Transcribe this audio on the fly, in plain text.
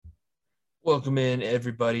Welcome in,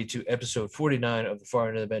 everybody, to episode 49 of the Far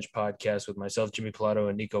End of the Bench podcast with myself, Jimmy Pilato,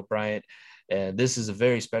 and Nico Bryant. And this is a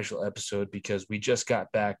very special episode because we just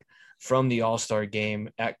got back from the All-Star game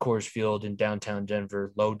at Coors Field in downtown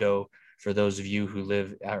Denver, Lodo, for those of you who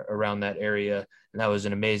live around that area. And that was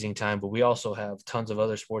an amazing time. But we also have tons of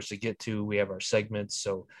other sports to get to. We have our segments.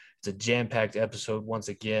 So it's a jam-packed episode once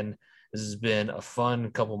again. This has been a fun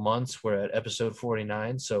couple months. We're at episode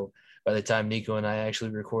 49. So by the time Nico and I actually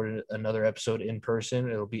recorded another episode in person,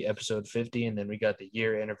 it'll be episode 50. And then we got the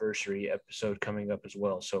year anniversary episode coming up as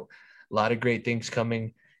well. So a lot of great things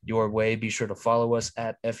coming your way. Be sure to follow us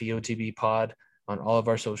at FEOTB Pod on all of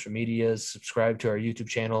our social medias. Subscribe to our YouTube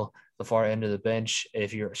channel, The Far End of the Bench.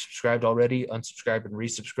 If you're subscribed already, unsubscribe and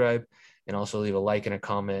resubscribe. And also leave a like and a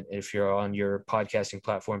comment. If you're on your podcasting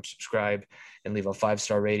platform, subscribe and leave a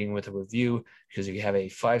 5-star rating with a review, because if you have a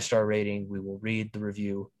 5-star rating, we will read the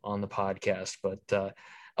review on the podcast. But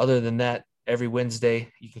other than that, every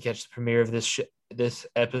Wednesday you can catch the premiere of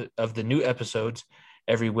of the new episodes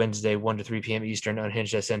every Wednesday, 1 to 3 p.m. Eastern,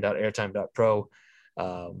 unhinged.sn.airtime.pro.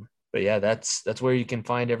 But yeah, that's where you can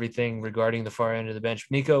find everything regarding the Far End of the Bench.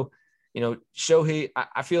 Nico, Shohei,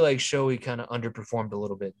 I feel like Shohei kind of underperformed a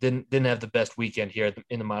little bit. Didn't have the best weekend here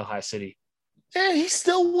in the Mile High City. And he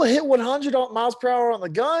still hit 100 miles per hour on the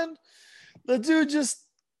gun. The dude just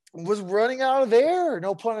was running out of air.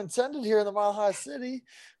 No pun intended here in the Mile High City.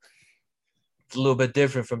 It's a little bit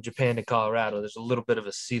different from Japan to Colorado. There's a little bit of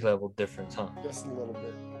a sea level difference, huh? Just a little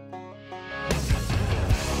bit.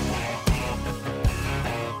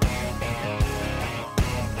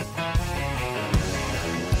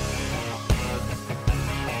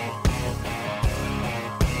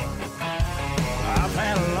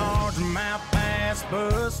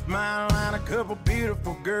 Bus smile and a couple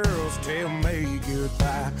beautiful girls tell me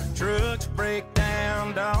goodbye. Trucks break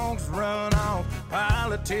down, dogs run off,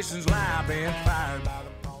 politicians lie, been fired by the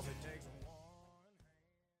boss. It takes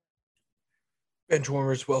one.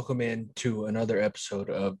 Benchwarmers, welcome in to another episode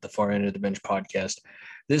of the Far End of the Bench podcast.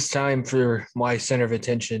 This time for my center of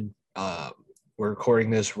attention, we're recording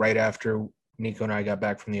this right after Nico and I got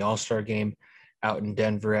back from the All-Star game out in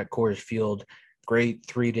Denver at Coors Field. Great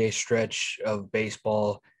 3-day stretch of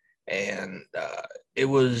baseball. And it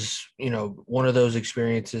was, one of those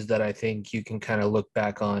experiences that I think you can kind of look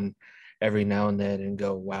back on every now and then and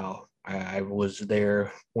go, wow, I was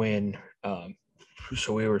there when.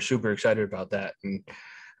 So we were super excited about that. And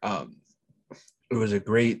it was a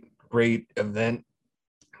great event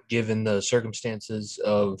given the circumstances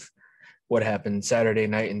of what happened Saturday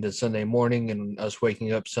night into Sunday morning and us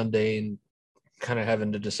waking up Sunday and kind of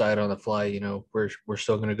having to decide on the fly, we're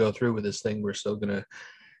still going to go through with this thing. We're still going to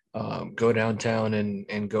go downtown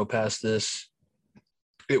and go past this.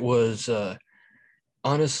 It was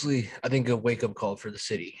honestly, I think, a wake-up call for the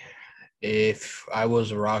city. If I was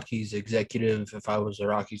a Rockies executive, if I was a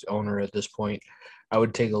Rockies owner at this point, I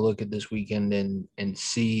would take a look at this weekend and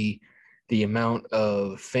see the amount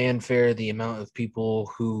of fanfare, the amount of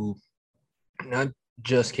people who not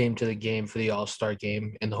just came to the game for the All-Star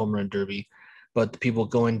game and the Home Run Derby, but the people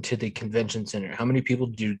going to the convention center. How many people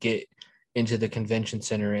do you get into the convention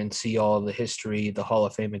center and see all of the history, the Hall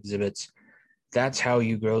of Fame exhibits? That's how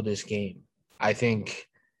you grow this game. I think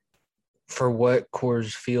for what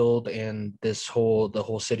Coors Field and the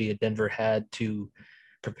whole city of Denver had to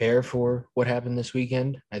prepare for what happened this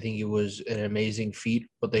weekend, I think it was an amazing feat.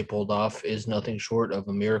 What they pulled off is nothing short of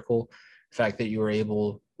a miracle. The fact that you were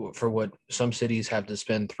able, for what some cities have to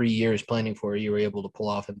spend 3 years planning for, you were able to pull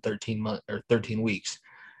off in 13 weeks.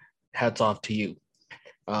 Hats off to you.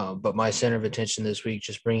 But my center of attention this week,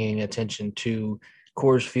 just bringing attention to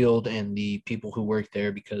Coors Field and the people who work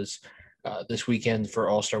there, because this weekend for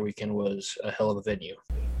All-Star Weekend was a hell of a venue.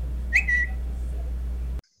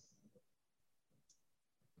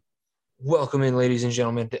 Welcome in, ladies and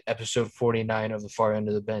gentlemen, to episode 49 of the Far End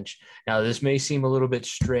of the Bench. Now, this may seem a little bit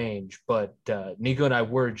strange, but Nico and I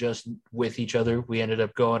were just with each other. We ended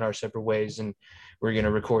up going our separate ways, and we're going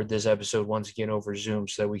to record this episode once again over Zoom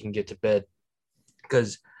so that we can get to bed,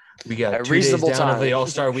 because we got 2 days down of the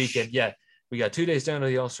All-Star Weekend. Yeah, we got 2 days down of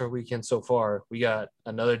the All-Star Weekend so far. We got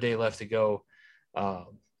another day left to go.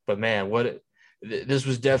 But, man, this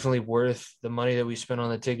was definitely worth the money that we spent on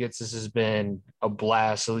the tickets. This has been a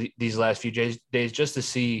blast these last few days just to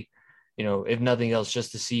see, if nothing else,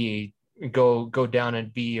 just to see go down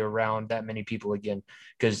and be around that many people again,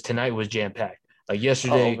 because tonight was jam-packed. Like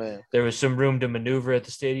yesterday, there was some room to maneuver at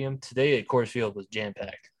the stadium. Today at Coors Field was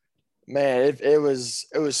jam-packed. Man, it was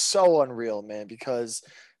so unreal, man, because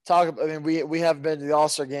we haven't been to the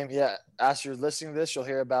All-Star game yet. As you're listening to this, you'll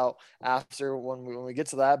hear about after when we get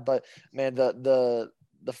to that. But man, the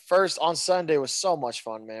the first on Sunday was so much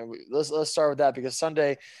fun, man. Let's start with that because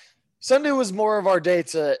Sunday was more of our day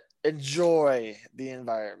to enjoy the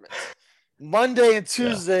environment. Monday and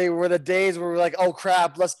Tuesday were the days where we're like, oh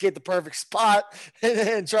crap, let's get the perfect spot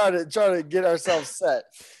and try to get ourselves set.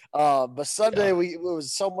 But Sunday it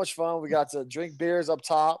was so much fun. We got to drink beers up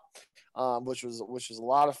top, which was a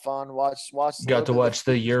lot of fun. Got to watch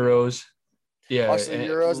the Euros. Yeah, watch the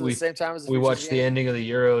Euros at the same time as we watched the ending of the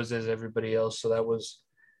Euros as everybody else. So that was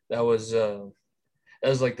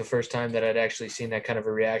like the first time that I'd actually seen that kind of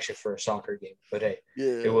a reaction for a soccer game. But hey,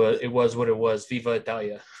 it was what it was. Viva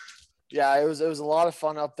Italia. Yeah, it was a lot of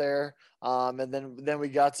fun up there. And then we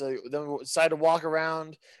decided to walk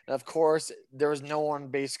around, and of course there was no one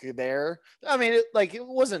basically there. I mean, it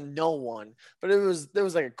wasn't no one, but there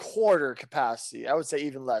was like a quarter capacity. I would say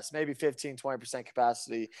even less, maybe 15-20%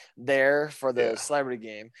 capacity there for the celebrity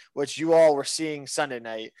game, which you all were seeing Sunday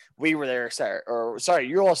night. We were there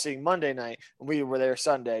you're all seeing Monday night, and we were there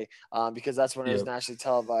Sunday, because that's when it was nationally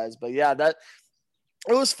televised. But yeah, it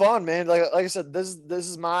was fun, man. Like I said, this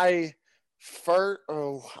is my my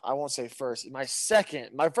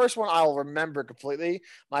first one I'll remember completely.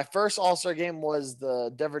 My first All-Star game was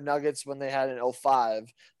the Denver Nuggets when they had an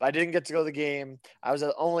 05, but I didn't get to go to the game. I was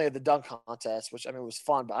only at the dunk contest, which I mean was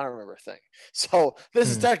fun, but I don't remember a thing. So this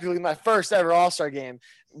is technically my first ever All-Star game,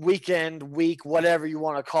 week, whatever you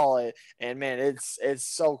want to call it. And man, it's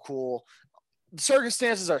so cool. The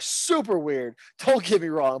circumstances are super weird. Don't get me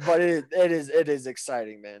wrong, but it is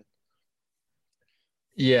exciting, man.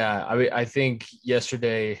 Yeah, I mean, I think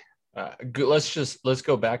yesterday. Let's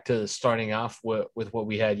go back to starting off with what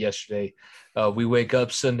we had yesterday. We wake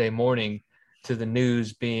up Sunday morning to the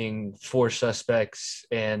news being 4 suspects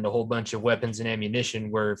and a whole bunch of weapons and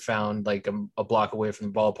ammunition were found like a block away from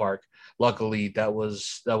the ballpark. Luckily, that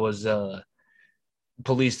was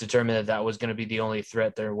police determined that was going to be the only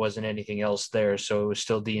threat. There wasn't anything else there, so it was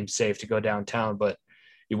still deemed safe to go downtown. But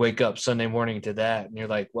you wake up Sunday morning to that, and you're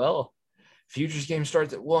like, well, Futures game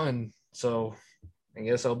starts at 1, so I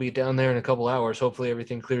guess I'll be down there in a couple hours. Hopefully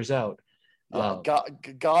everything clears out. Yeah,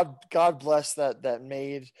 God bless that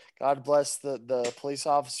maid. God bless the police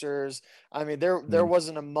officers. I mean, there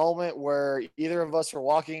wasn't a moment where either of us were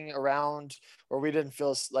walking around where we didn't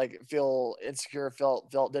feel insecure,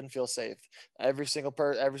 didn't feel safe. Every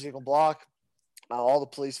single block, all the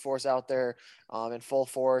police force out there in full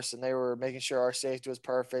force, and they were making sure our safety was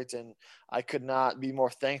perfect. And I could not be more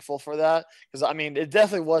thankful for that, because I mean, it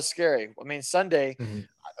definitely was scary. I mean, Sunday,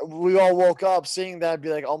 we all woke up seeing that and be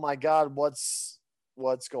like, oh my God, what's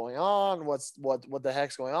going on? What the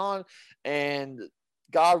heck's going on? And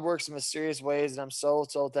God works in mysterious ways, and I'm so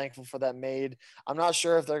thankful for that maid. I'm not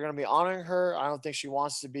sure if they're going to be honoring her. I don't think she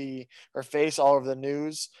wants to be her face all over the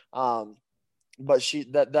news. But she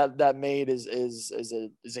that maid is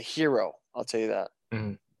a hero. I'll tell you that.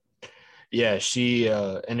 Mm-hmm. Yeah, she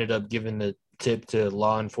ended up giving the tip to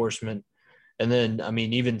law enforcement, and then I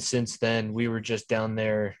mean, even since then, we were just down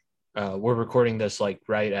there. We're recording this like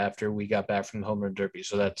right after we got back from the home run derby,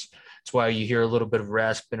 so that's why you hear a little bit of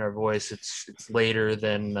rasp in our voice. It's later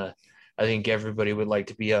than I think everybody would like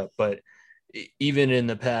to be up, but even in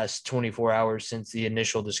the past 24 hours since the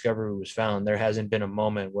initial discovery was found, there hasn't been a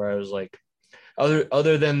moment where I was like,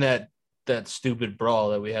 other than that stupid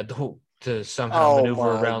brawl that we had to somehow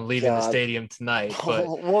maneuver around leaving the stadium tonight. But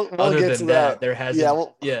we'll other than that, there hasn't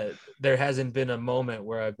there hasn't been a moment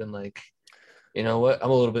where I've been like, you know what, I'm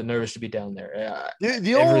a little bit nervous to be down there.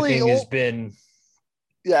 Everything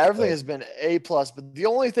has been A+, but the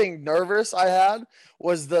only thing nervous I had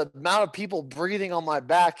was the amount of people breathing on my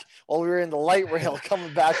back while we were in the light rail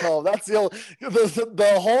coming back home. That's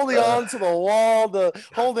the holding on to the wall, the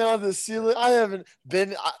holding on to the ceiling. I haven't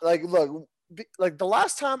been like the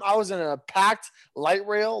last time I was in a packed light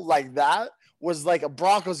rail like that was like a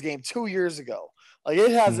Broncos game 2 years ago. Like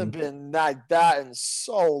it hasn't been like that in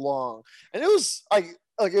so long, and it was like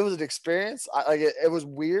it was an experience. It was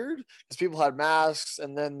weird because people had masks,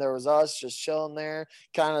 and then there was us just chilling there,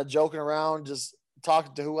 kind of joking around, just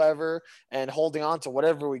talking to whoever and holding on to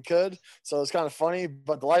whatever we could. So it was kind of funny,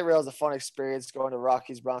 but the light rail is a fun experience, going to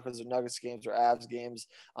Rockies, Broncos, or Nuggets games or Avs games.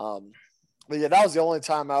 But yeah, that was the only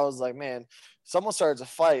time I was like, man, someone starts a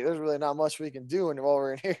fight. There's really not much we can do while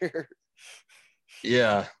we're in here.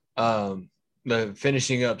 Yeah. The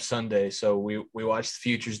finishing up Sunday. So we watched the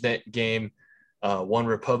Futures game. One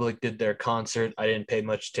Republic did their concert. I didn't pay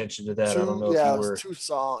much attention to that. I don't know if you were. 2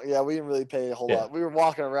 songs. Yeah, we didn't really pay a whole lot. We were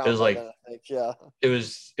walking around. It was like that, I think. Yeah. It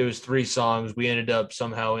was 3 songs. We ended up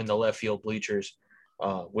somehow in the left field bleachers,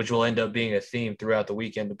 which will end up being a theme throughout the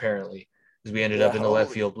weekend apparently, because we ended up in the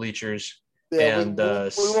left field bleachers. Yeah, And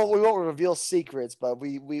we won't reveal secrets, but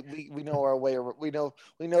we know our way. We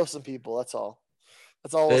know some people. That's all.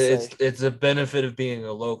 That's all we'll say. it's a benefit of being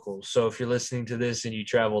a local. So if you're listening to this and you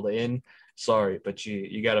traveled in, sorry, but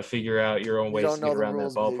you got to figure out your own You ways don't to know get the around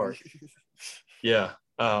rules, that ballpark. baby. Yeah.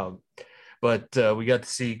 But we got to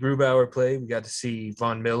see Grubauer play. We got to see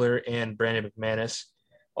Von Miller and Brandon McManus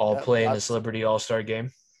all Yep, play in the Celebrity All-Star game.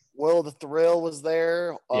 Will the Thrill was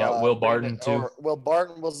there. Yeah, Will Barton too. Will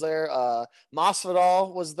Barton was there.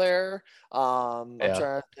 Masvidal was there. I'm Yeah.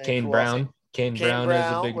 trying to think Kane who else. Brown. Kane Brown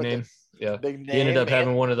is a big name. Yeah. Big name. He ended up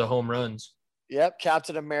having one of the home runs. Yep,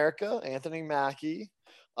 Captain America, Anthony Mackie.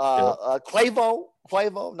 Yep.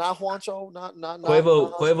 Quavo, not Juancho, not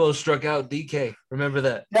Quavo struck out DK. Remember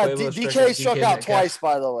that? Yeah, Quavo DK struck DK out Metcalf. twice,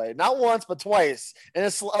 by the way. Not once, but twice. And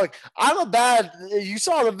it's like, you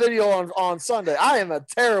saw the video on Sunday. I am a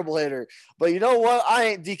terrible hitter. But you know what? I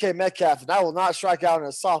ain't DK Metcalf, and I will not strike out in a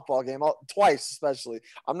softball game, twice especially.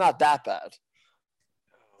 I'm not that bad.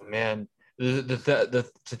 Man, to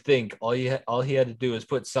think all he had to do is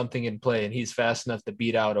put something in play, and he's fast enough to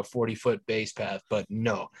beat out a 40-foot base path. But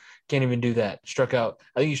no, can't even do that. Struck out.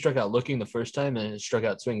 I think he struck out looking the first time, and struck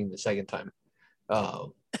out swinging the second time.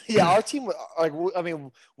 Yeah, our team,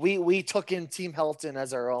 we took in Team Helton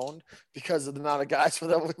as our own because of the amount of guys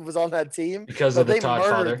that was on that team. Because of the Todd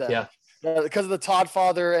father, them. Yeah, because of the Todd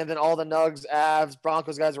father, and then all the Nugs, Avs,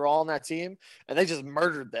 Broncos guys were all on that team, and they just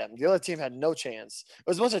murdered them. The other team had no chance. It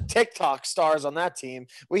was a bunch of TikTok stars on that team.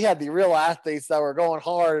 We had the real athletes that were going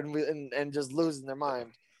hard and just losing their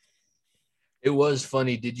mind. It was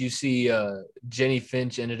funny. Did you see Jenny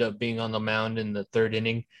Finch ended up being on the mound in the third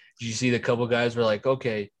inning? Did you see the couple guys were like,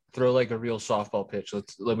 okay, throw like a real softball pitch.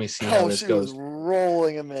 Let me see how this goes. She was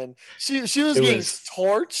rolling him in. She was getting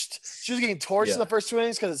torched. She was getting torched in the first 2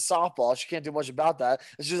 innings because it's softball. She can't do much about that.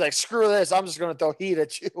 And she was like, screw this. I'm just going to throw heat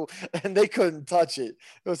at you. And they couldn't touch it.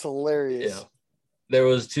 It was hilarious. Yeah. There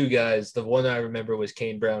was two guys. The one I remember was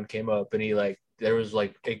Kane Brown came up, and there was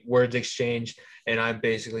like a words exchange, and I'm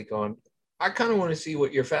basically going, I kind of want to see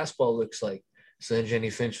what your fastball looks like. So then Jenny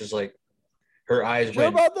Finch was like, her eyes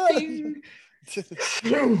went. About that?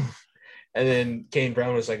 And then Kane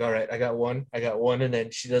Brown was like, all right, I got one. And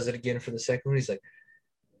then she does it again for the second one. He's like,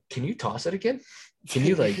 can you toss it again? Can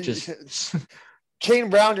you just Kane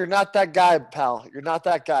Brown, you're not that guy, pal. You're not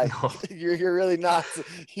that guy. No. You're really not.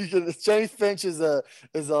 Jenny Finch is an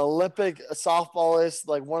Olympic softballist,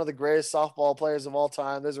 like one of the greatest softball players of all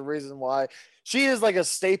time. There's a reason why. She is like a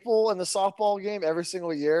staple in the softball game every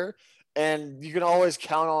single year. And you can always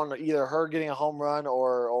count on either her getting a home run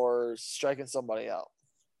or striking somebody out.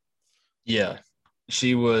 Yeah,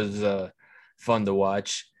 she was fun to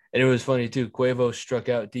watch. And it was funny, too. Quavo struck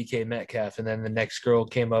out DK Metcalf, and then the next girl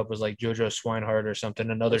came up was like JoJo Swinehart or something,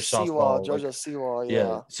 another softball. JoJo Siwa,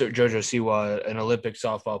 yeah. So JoJo Siwa, an Olympic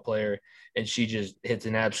softball player, and she just hits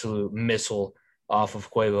an absolute missile off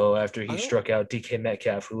of Quavo after he struck out DK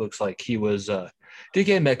Metcalf, who looks like he was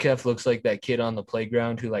DK Metcalf looks like that kid on the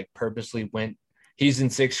playground who like purposely went – he's in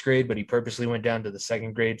sixth grade, but he purposely went down to the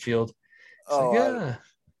second grade field. I'm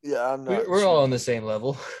not. We're all on the same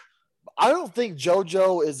level. I don't think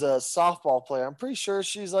JoJo is a softball player. I'm pretty sure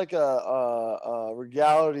she's like a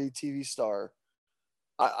reality TV star.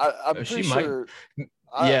 I'm pretty sure.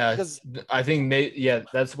 I think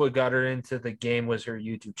that's what got her into the game was her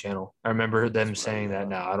YouTube channel. I remember them saying that.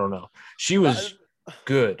 Now I don't know. She was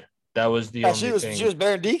good. That was the only thing. She was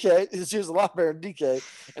better than DK. She was a lot better than DK.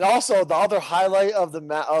 And also the other highlight of the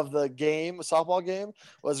softball game,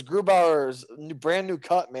 was Grubauer's brand new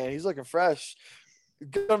cut. Man, he's looking fresh.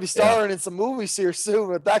 Gonna be starring in some movies here soon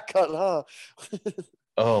with that cut, huh?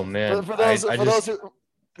 Oh man! For those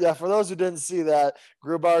who didn't see that,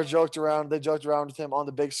 Grubauer joked around. They joked around with him on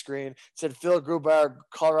the big screen. Said Phil Grubauer,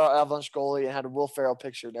 Colorado Avalanche goalie, and had a Will Ferrell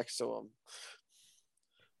picture next to him.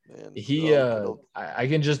 Man, I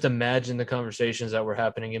can just imagine the conversations that were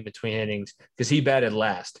happening in between innings because he batted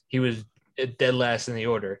last. He was dead last in the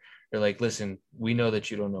order. They're like, listen, we know that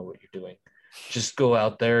you don't know what you're doing. Just go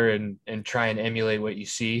out there and try and emulate what you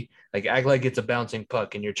see. Like act like it's a bouncing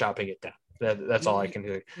puck and you're chopping it down. That's all I can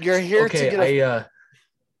do. You're here to get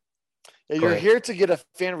here to get a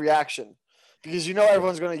fan reaction because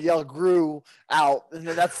everyone's going to yell "Gru" out, and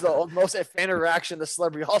then that's the most fan reaction the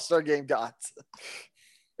Celebrity All-Star Game got.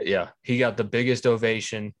 Yeah, he got the biggest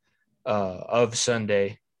ovation of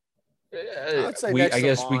Sunday.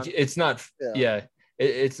 It's not. Yeah.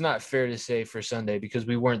 It's not fair to say for Sunday because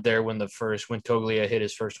we weren't there when Toglia hit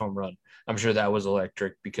his first home run. I'm sure that was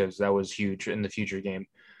electric because that was huge in the future game.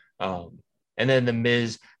 And then the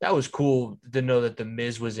Miz, that was cool to know that the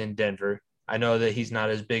Miz was in Denver. I know that he's not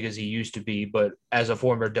as big as he used to be, but as a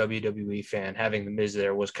former WWE fan, having the Miz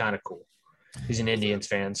there was kind of cool. He's an Indians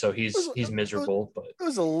fan, so he's miserable. But it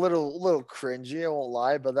was a little cringy. I won't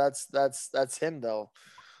lie, but that's him though.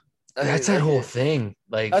 That's that whole thing.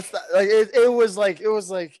 Like it was like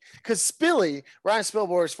because Ryan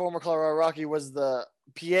Spilborgh's former Colorado Rocky was the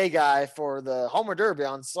PA guy for the Homer Derby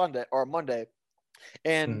on Sunday or Monday.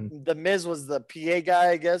 And the Miz was the PA guy,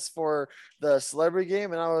 I guess, for the celebrity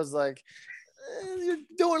game. And I was like, you're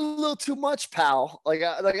doing a little too much, pal. I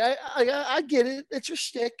get it. It's your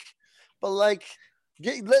shtick. But like,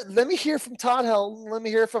 let me hear from Todd Helton. Let me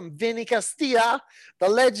hear from Vinny Castilla, the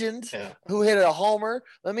legend who hit a homer.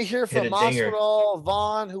 Let me hear from Masvidal,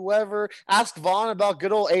 Vaughn, whoever. Ask Vaughn about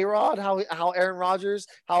good old A-Rod, how Aaron Rodgers,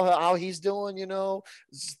 how he's doing,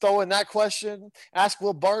 Just throw in that question. Ask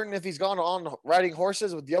Will Barton if he's gone on riding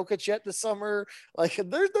horses with Jokic yet this summer. Like,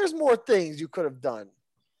 there's more things you could have done.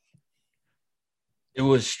 It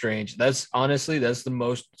was strange. That's the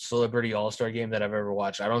most celebrity all-star game that I've ever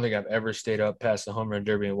watched. I don't think I've ever stayed up past the home run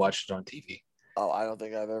derby and watched it on TV. Oh, I don't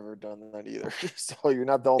think I've ever done that either. So you're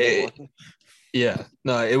not the only one. Yeah.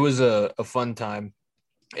 No, it was a fun time.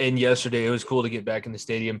 And yesterday, it was cool to get back in the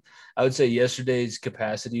stadium. I would say yesterday's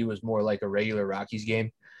capacity was more like a regular Rockies game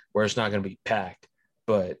where it's not going to be packed.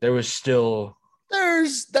 But there was still –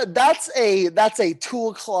 that's a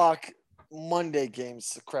 2:00 Monday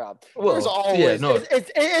games crowd. Well, there's always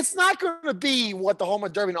it's not going to be what the home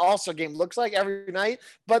run derby and all-star game looks like every night,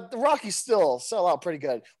 but the Rockies still sell out pretty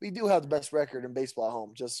good. We do have the best record in baseball at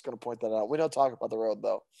home. Just going to point that out. We don't talk about the road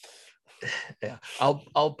though. Yeah,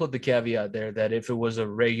 I'll put the caveat there that if it was a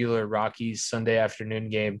regular Rockies Sunday afternoon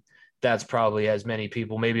game, that's probably as many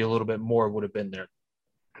people, maybe a little bit more, would have been there.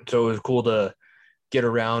 So it was cool to get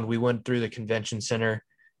around. We went through the convention center.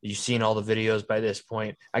 You've seen all the videos by this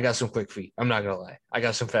point. I got some quick feet. I'm not going to lie. I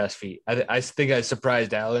got some fast feet. I think I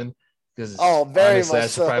surprised Alan because honestly, I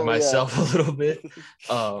surprised myself a little bit.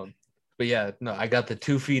 But yeah, no, I got the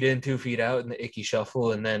 2 feet in, 2 feet out in the Icky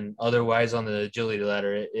shuffle. And then otherwise on the agility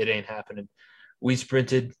ladder, it ain't happening. We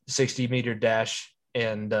sprinted 60-meter dash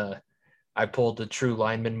and I pulled the true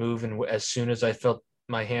lineman move. And as soon as I felt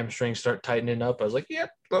my hamstring start tightening up, I was like, yep,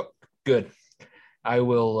 good. I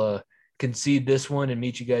will concede this one and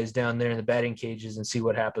meet you guys down there in the batting cages and see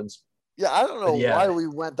what happens. Yeah, I don't know why we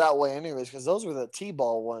went that way anyways, because those were the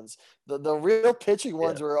T-ball ones. The real pitching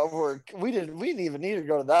ones were over. We didn't even need to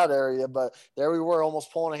go to that area, but there we were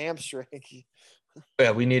almost pulling a hamstring.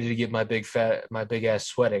 Yeah, we needed to get my big ass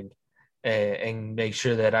sweating and make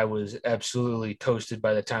sure that I was absolutely toasted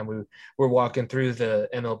by the time we were walking through the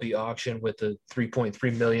MLB auction with the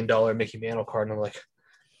 $3.3 million Mickey Mantle card. And I'm like,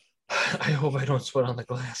 I hope I don't sweat on the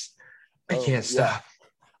glass. I can't stop. Yeah.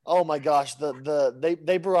 Oh my gosh,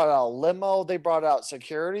 they brought out a limo. They brought out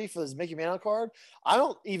security for this Mickey Mantle card. I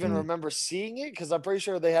don't even remember seeing it because I'm pretty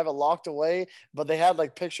sure they have it locked away. But they had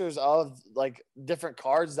like pictures of like different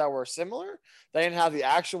cards that were similar. They didn't have the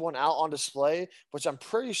actual one out on display, which I'm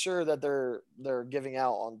pretty sure that they're giving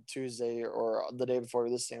out on Tuesday or the day before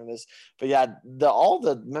listening to this. But yeah, all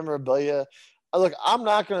the memorabilia. Look, I'm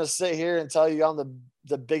not going to sit here and tell you I'm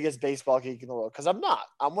the biggest baseball geek in the world because I'm not.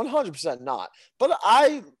 I'm 100% not. But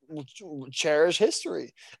I cherish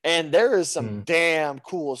history, and there is some damn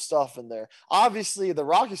cool stuff in there. Obviously, the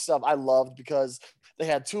Rocky stuff I loved because they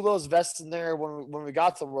had Tulo's vest in there when we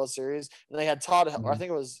got to the World Series, and they had Todd. I think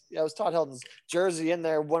it was Todd Helton's jersey in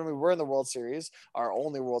there when we were in the World Series, our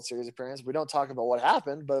only World Series appearance. We don't talk about what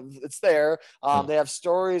happened, but it's there. They have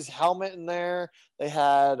Story's helmet in there. They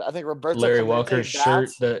had, I think, Roberto Larry Walker's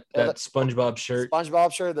shirt, that SpongeBob shirt.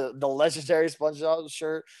 SpongeBob shirt, the legendary SpongeBob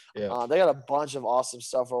shirt. Yeah. They got a bunch of awesome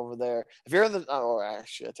stuff over there. If you're in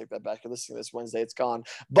actually, I take that back. You're listening to this Wednesday, it's gone.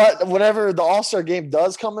 But whenever the All-Star game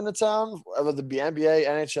does come into town, whether it be NBA,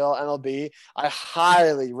 NHL, MLB, I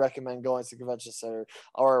highly recommend going to the convention center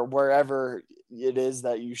or wherever it is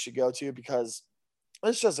that you should go to because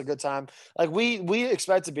it's just a good time. Like we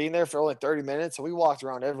expected being there for only 30 minutes, and we walked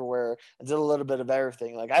around everywhere and did a little bit of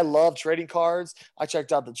everything. Like I love trading cards. I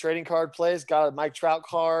checked out the trading card place, got a Mike Trout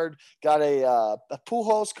card, got a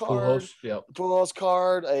Pujols card, Pujols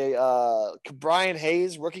card, a Brian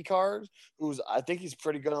Hayes rookie card, I think he's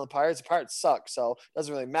pretty good on the Pirates. The Pirates suck, so it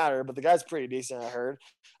doesn't really matter. But the guy's pretty decent, I heard.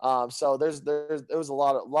 So there was a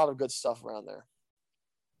lot of good stuff around there.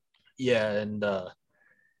 Yeah, and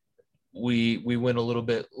we went a little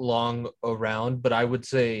bit long around, but I would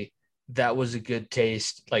say that was a good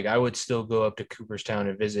taste. Like I would still go up to Cooperstown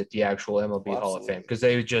and visit the actual MLB Hall of Fame because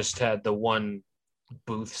they just had the one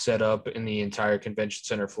booth set up in the entire convention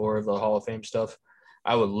center floor of the Hall of Fame stuff.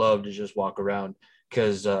 I would love to just walk around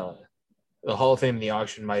because the Hall of Fame and the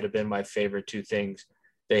auction might have been my favorite two things.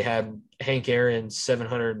 They had Hank Aaron's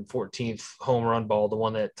 714th home run ball, the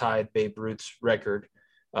one that tied Babe Ruth's record,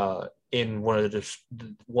 in one of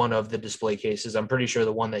the display cases. I'm pretty sure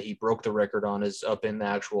the one that he broke the record on is up in the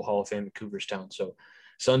actual Hall of Fame in Cooperstown. So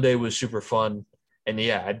Sunday was super fun. And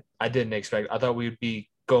yeah, I didn't expect, I thought we'd be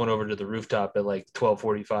going over to the rooftop at like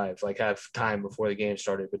 12:45, like have time before the game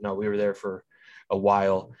started. But no, we were there for a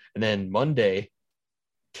while. And then Monday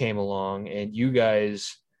came along and you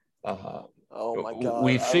guys, oh my God,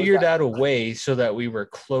 we figured out a way so that we were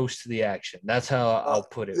close to the action. That's how I'll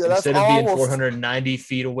put it. Yeah, instead of being 490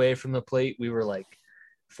 feet away from the plate, we were like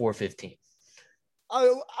 415.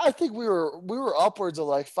 I think we were upwards of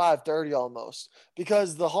like 530 almost,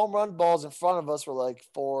 because the home run balls in front of us were like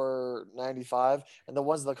 495 and the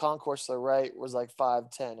ones in the concourse to the right was like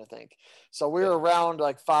 510, I think. So we were around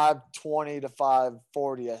like 520 to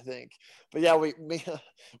 540, I think. But yeah, we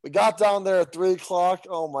got down there at 3:00.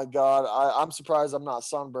 Oh my God. I'm surprised I'm not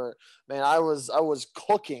sunburnt, man. I was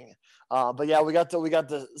cooking. But yeah, we got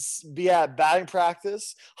to be at batting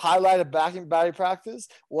practice. Highlight of batting practice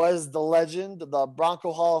was the legend, the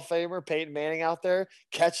Bronco Hall of Famer Peyton Manning out there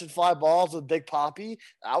catching fly balls with Big Papi.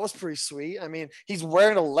 That was pretty sweet. I mean, he's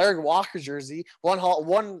wearing a Larry Walker jersey, one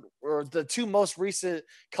or the two most recent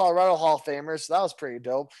Colorado Hall of Famers. So that was pretty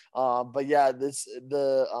dope. But yeah,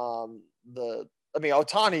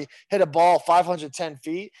 Ohtani hit a ball 510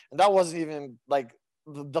 feet, and that wasn't even like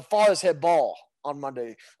the farthest hit ball on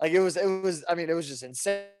Monday. Like it was just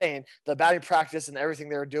insane. The batting practice and everything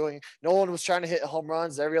they were doing. No one was trying to hit home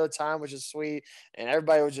runs every other time, which is sweet. And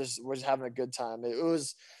everybody was having a good time. It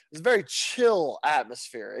was a very chill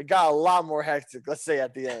atmosphere. It got a lot more hectic, let's say,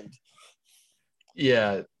 at the end.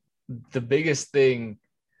 Yeah. The biggest thing,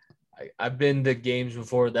 I've been to games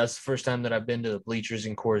before. That's the first time that I've been to the bleachers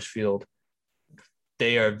in Coors Field.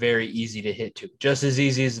 They are very easy to hit to. Just as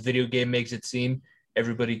easy as the video game makes it seem.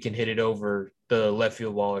 Everybody can hit it over the left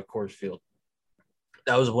field wall at Coors Field.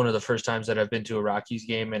 That was one of the first times that I've been to a Rockies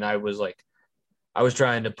game, and I was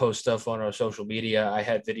trying to post stuff on our social media. I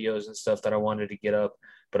had videos and stuff that I wanted to get up,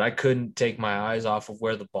 but I couldn't take my eyes off of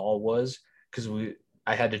where the ball was because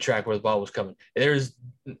I had to track where the ball was coming. There's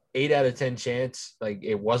 8 out of 10 chance like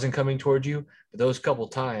it wasn't coming towards you, but those couple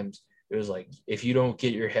times it was like if you don't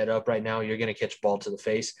get your head up right now, you're going to catch a ball to the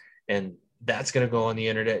face, and that's going to go on the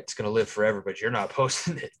internet. It's going to live forever, but you're not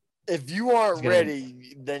posting it. If you aren't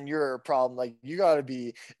ready, then you're a problem. Like you got to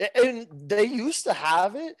be. And they used to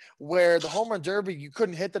have it where the home run derby, you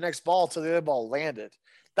couldn't hit the next ball till the other ball landed.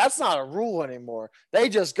 That's not a rule anymore. They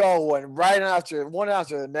just go and one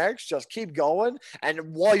after the next, just keep going.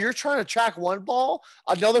 And while you're trying to track one ball,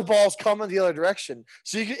 another ball's coming the other direction.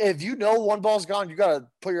 So if you know one ball's gone, you got to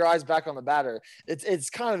put your eyes back on the batter. It's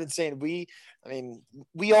kind of insane.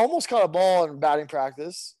 We almost caught a ball in batting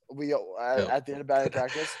practice. At the end of batting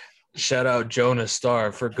practice. Shout out Jonah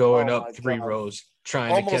Starr for going up 3 rows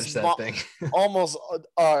trying to catch that thing. Almost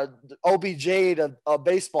OBJ'd a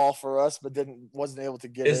baseball for us, but wasn't able to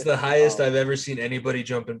get it. It's the highest I've ever seen anybody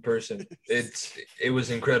jump in person. It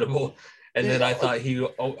was incredible. And then I thought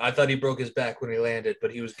he broke his back when he landed,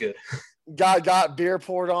 but he was good. Got beer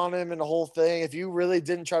poured on him and the whole thing. If you really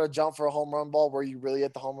didn't try to jump for a home run ball, were you really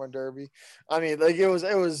at the home run derby? I mean, like it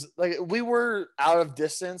was like we were out of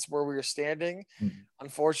distance where we were standing,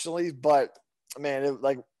 unfortunately. But man,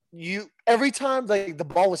 every time like the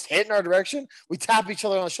ball was hitting our direction, we tap each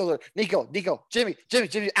other on the shoulder. Nico, Jimmy,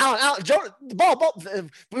 Alan, Joe, the ball.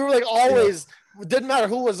 We were like always. Yeah. It didn't matter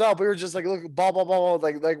who was up. We were just like, look, ball,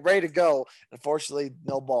 like ready to go. Unfortunately,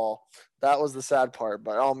 no ball. That was the sad part.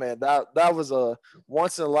 But oh man, that was a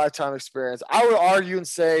once in a lifetime experience. I would argue and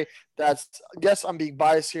say yes, I'm being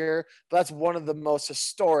biased here, but that's one of the most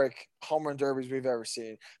historic home run derbies we've ever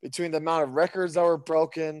seen. Between the amount of records that were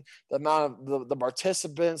broken, the amount of the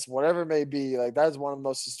participants, whatever it may be, like that is one of the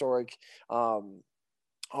most historic home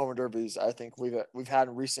run derbies I think we've had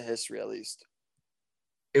in recent history, at least.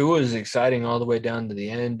 It was exciting all the way down to the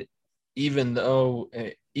end. Even though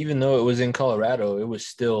it was in Colorado, it was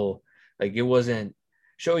still like it wasn't.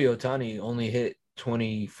 Shohei Ohtani only hit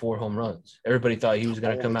 24 home runs. Everybody thought he was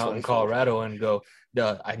going to come out in Colorado and go,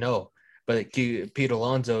 I know. But Pete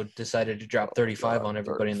Alonso decided to drop 35 on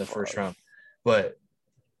everybody in the first round. But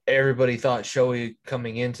everybody thought Shohei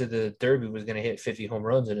coming into the Derby was going to hit 50 home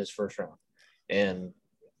runs in his first round. And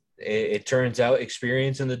it turns out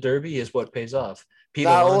experience in the Derby is what pays off. Pete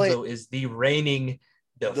Alonso is the reigning,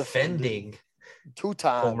 defending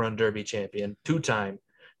two-time home run derby champion, 2-time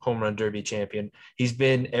home run derby champion. He's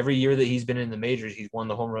been every year that he's been in the majors, he's won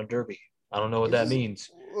the home run derby. I don't know what that means.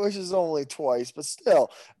 Which is only twice, but still.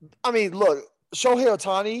 I mean, look, Shohei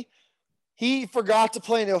Ohtani, he forgot to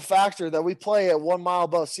play into a factor that we play at 1 mile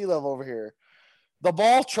above sea level over here. The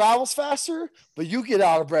ball travels faster, but you get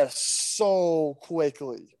out of breath so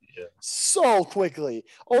quickly. Yeah. So quickly.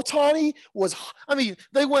 Ohtani was, I mean,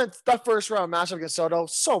 they went that first round matchup against Soto,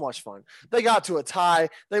 so much fun. They got to a tie.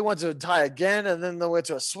 They went to a tie again, and then they went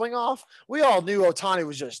to a swing off. We all knew Ohtani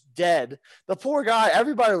was just dead. The poor guy,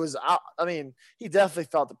 everybody was out. I mean, he definitely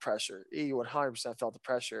felt the pressure. He 100% felt the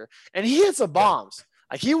pressure. And he hit some bombs.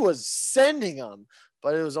 Like, he was sending them,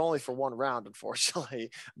 but it was only for one round,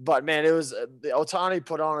 unfortunately. But, man, it was the Ohtani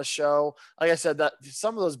put on a show. Like I said, that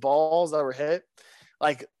some of those balls that were hit,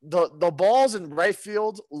 like the balls in right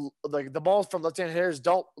field, like the balls from left-hand hitters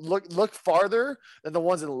don't look farther than the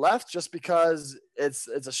ones in the left, just because it's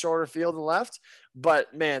a shorter field than left.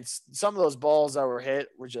 But man, some of those balls that were hit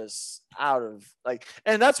were just out of like,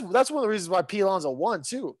 and that's one of the reasons why Pete Alonso won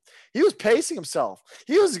too. He was pacing himself.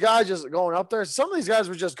 He was the guy just going up there. Some of these guys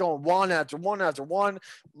were just going one after one after one.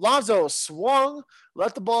 Alonso swung,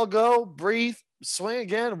 let the ball go, breathe, swing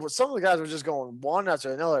again. Some of the guys were just going one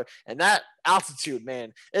after another, and that altitude,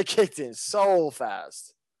 man, it kicked in so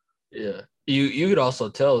fast. Yeah, you could also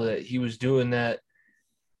tell that he was doing that.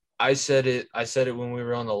 I said it when we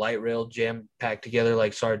were on the light rail, jam packed together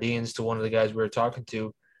like sardines to one of the guys we were talking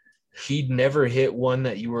to. He'd never hit one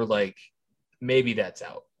that you were like, maybe that's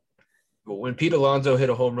out. But when Pete Alonso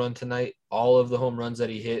hit a home run tonight, all of the home runs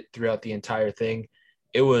that he hit throughout the entire thing,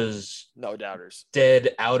 it was no doubters, dead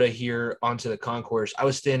out of here onto the concourse. I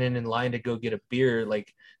was standing in line to go get a beer,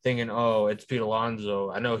 like thinking, oh, it's Pete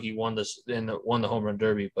Alonso. I know he won this and won the home run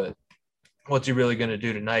derby, but what's he really going to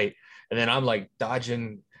do tonight? And then I'm like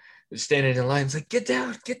dodging, standing in line. It's like, get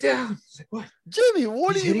down. It's like, what? Jimmy,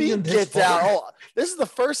 what do you mean get down? Oh, this is the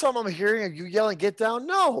first time I'm hearing you yelling, get down.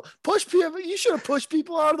 No, push people. You should have pushed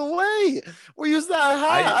people out of the way. We use that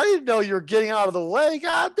high. I didn't know you were getting out of the way.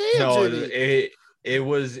 God damn, no, Jimmy. It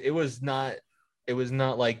was not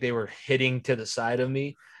like they were hitting to the side of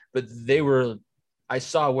me, but I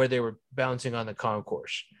saw where they were bouncing on the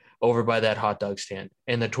concourse over by that hot dog stand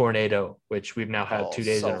and the tornado, which we've now had 2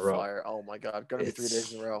 days in a row. Fire. Oh my God. Gonna be 3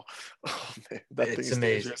 days in a row. Oh, man, it's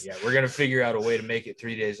amazing. Dangerous. Yeah. We're going to figure out a way to make it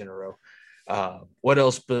 3 days in a row. What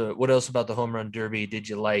else about the home run derby did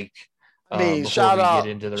you like? I mean, shout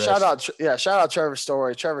out Trevor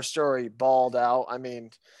Story. Trevor Story balled out. I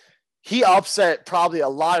mean, he upset probably a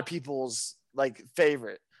lot of people's like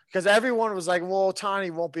favorite, because everyone was like, well,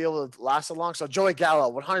 Ohtani won't be able to last so long. So Joey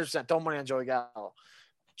Gallo, 100% throw money on Joey Gallo.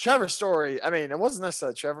 Trevor Story, I mean, it wasn't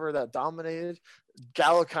necessarily Trevor that dominated.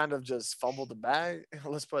 Gallo kind of just fumbled the bag.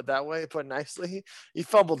 Let's put it that way, put it nicely. He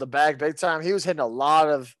fumbled the bag big time. He was hitting a lot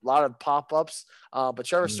of pop-ups, but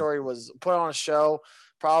Trevor Story was put on a show.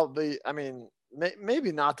 Probably, I mean,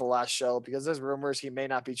 maybe not the last show, because there's rumors he may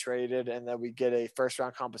not be traded and that we get a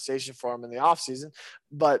first-round compensation for him in the offseason.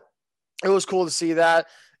 But it was cool to see that.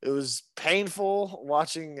 It was painful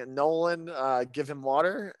watching Nolan give him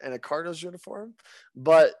water in a Cardinals uniform,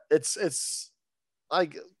 but it's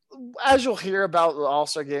like, as you'll hear about the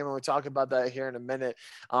All-Star game, and we talk about that here in a minute,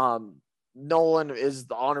 Nolan is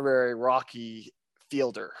the honorary Rocky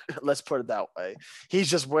fielder. Let's put it that way. He's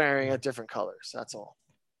just wearing it different colors. That's all.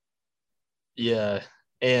 Yeah,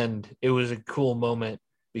 and it was a cool moment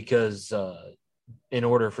because in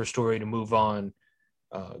order for Story to move on,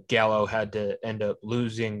 Gallo had to end up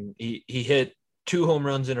losing. He hit 2 home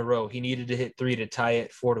runs in a row. He needed to hit 3 to tie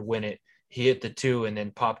it, 4 to win it. He hit the 2 and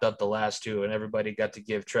then popped up the last 2, and everybody got to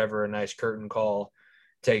give Trevor a nice curtain call,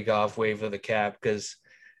 take off, wave of the cap, because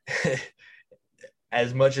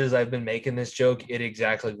as much as I've been making this joke, it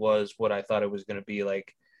exactly was what I thought it was going to be.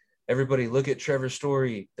 Like, everybody look at Trevor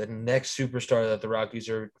Story, the next superstar that the Rockies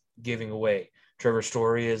are giving away. Trevor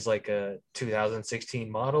Story is like a 2016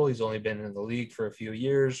 model. He's only been in the league for a few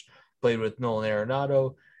years, played with Nolan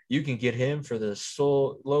Arenado. You can get him for the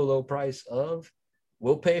low price of,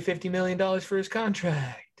 we'll pay $50 million for his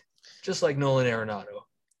contract, just like Nolan Arenado.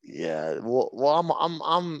 Yeah, well,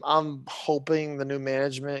 I'm hoping the new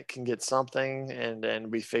management can get something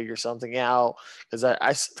and we figure something out,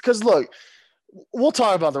 because look, we'll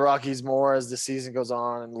talk about the Rockies more as the season goes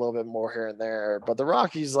on and a little bit more here and there. But the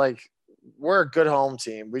Rockies, like, we're a good home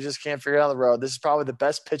team. We just can't figure it out on the road. This is probably the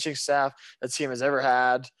best pitching staff the team has ever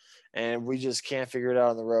had, and we just can't figure it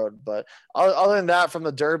out on the road. But other than that, from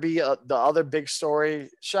the Derby, the other big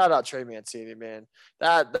story, shout out Trey Mancini, man.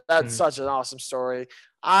 That's such an awesome story.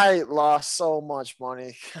 I lost so much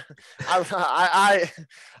money.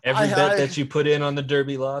 Every bet that you put in on the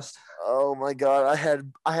Derby lost. Oh my God.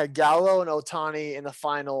 I had Gallo and Ohtani in the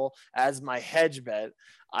final as my hedge bet.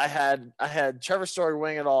 I had Trevor Story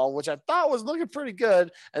winning it all, which I thought was looking pretty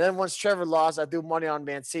good. And then once Trevor lost, I threw money on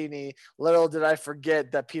Mancini. Little did I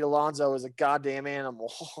forget that Pete Alonso is a goddamn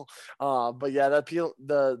animal. But yeah,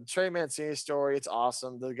 the Trey Mancini story, it's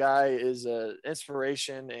awesome. The guy is an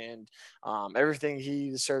inspiration, and everything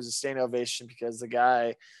he deserves a standing ovation because the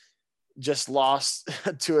guy just lost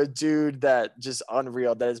to a dude that just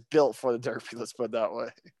unreal, that is built for the Derby. Let's put it that way.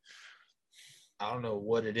 I don't know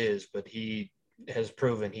what it is, but he has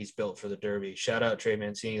proven he's built for the Derby. Shout out Trey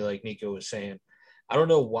Mancini, like Nico was saying. I don't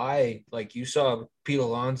know why, like you saw Pete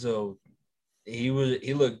Alonso, he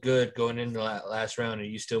looked good going into that last round,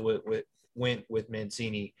 and you still went with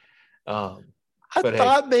Mancini. I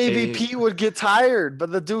thought maybe Pete would get tired,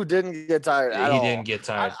 but the dude didn't get tired at all. He didn't get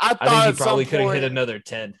tired. I think he probably could have hit another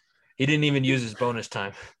 10. He didn't even use his bonus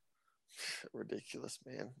time. Ridiculous,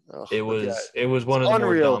 man. It was one of the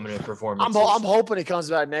more dominant performances. I'm hoping he comes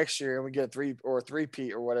back next year and we get a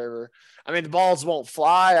three-peat or whatever. I mean, the balls won't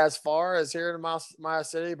fly as far as here in Maya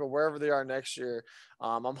City, but wherever they are next year,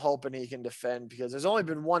 I'm hoping he can defend because there's only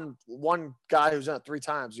been one guy who's done it 3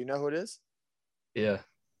 times. You know who it is? Yeah,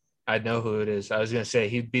 I know who it is. I was gonna say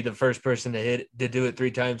he'd be the first person to do it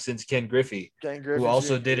 3 times since Ken Griffey, who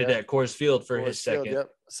also did it at Coors Field for his second. Yep,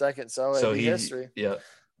 second. So history. Yeah.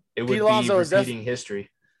 It would be repeating history.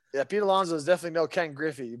 Yeah, Pete Alonso is definitely no Ken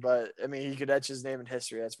Griffey, but, I mean, he could etch his name in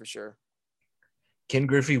history, that's for sure. Ken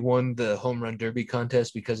Griffey won the home run derby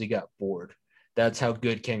contest because he got bored. That's how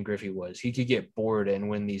good Ken Griffey was. He could get bored and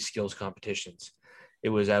win these skills competitions. It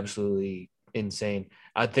was absolutely insane.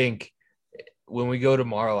 I think when we go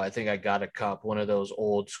tomorrow, I think I got to cop one of those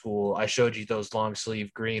old school. I showed you those long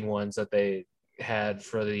sleeve green ones that they had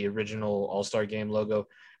for the original All-Star Game logo.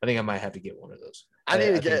 I think I might have to get one of those.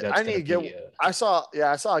 I saw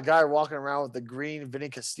a guy walking around with the green Vinny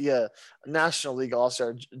Castilla National League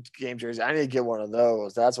All-Star Game jersey. I need to get one of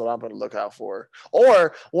those. That's what I'm going to look out for.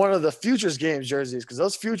 Or one of the Futures Games jerseys, because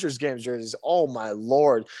those Futures Games jerseys, oh my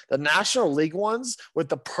Lord. The National League ones with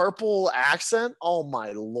the purple accent, oh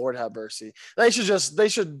my Lord have mercy. They should have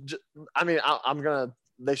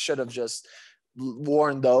just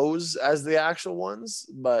worn those as the actual ones,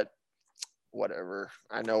 but whatever.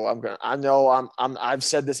 I've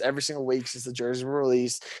said this every single week since the jerseys were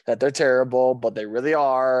released that they're terrible, but they really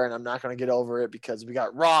are, and I'm not going to get over it because we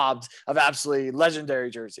got robbed of absolutely legendary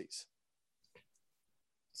jerseys.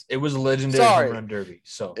 It was a legendary home run derby,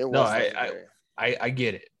 so I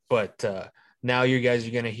get it, but now you guys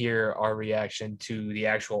are going to hear our reaction to the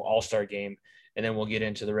actual All-Star game, and then we'll get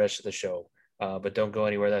into the rest of the show. But don't go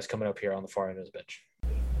anywhere. That's coming up here on the far end of the bench.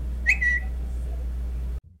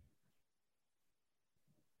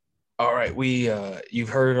 All right, you've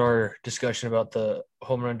heard our discussion about the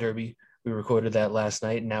home run derby. We recorded that last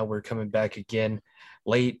night, and now we're coming back again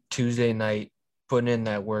late Tuesday night, putting in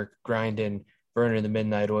that work, grinding, burning the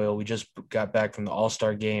midnight oil. We just got back from the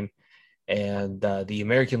All-Star game, and the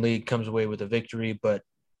American League comes away with a victory, but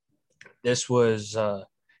this was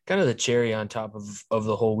kind of the cherry on top of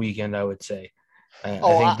the whole weekend, I would say. I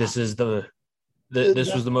think this is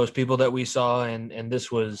this was the most people that we saw, and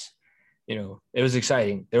this was – it was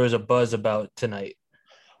exciting. There was a buzz about tonight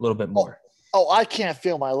a little bit more. I can't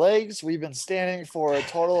feel my legs. We've been standing for a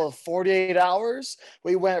total of 48 hours.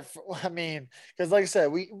 We went, because like I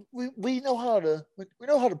said, we know how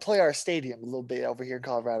to play our stadium a little bit over here in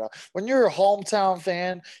Colorado. When you're a hometown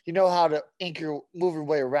fan, you know how to move your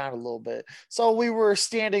way around a little bit. So we were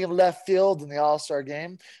standing in left field in the All-Star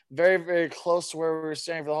game, very, very close to where we were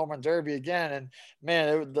standing for the home run derby again. And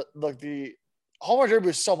man, the home run derby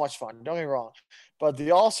was so much fun. Don't get me wrong, but the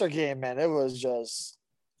All-Star game, man, it was just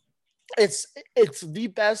it's the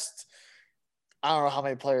best. I don't know how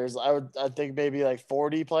many players. I think maybe like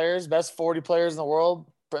 40 players, best 40 players in the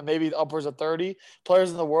world, but maybe upwards of 30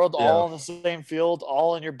 players in the world, all in the same field,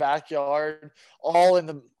 all in your backyard, all in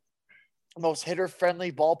the most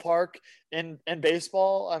hitter-friendly ballpark in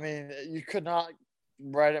baseball. I mean, you could not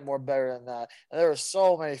write it more better than that. And there were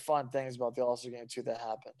so many fun things about the All-Star game too that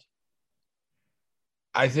happened.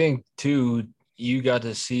 I think, too, you got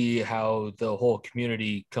to see how the whole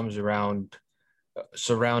community comes around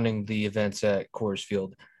surrounding the events at Coors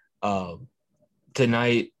Field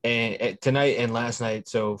tonight and last night.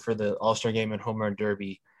 So for the All-Star game and home run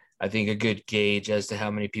derby, I think a good gauge as to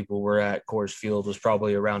how many people were at Coors Field was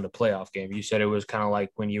probably around a playoff game. You said it was kind of like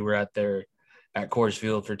when you were at Coors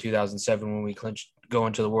Field for 2007 when we clinched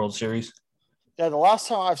going to the World Series. Yeah, the last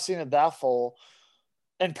time I've seen it that full –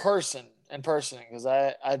 in person because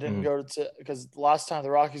I didn't go to because last time the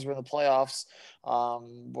Rockies were in the playoffs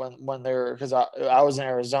when they were because I was in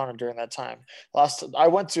Arizona during that time. I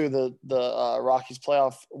went to the Rockies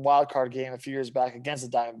playoff wild card game a few years back against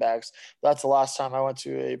the Diamondbacks. That's the last time I went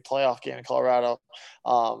to a playoff game in Colorado.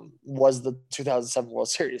 Was the 2007 World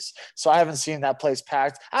Series. So I haven't seen that place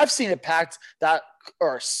packed. I've seen it packed that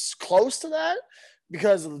or close to that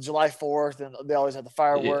because of the July 4th and they always have the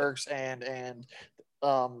fireworks and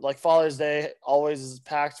like Father's Day always is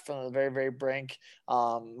packed from the very, very brink.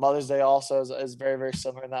 Mother's Day also is very, very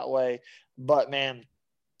similar in that way. But man,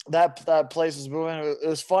 that place was moving. It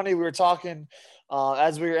was funny. We were talking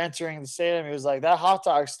as we were entering the stadium. He was like, that hot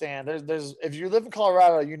dog stand. There's if you live in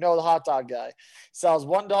Colorado, you know the hot dog guy sells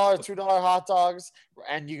 $1, $2 hot dogs,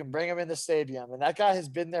 and you can bring them in the stadium. And that guy has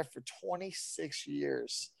been there for 26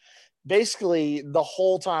 years. Basically the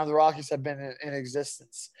whole time the Rockies have been in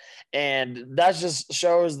existence. And that just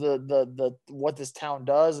shows the what this town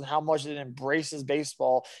does and how much it embraces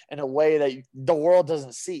baseball in a way that the world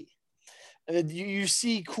doesn't see. And then you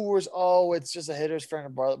see Coors, it's just a hitter's friend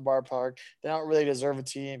in bar park. They don't really deserve a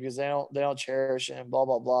team because they don't cherish it and blah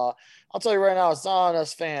blah blah. I'll tell you right now, it's not on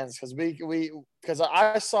us fans because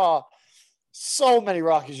I saw so many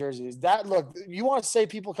Rockies jerseys. You want to say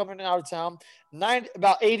people coming out of town?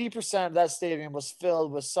 About 80% of that stadium was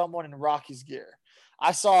filled with someone in Rockies gear.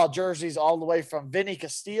 I saw jerseys all the way from Vinny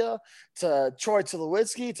Castilla to Troy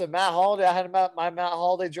Tulowitzki to Matt Holliday. I had my Matt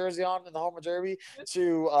Holliday jersey on in the home derby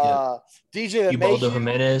to DJ the Ubaldo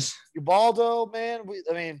Jimenez. Ubaldo, man.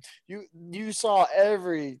 You saw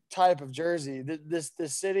every type of jersey. This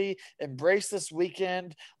city embraced this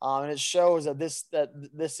weekend, and it shows that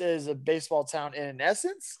this is a baseball town in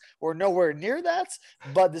essence. We're nowhere near that,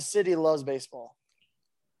 but the city loves baseball.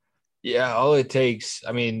 Yeah, all it takes,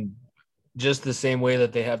 just the same way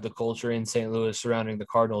that they have the culture in St. Louis surrounding the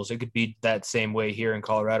Cardinals, it could be that same way here in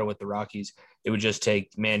Colorado with the Rockies. It would just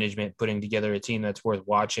take management putting together a team that's worth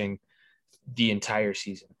watching the entire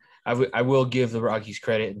season. I will give the Rockies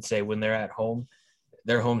credit and say when they're at home,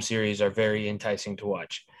 their home series are very enticing to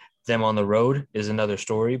watch. Them on the road is another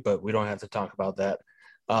story, but we don't have to talk about that.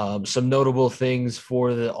 Some notable things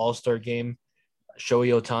for the All-Star game.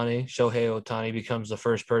 Shohei Ohtani becomes the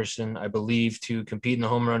first person, I believe, to compete in the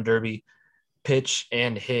home run derby, pitch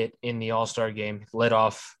and hit in the All-Star game, led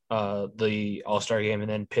off the All-Star game, and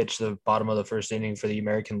then pitch the bottom of the first inning for the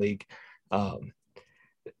American League.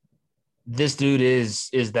 This dude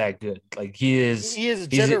is that good. Like he's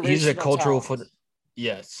a cultural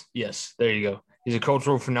Yes, there you go. He's a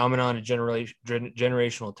cultural phenomenon, a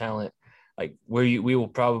generational talent. Like we will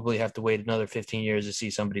probably have to wait another 15 years to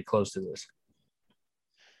see somebody close to this.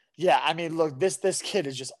 Yeah, look, this kid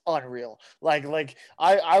is just unreal. Like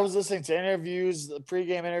I was listening to interviews, the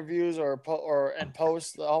pregame interviews or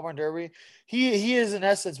post the home run derby. He is in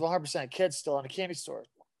essence 100% a kid still in a candy store.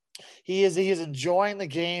 He is enjoying the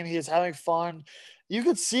game. He is having fun. You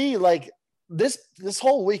could see like this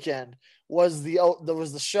whole weekend was the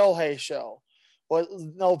Shohei show. Was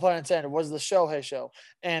no pun intended. Was the Shohei show,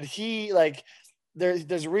 and he like.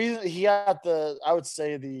 There's a reason he got I would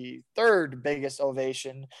say the third biggest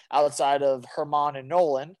ovation outside of Herman and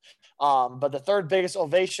Nolan. But the third biggest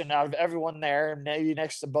ovation out of everyone there, maybe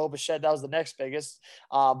next to Bo Bichette, that was the next biggest.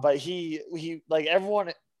 But he like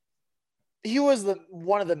everyone, he was the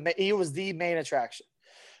main attraction.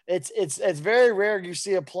 It's very rare you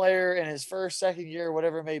see a player in his first, second year,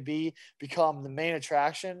 whatever it may be, become the main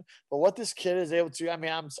attraction. But what this kid is able to, I'm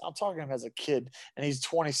talking to him as a kid, and he's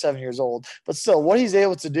 27 years old. But still, what he's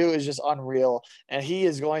able to do is just unreal. And he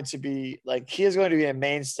is going to be a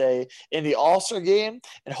mainstay in the All-Star game.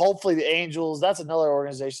 And hopefully the Angels, that's another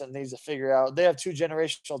organization that needs to figure out. They have two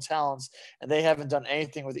generational talents, and they haven't done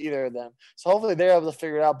anything with either of them. So hopefully they're able to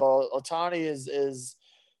figure it out. But Ohtani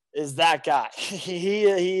is that guy. He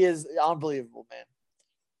is unbelievable, man.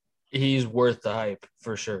 He's worth the hype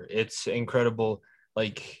for sure. It's incredible.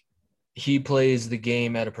 Like he plays the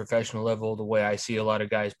game at a professional level the way I see a lot of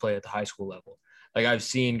guys play at the high school level. Like I've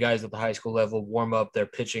seen guys at the high school level warm up their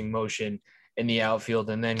pitching motion in the outfield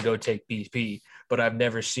and then go take BP, but I've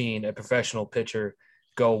never seen a professional pitcher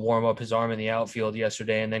go warm up his arm in the outfield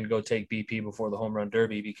yesterday and then go take BP before the home run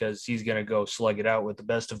derby because he's going to go slug it out with the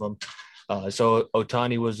best of them. So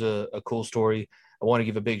Ohtani was a cool story. I want to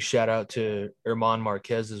give a big shout out to German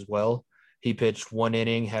Marquez as well. He pitched one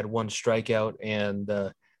inning, had one strikeout, and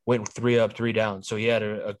went 3 up, 3 down. So he had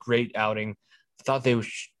a great outing. I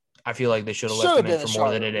feel like they should have left him in for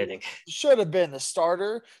more than an inning. Should have been the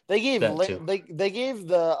starter. They gave the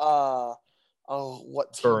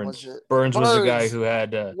what team Burns. was it? Burns was the guy who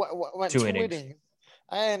had 2 innings.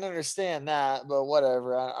 I didn't understand that, but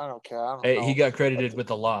whatever. I don't care. I don't Hey, know. he got credited with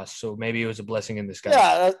the loss, so maybe it was a blessing in disguise.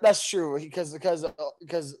 Yeah, that's true. Because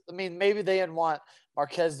I mean, maybe they didn't want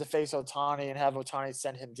Marquez to face Otani and have Otani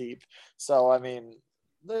send him deep. So I mean,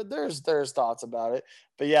 there's thoughts about it.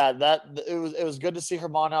 But yeah, that it was good to see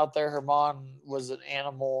Herman out there. Herman was an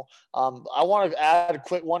animal. I want to add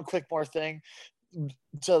one quick more thing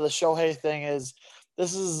to the Shohei thing is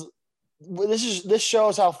this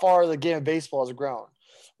shows how far the game of baseball has grown.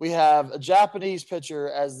 We have a Japanese pitcher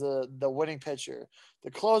as the winning pitcher.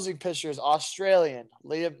 The closing pitcher is Australian,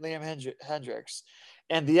 Liam Hendricks,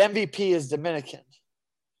 and the MVP is Dominican.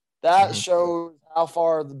 That shows how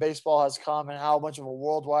far the baseball has come and how much of a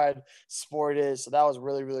worldwide sport it is. So that was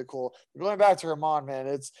really, really cool. Going back to Herman,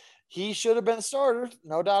 man, he should have been the starter,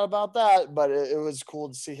 no doubt about that. But it was cool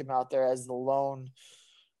to see him out there as the lone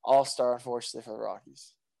all-star, unfortunately, for the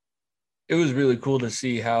Rockies. It was really cool to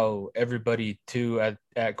see how everybody too at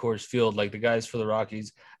Coors Field, like the guys for the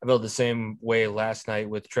Rockies, I felt the same way last night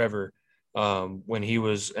with Trevor when he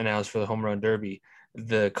was announced for the Home Run Derby.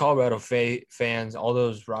 The Colorado fans, all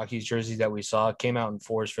those Rockies jerseys that we saw came out in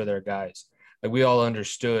force for their guys. Like we all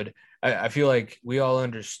understood. I feel like we all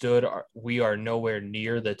understood we are nowhere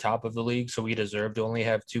near the top of the league, so we deserve to only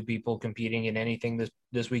have two people competing in anything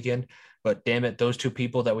this weekend. But damn it, those two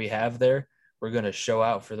people that we have there, we're going to show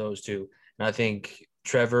out for those two. And I think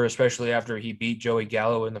Trevor, especially after he beat Joey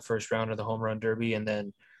Gallo in the first round of the Home Run Derby, and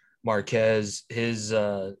then Marquez, his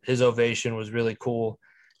ovation was really cool.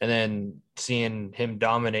 And then seeing him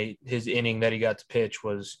dominate his inning that he got to pitch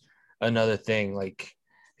was another thing. Like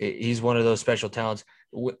he's one of those special talents.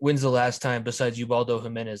 When's the last time, besides Ubaldo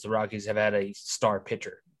Jimenez, the Rockies have had a star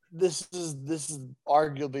pitcher? This is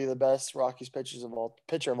arguably the best Rockies pitcher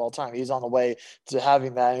of all time. He's on the way to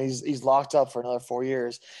having that, and he's locked up for another 4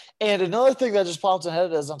 years. And another thing that just popped in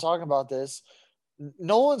head as I'm talking about this,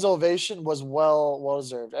 Nolan's ovation was well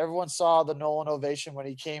deserved. Everyone saw the Nolan ovation when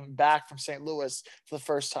he came back from St. Louis for the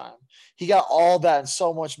first time. He got all that and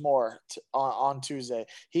so much more on Tuesday.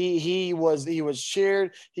 He was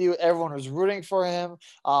cheered. Everyone was rooting for him.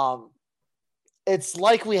 It's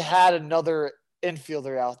like we had another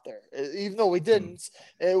infielder out there, even though we didn't.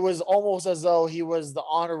 It was almost as though he was the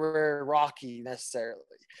honorary Rocky necessarily.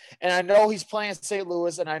 And I know he's playing in St.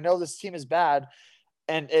 Louis, and I know this team is bad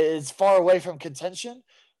and it's far away from contention,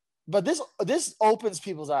 but this opens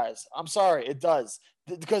people's eyes. I'm sorry, it does,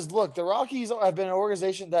 because look, the Rockies have been an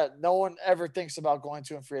organization that no one ever thinks about going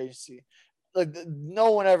to in free agency. Like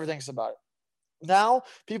no one ever thinks about it. Now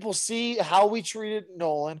people see how we treated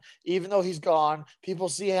Nolan, even though he's gone. People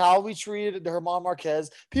see how we treated German Marquez.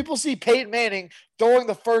 People see Peyton Manning throwing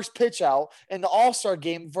the first pitch out in the All-Star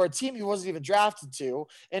game for a team he wasn't even drafted to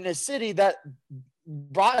in a city that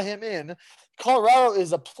brought him in. Colorado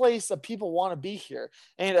is a place that people want to be here.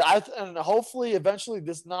 And hopefully eventually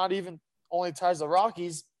this not even only ties the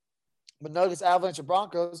Rockies, but Nuggets, Avalanche, and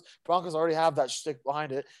Broncos. Broncos already have that shtick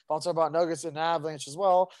behind it. But I'll talk about Nuggets and Avalanche as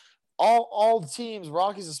well. All teams,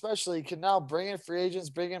 Rockies especially, can now bring in free agents,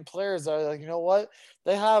 bring in players that are like, you know what?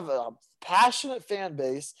 They have a passionate fan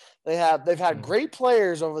base. They've had great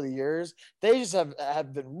players over the years. They just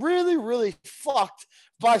have been really, really fucked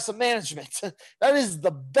by some management. That is the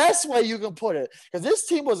best way you can put it. Because this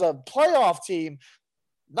team was a playoff team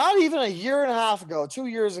not even a year and a half ago, 2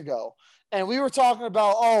 years ago. And we were talking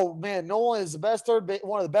about, oh man, Nolan is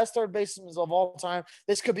one of the best third basemen of all time.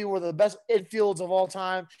 This could be one of the best infields of all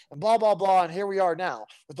time, and blah blah blah. And here we are now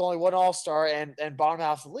with only one All-Star and bottom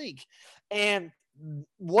half of the league. And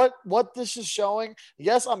what this is showing,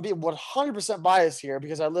 yes, I'm being 100% biased here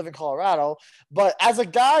because I live in Colorado, but as a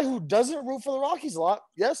guy who doesn't root for the Rockies a lot,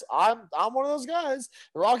 yes, I'm one of those guys.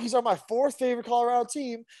 The Rockies are my fourth favorite Colorado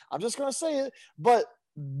team. I'm just gonna say it, but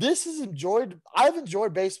I've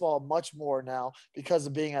enjoyed baseball much more now because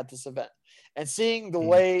of being at this event and seeing the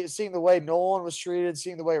way Nolan was treated,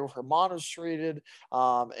 seeing the way Herman was treated,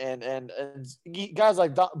 and guys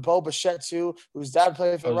like Bo Bichette too, whose dad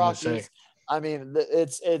played for the Rockies. I mean,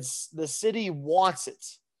 it's the city wants it.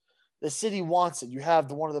 The city wants it. You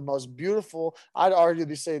have one of the most beautiful, I'd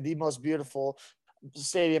arguably say the most beautiful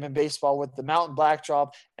stadium in baseball with the mountain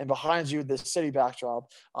backdrop and behind you the city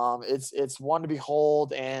backdrop. It's one to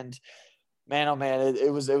behold, and man, oh man,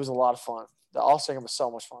 it was a lot of fun. The All-Star game was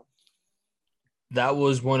so much fun. That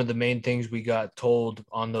was one of the main things we got told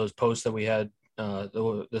on those posts that we had,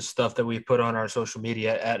 the stuff that we put on our social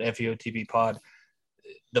media at FEOTB Pod.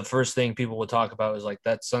 The first thing people would talk about is like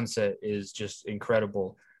that sunset is just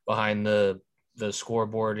incredible behind the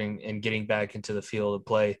scoreboard and getting back into the field of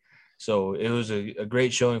play. So it was a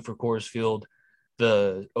great showing for Coors Field.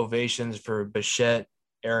 The ovations for Bichette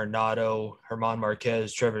Arenado, Herman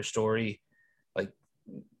Marquez, Trevor Story. Like,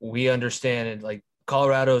 we understand it. Like,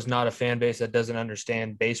 Colorado is not a fan base that doesn't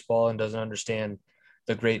understand baseball and doesn't understand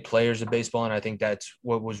the great players of baseball. And I think that's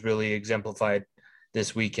what was really exemplified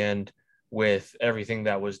this weekend with everything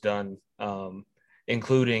that was done,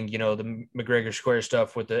 including, the McGregor Square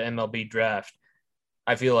stuff with the MLB draft.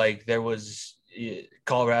 I feel like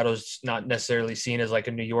Colorado's not necessarily seen as like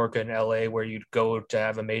a New York and LA where you'd go to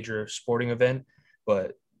have a major sporting event,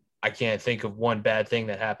 but I can't think of one bad thing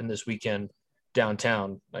that happened this weekend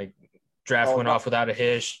downtown. Like, draft went off without a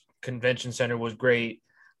hitch. Convention center was great.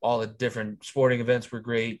 All the different sporting events were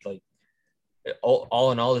great. Like,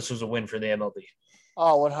 all in all, this was a win for the MLB.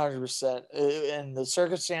 Oh, 100%. And the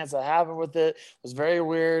circumstance that happened with it was very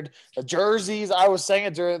weird. The jerseys, I was saying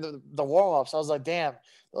it during the warm-ups. I was like, damn,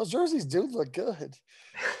 those jerseys do look good.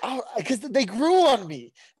 Because they grew on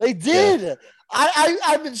me. They did. Yeah.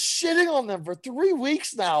 I've been shitting on them for 3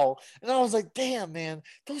 weeks now. And I was like, damn, man,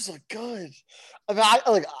 those look good. I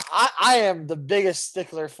mean, I am the biggest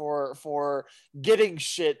stickler for getting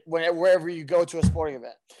shit wherever you go to a sporting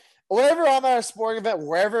event. Whenever I'm at a sporting event,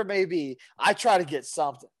 wherever it may be, I try to get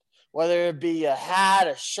something, whether it be a hat,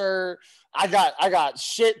 a shirt. I got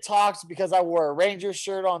shit talks because I wore a Rangers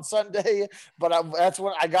shirt on Sunday, but that's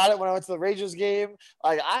when I got it when I went to the Rangers game.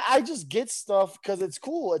 Like, I just get stuff because it's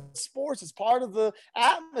cool. It's sports. It's part of the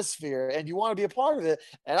atmosphere, and you want to be a part of it.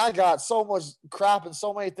 And I got so much crap and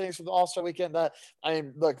so many things from the All-Star weekend that, I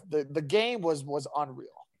mean, look, the game was unreal.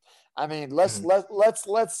 I mean, let's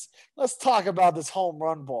talk about this home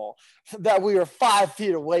run ball that we were 5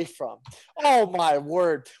 feet away from. Oh my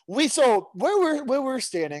word! Where we're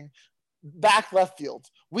standing, back left field.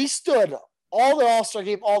 We stood all the All-Star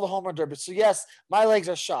game, all the home run derby. So yes, my legs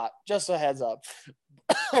are shot. Just a heads up.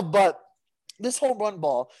 But this home run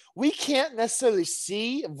ball, we can't necessarily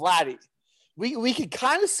see Vladdy. We can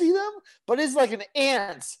kind of see them, but it's like an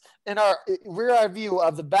ant in our rear view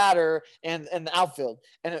of the batter and the outfield.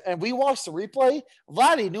 And we watched the replay.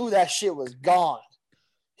 Vladdy knew that shit was gone.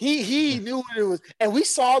 He knew what it was. And we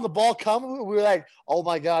saw the ball come. We were like, oh,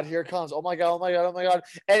 my God, here it comes. Oh, my God, oh, my God, oh, my God.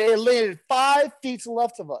 And it landed 5 feet to the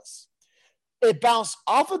left of us. It bounced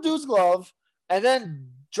off a dude's glove and then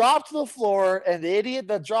dropped to the floor, and the idiot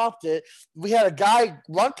that dropped it, we had a guy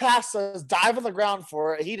run past us, dive on the ground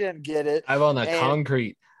for it. He didn't get it. Dive on the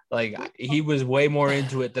concrete. Like, he was way more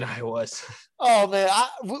into it than I was. Oh man,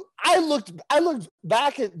 I looked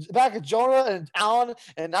back at Jonah and Alan,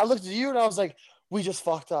 and I looked at you, and I was like, we just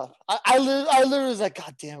fucked up. I literally was like,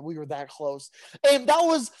 God damn, we were that close. And that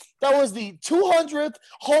was the 200th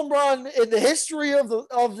home run in the history of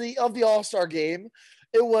the All-Star game.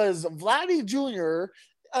 It was Vladdy Jr.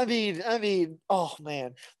 I mean, oh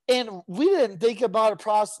man. And we didn't think about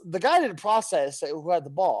it. The guy didn't process it who had the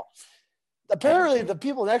ball. Apparently, the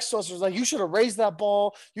people next to us was like, you should have raised that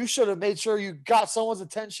ball. You should have made sure you got someone's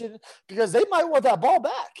attention because they might want that ball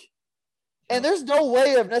back. And there's no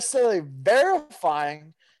way of necessarily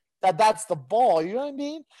verifying that that's the ball. You know what I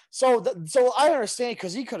mean? So I understand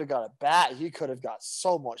because he could have got a bat. He could have got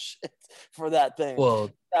so much shit for that thing. Well,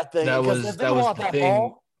 that was the thing.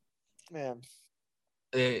 Ball, man.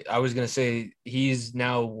 I was going to say he's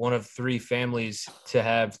now one of 3 families to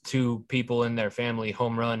have 2 people in their family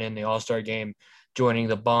home run in the All-Star game, joining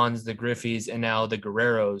the Bonds, the Griffeys, and now the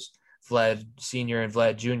Guerreros, Vlad Sr. and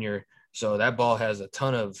Vlad Jr. So that ball has a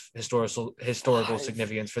ton of historical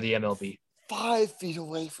significance for the MLB. 5 feet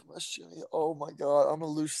away from us, Jimmy. Oh my God, I'm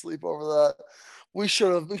gonna lose sleep over that. We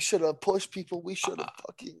should have pushed people. We should have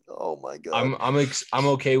fucking. Oh my God. I'm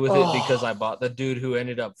okay with it because I bought the dude who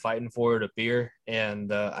ended up fighting for it a beer,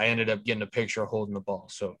 and I ended up getting a picture holding the ball.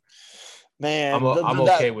 So, man, I'm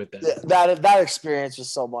okay with that. That experience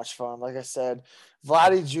was so much fun. Like I said,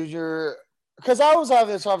 Vladdy Jr. Because I was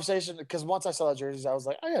having this conversation because once I saw the jerseys, I was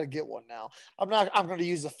like, I got to get one now. I'm going to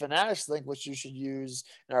use the Fanatics link, which you should use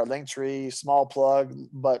in our link tree, small plug,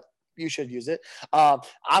 but you should use it. I'm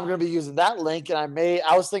going to be using that link, and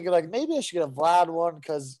I was thinking like maybe I should get a Vlad one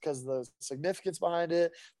because the significance behind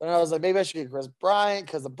it. Then I was like maybe I should get Chris Bryant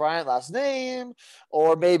because the Bryant last name,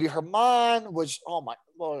 or maybe Herman, which oh my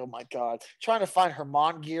God, trying to find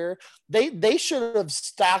Herman gear. They should have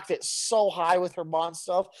stacked it so high with Herman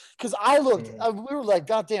stuff because I looked, we were like,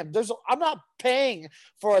 God damn, I'm not paying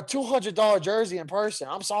for a $200 jersey in person.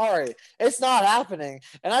 I'm sorry, it's not happening,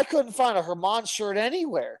 and I couldn't find a Herman shirt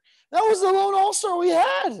anywhere. That was the lone All-Star we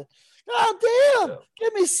had. God damn,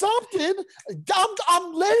 give me something.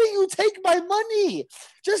 I'm letting you take my money.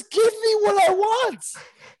 Just give me what I want.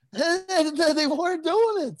 And they weren't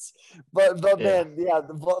doing it. But man, yeah,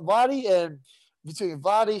 Vladdy and between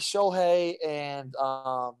Vladdy, Shohei, and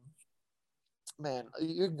man,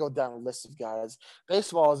 you can go down a list of guys.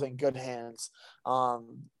 Baseball is in good hands. The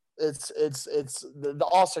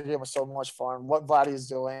All-Star game was so much fun. What Vladdy is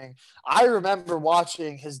doing, I remember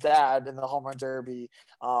watching his dad in the home run derby,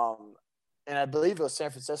 and I believe it was San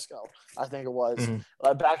Francisco. I think it was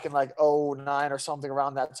back in like 09 or something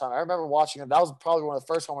around that time. I remember watching it. That was probably one of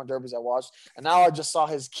the first home run derbies I watched. And now I just saw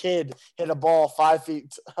his kid hit a ball 5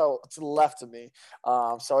 feet to the left of me.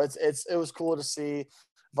 So it was cool to see.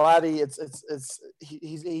 Vladdy,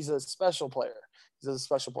 he's a special player. He's a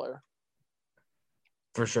special player.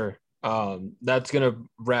 For sure. That's going to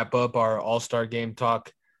wrap up our All-Star game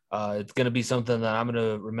talk. It's going to be something that I'm going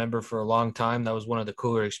to remember for a long time. That was one of the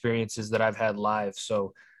cooler experiences that I've had live.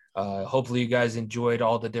 So hopefully you guys enjoyed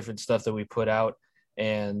all the different stuff that we put out.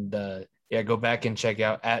 And go back and check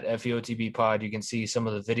out at FEOTB Pod. You can see some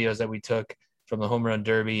of the videos that we took from the home run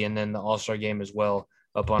derby and then the All-Star game as well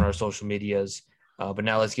up on our social medias. But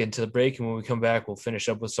now let's get into the break. And when we come back, we'll finish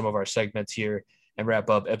up with some of our segments here and wrap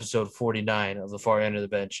up episode 49 of the Far End of the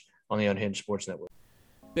Bench on the Unhinged Sports Network.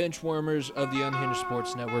 Bench warmers of the Unhinged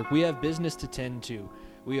Sports Network, we have business to tend to.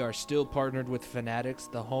 We are still partnered with Fanatics,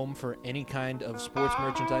 the home for any kind of sports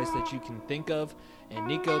merchandise that you can think of. And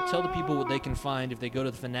Nico, tell the people what they can find if they go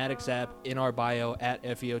to the Fanatics app in our bio at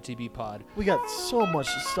FEOTB Pod. We got so much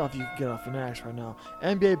stuff you can get off Fanatics right now.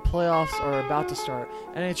 NBA playoffs are about to start.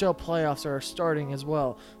 NHL playoffs are starting as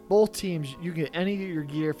well. Both teams, you get any of your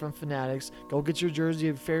gear from Fanatics. Go get your jersey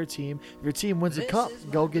of your favorite team. If your team wins the cup,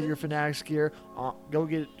 go get your Fanatics gear. Go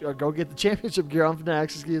get the championship gear on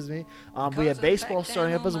Fanatics. Excuse me. We have baseball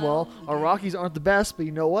starting up as well. Our Rockies aren't the best, but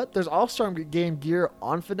you know what? There's All-Star game gear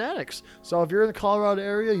on Fanatics. So if you're in the Colorado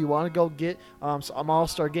area, you want to go get some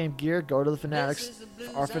All-Star game gear, go to the Fanatics,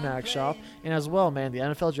 our Fanatics shop. And as well, man, the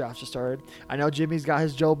NFL draft just started. I know Jimmy's got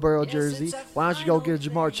his Joe Burrow jersey. Why don't you go get a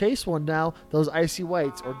Jamar Chase one now? Those icy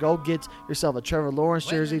whites, or go get yourself a Trevor Lawrence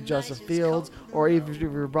jersey, Justin Fields, or even if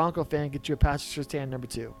you're a Bronco fan, get you a Patrick Surtain number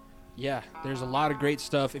 2. Yeah, there's a lot of great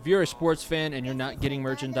stuff. If you're a sports fan and you're not getting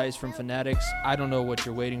merchandise from Fanatics, I don't know what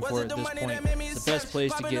you're waiting for at this point. It's the best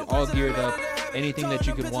place to get all geared up, anything that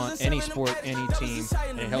you could want, any sport, any team,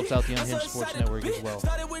 and it helps out the Unhinged Sports Network as well.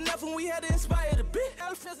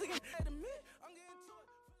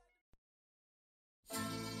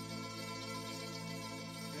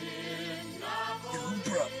 Two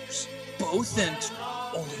brothers, both enter,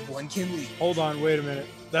 only one can leave. Hold on, wait a minute.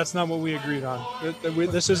 That's not what we agreed on.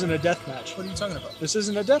 This isn't a death match. What are you talking about? This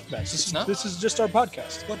isn't a death match. This is just our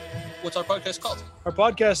podcast. What's our podcast called? Our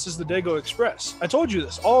podcast is the Dago Express. I told you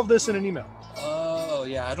this. All of this in an email. Oh,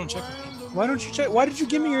 yeah, I don't check my email. Why don't you check? Why did you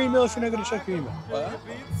give me your email if you're not going to check your email? Well,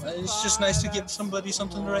 it's just nice to give somebody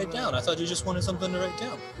something to write down. I thought you just wanted something to write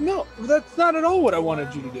down. No, that's not at all what I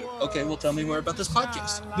wanted you to do. Okay, well, tell me more about this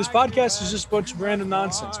podcast. This podcast is just a bunch of random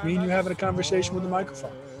nonsense. Me and you having a conversation with a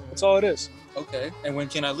microphone. That's all it is. Okay, and when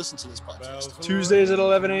can I listen to this podcast? Tuesdays at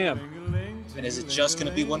 11 a.m. And is it just going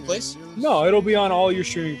to be one place? No, it'll be on all your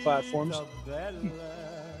streaming platforms.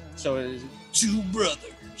 So it is two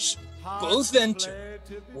brothers, both enter,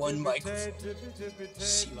 one microphone.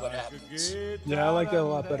 See what happens. Yeah, I like that a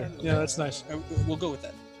lot better. Yeah, that's nice. We'll go with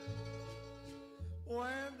that.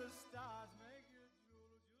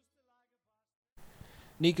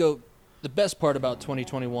 Nico, the best part about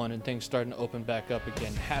 2021 and things starting to open back up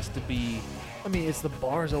again has to be... I mean, it's the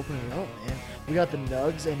bars opening up, man. We got the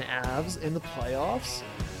Nugs and Avs in the playoffs.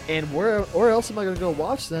 And where else am I going to go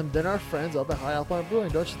watch them than our friends up at High Alpine Brewing,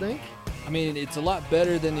 don't you think? I mean, it's a lot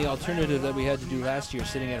better than the alternative that we had to do last year,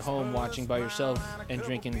 sitting at home watching by yourself and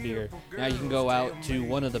drinking beer. Now you can go out to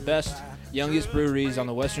one of the best, youngest breweries on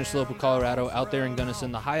the western slope of Colorado, out there in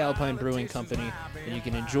Gunnison, the High Alpine Brewing Company, and you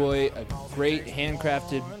can enjoy a great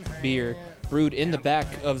handcrafted beer brewed in the back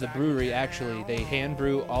of the brewery. Actually, they hand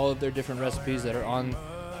brew all of their different recipes that are on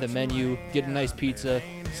the menu, get a nice pizza,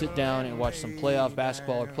 sit down and watch some playoff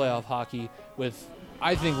basketball or playoff hockey with,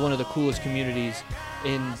 I think, one of the coolest communities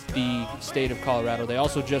in the state of Colorado. They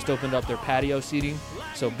also just opened up their patio seating,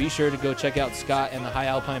 so be sure to go check out Scott and the High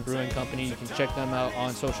Alpine Brewing Company. You can check them out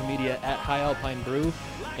on social media at High Alpine Brew,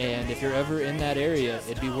 and if you're ever in that area,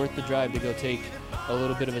 it'd be worth the drive to go take a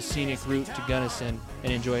little bit of a scenic route to Gunnison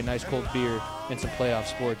and enjoy a nice cold beer and some playoff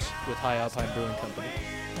sports with High Alpine Brewing Company.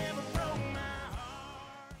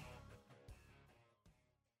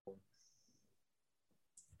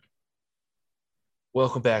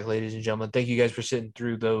 Welcome back, ladies and gentlemen. Thank you guys for sitting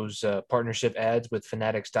through those partnership ads with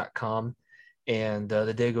Fanatics.com and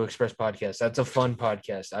the Dago Express podcast. That's a fun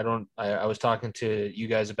podcast. I was talking to you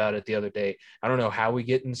guys about it the other day. I don't know how we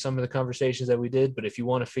get in some of the conversations that we did, but if you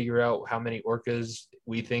want to figure out how many orcas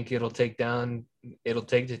we think it'll take to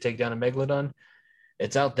take down a megalodon,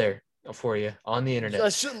 it's out there. for you on the internet.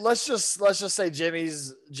 Let's just say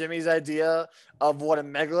Jimmy's idea of what a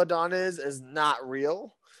megalodon is not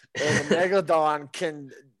real, and a megalodon can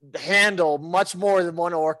handle much more than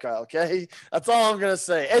one orca. Okay, that's all I'm gonna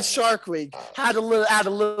say. It's Shark Week. Add a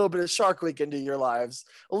little bit of Shark Week into your lives,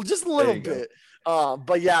 just a little bit.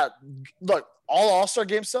 But yeah, look, all-star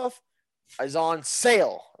game stuff is on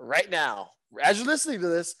sale right now. As you're listening to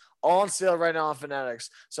this, on sale right now on Fanatics.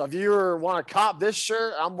 So if you want to cop this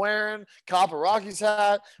shirt I'm wearing, cop a Rockies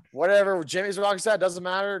hat, whatever, Jimmy's Rockies hat, doesn't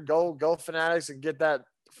matter. Go Fanatics and get that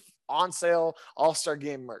on sale All-Star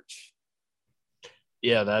Game merch.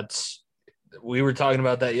 Yeah, we were talking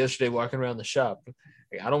about that yesterday walking around the shop.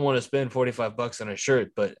 I don't want to spend $45 on a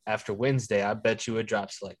shirt, but after Wednesday, I bet you it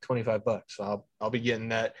drops to like $25. So I'll be getting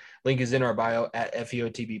that. Link is in our bio at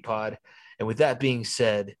FEOTB Pod. And with that being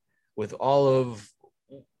said, with all of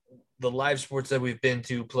the live sports that we've been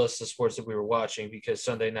to, plus the sports that we were watching, because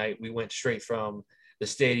Sunday night we went straight from the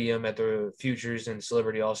stadium at the Futures and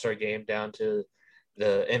Celebrity All-Star Game down to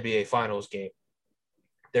the NBA Finals game.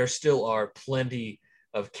 There still are plenty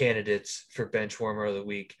of candidates for bench warmer of the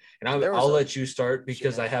week. And I'll let you start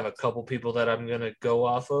because I have a couple people that I'm going to go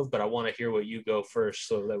off of, but I want to hear what you go first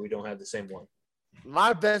so that we don't have the same one.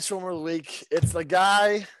 My bench warmer of the week, it's the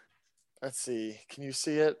guy. Let's see. Can you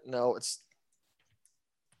see it? No, it's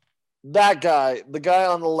that guy, the guy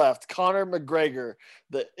on the left, Conor McGregor,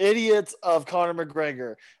 the idiot of Conor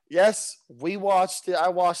McGregor. Yes, we watched it. I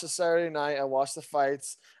watched it Saturday night. I watched the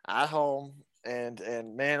fights at home. And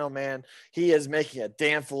man, oh man, he is making a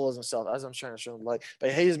damn fool of himself. As I'm trying to show him, but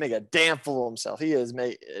he is making a damn fool of himself. He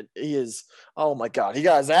is. Oh my God, he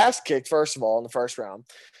got his ass kicked first of all in the first round.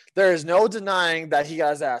 There is no denying that he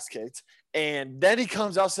got his ass kicked. And then he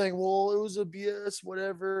comes out saying, "Well, it was a BS,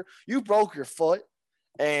 whatever. You broke your foot,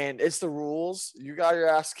 and it's the rules. You got your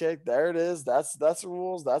ass kicked. There it is. That's the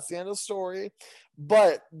rules. That's the end of the story."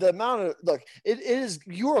 But the amount of it is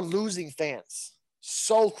you are losing fans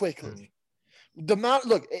so quickly. Mm-hmm. The amount,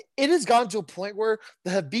 it has gotten to a point where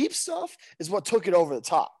the Habib stuff is what took it over the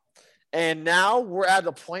top. And now we're at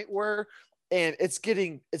a point where, and it's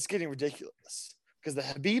getting ridiculous because the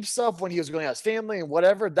Habib stuff, when he was going out his family and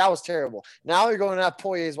whatever, that was terrible. Now you're going at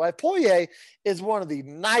Poirier's wife. Poirier is one of the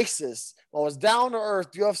nicest, most down to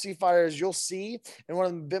earth UFC fighters you'll see, and one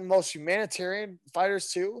of the most humanitarian fighters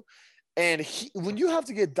too. And when you have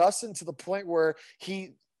to get Dustin to the point where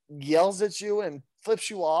he yells at you and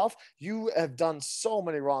flips you off, you have done so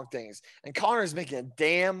many wrong things. And Conor is making a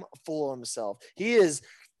damn fool of himself. His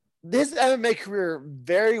MMA career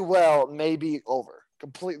very well may be over,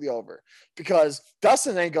 completely over, because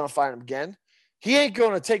Dustin ain't going to fight him again. He ain't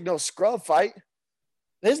going to take no scrub fight.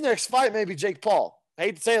 His next fight may be Jake Paul. I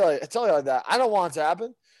hate to tell you like that. I don't want it to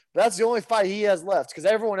happen, but that's the only fight he has left because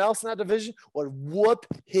everyone else in that division would whoop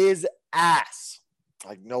his ass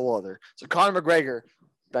like no other. So Conor McGregor,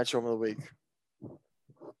 bench warmer of the week.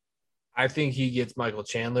 I think he gets Michael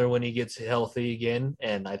Chandler when he gets healthy again,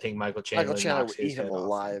 and I think Michael Chandler would eat him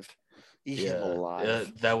alive.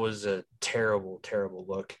 That was a terrible, terrible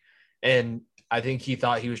look. And I think he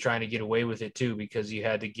thought he was trying to get away with it too because he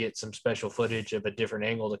had to get some special footage of a different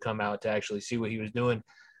angle to come out to actually see what he was doing.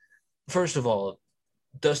 First of all,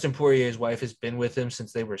 Dustin Poirier's wife has been with him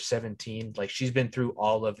since they were 17. Like, she's been through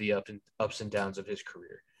all of the ups and downs of his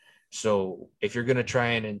career. So if you're going to try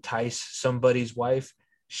and entice somebody's wife,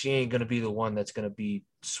 she ain't going to be the one that's going to be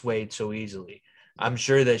swayed so easily. I'm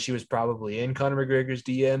sure that she was probably in Conor McGregor's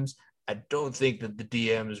DMs. I don't think that the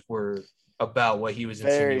DMs were about what he was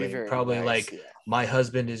insinuating. Very probably nice, my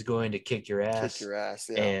husband is going to kick your ass.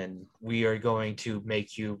 And we are going to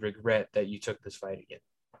make you regret that you took this fight again.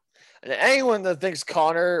 And anyone that thinks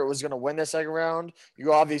Conor was going to win the second round,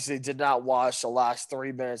 you obviously did not watch the last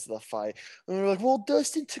 3 minutes of the fight. And you're like, well,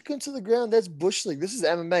 Dustin took him to the ground. That's Bush League. This is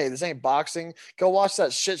MMA. This ain't boxing. Go watch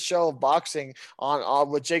that shit show of boxing on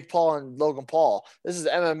with Jake Paul and Logan Paul. This is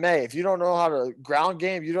MMA. If you don't know how to ground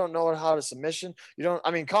game, you don't know how to submission.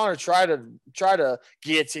 Conor tried to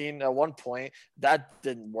guillotine at one point. That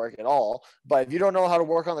didn't work at all. But if you don't know how to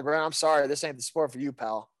work on the ground, I'm sorry. This ain't the sport for you,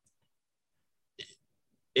 pal.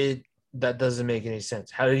 That doesn't make any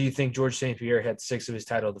sense. How do you think George St. Pierre had 6 of his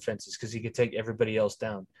title defenses? Because he could take everybody else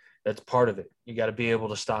down. That's part of it. You got to be able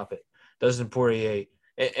to stop it. Dustin Poirier,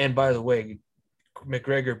 and by the way,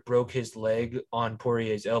 McGregor broke his leg on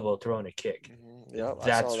Poirier's elbow throwing a kick. Mm-hmm. Yep,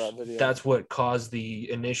 I saw that video. That's what caused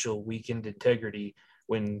the initial weakened integrity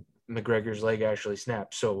when McGregor's leg actually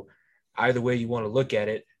snapped. So either way you want to look at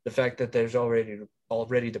it, the fact that there's already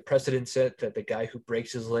the precedent set that the guy who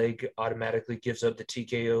breaks his leg automatically gives up the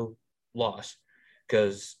TKO loss,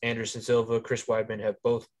 because Anderson Silva, Chris Weidman have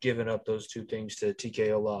both given up those 2 things to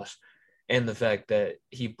TKO loss. and the fact that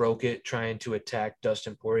he broke it trying to attack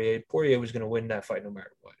Dustin Poirier. Poirier was going to win that fight no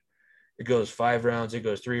matter what. It goes 5 rounds, it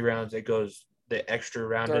goes 3 rounds, it goes the extra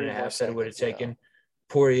round 30 and a more half that it would have seconds, taken. yeah.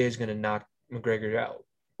 Poirier is going to knock McGregor out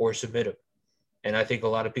or submit him. And I think a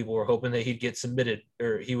lot of people were hoping that he'd get submitted,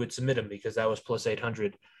 or he would submit him, because that was plus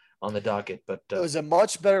 800 on the docket. But It was a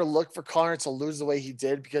much better look for Conor to lose the way he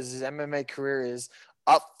did, because his MMA career is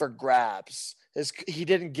up for grabs. He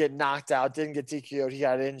didn't get knocked out, didn't get DQ'd, he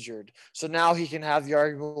got injured. So now he can have the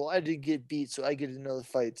argument, well, I didn't get beat, so I get another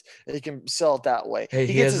fight. And he can sell it that way. hey,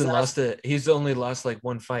 he gets hasn't his lost it. He's only lost like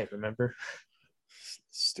 1 fight, remember?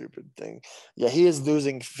 Stupid thing. Yeah, he is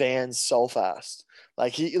losing fans so fast.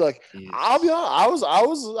 Like Yes. I'll be honest, I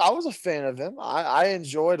was a fan of him. I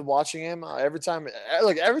enjoyed watching him every time.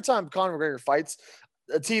 Every time Conor McGregor fights,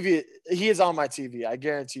 the TV, he is on my TV. I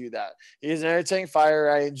guarantee you that. He's an entertaining fighter.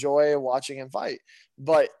 I enjoy watching him fight.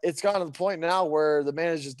 But it's gotten to the point now where the man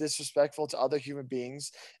is just disrespectful to other human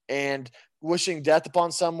beings and wishing death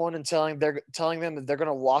upon someone and telling them that they're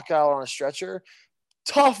gonna walk out on a stretcher.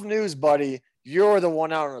 Tough news, buddy. You're the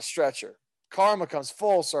one out on a stretcher. Karma comes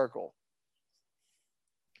full circle.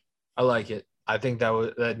 I like it. I think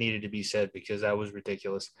that needed to be said, because that was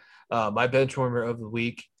ridiculous. My bench warmer of the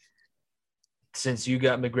week, since you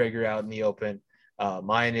got McGregor out in the open,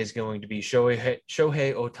 mine is going to be Shohei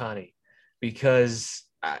Ohtani, because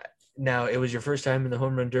now it was your first time in the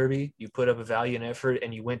home run derby. You put up a valiant effort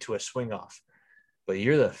and you went to a swing off, but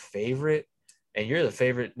you're the favorite, and you're the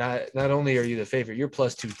favorite. Not only are you the favorite, you're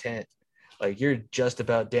plus 210. Like, you're just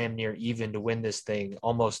about damn near even to win this thing,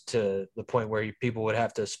 almost to the point where people would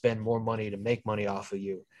have to spend more money to make money off of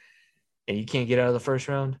you. And you can't get out of the first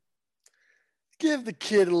round. Give the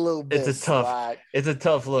kid a little bit. It's a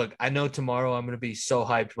tough look. I know tomorrow I'm going to be so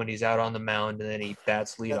hyped when he's out on the mound and then he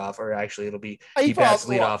bats leadoff, or actually it'll be he bats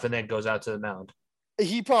leadoff and then goes out to the mound.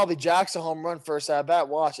 He probably jacks a home run first at bat.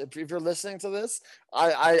 Watch, if you're listening to this,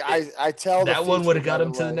 I tell that one would have got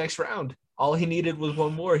him to the next round. All he needed was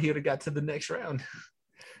one more. He would have got to the next round.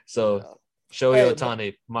 So, Shohei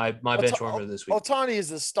Ohtani, my bench warmer this week. Ohtani is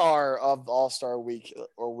the star of All-Star Week,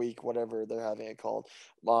 or week, whatever they're having it called.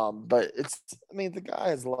 But the guy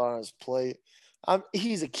has a lot on his plate.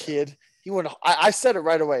 He's a kid. I said it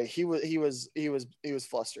right away. He was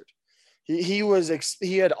flustered.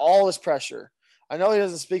 He had all this pressure. I know he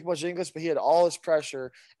doesn't speak much English, but he had all this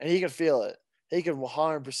pressure, and he could feel it. He could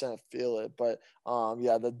 100% feel it. But,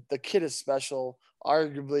 the kid is special,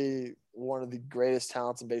 arguably one of the greatest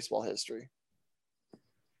talents in baseball history.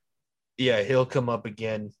 Yeah, he'll come up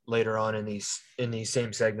again later on in these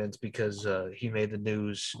same segments, because he made the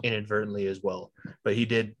news inadvertently as well. But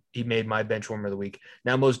he made my bench warmer of the week.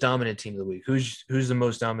 Now, most dominant team of the week. Who's the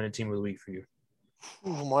most dominant team of the week for you?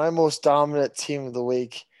 My most dominant team of the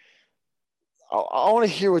week. I want to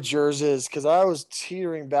hear what yours is, because I was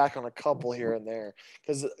teetering back on a couple here and there,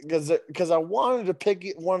 because I wanted to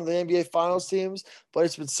pick one of the NBA Finals teams, but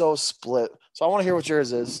it's been so split. So I want to hear what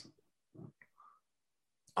yours is.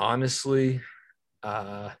 Honestly,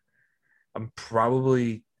 I'm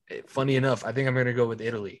probably, funny enough, I think I'm going to go with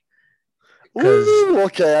Italy.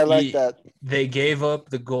 Okay, I like that. They gave up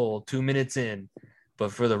the goal 2 minutes in,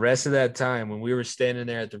 but for the rest of that time, when we were standing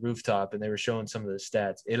there at the rooftop and they were showing some of the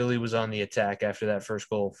stats, Italy was on the attack after that first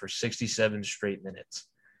goal for 67 straight minutes.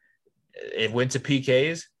 It went to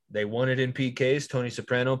PKs. They won it in PKs. Tony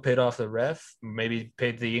Soprano paid off the ref, maybe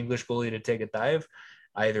paid the English goalie to take a dive.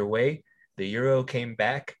 Either way, the Euro came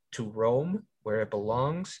back to Rome, where it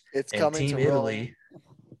belongs. It's coming Team to Italy, Rome.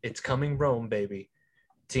 It's coming Rome, baby.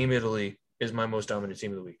 Team Italy is my most dominant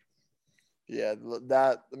team of the week. Yeah,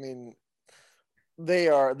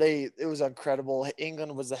 it was incredible.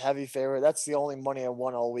 England was the heavy favorite. That's the only money I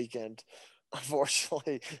won all weekend.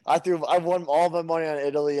 Unfortunately, I won all my money on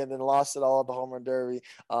Italy and then lost it all at the home run derby.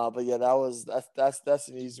 But yeah, that's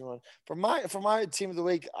an easy one. For my team of the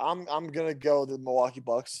week, I'm gonna go the Milwaukee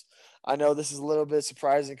Bucks. I know this is a little bit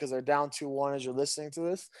surprising because they're down 2-1 as you're listening to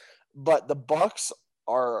this, but the Bucks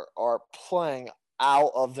are playing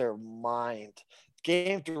out of their mind.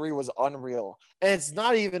 Game 3 was unreal, and it's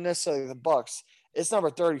not even necessarily the Bucks. It's number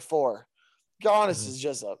 34. Giannis is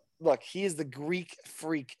just he is the Greek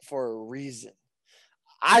freak for a reason.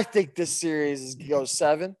 I think this series goes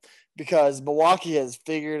 7 because Milwaukee has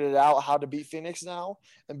figured it out how to beat Phoenix now.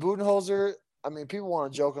 And Budenholzer, people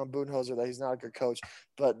want to joke on Budenholzer that he's not a good coach,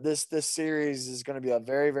 but this series is going to be a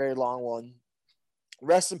very, very long one.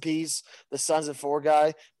 Rest in peace, the Suns at 4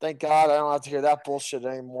 guy. Thank God I don't have to hear that bullshit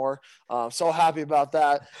anymore. I'm so happy about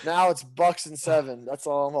that. Now it's Bucks and 7. That's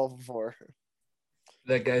all I'm hoping for.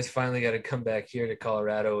 That guy's finally got to come back here to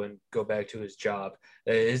Colorado and go back to his job,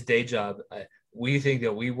 his day job. we think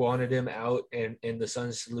that we wanted him out and the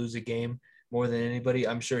Suns to lose a game more than anybody.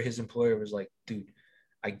 I'm sure his employer was like, dude,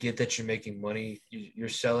 I get that you're making money. You're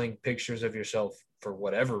selling pictures of yourself for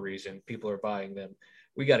whatever reason. People are buying them.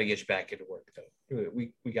 We got to get you back into work, though.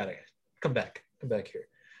 We got to come back here.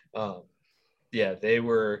 Yeah, they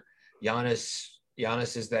were Giannis.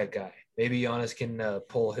 Giannis is that guy. Maybe Giannis can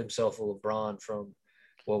pull himself a LeBron from,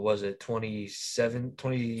 what was it, 2016.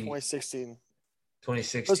 2016.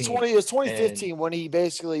 It was 2015 when he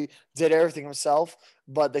basically did everything himself,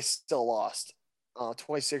 but they still lost.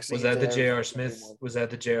 2016 Was that the J.R. Smith? Was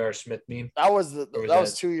that the J.R. Smith meme? That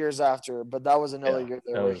was 2 years after, but that was another year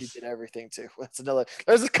there where he did everything too. That's another.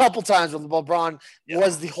 There's a couple times when LeBron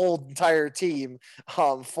was the whole entire team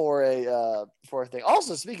for a thing.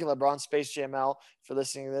 Also, speaking of LeBron, Space Jam out. For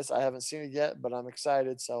listening to this, I haven't seen it yet, but I'm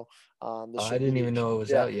excited. So I didn't even know it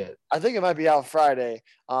was out yet. I think it might be out Friday.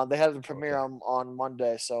 They had the premiere on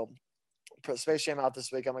Monday, so Space Jam out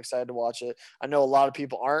this week. I'm excited to watch it. I know a lot of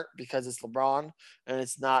people aren't because it's LeBron and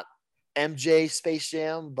it's not MJ Space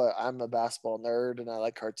Jam, but I'm a basketball nerd and I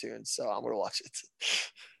like cartoons, so I'm gonna watch it.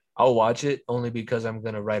 I'll watch it only because I'm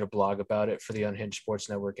gonna write a blog about it for the Unhinged Sports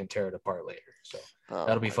Network and tear it apart later. So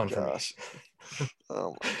that'll be fun for me.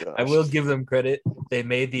 Oh my gosh! I will give them credit. They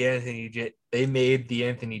made the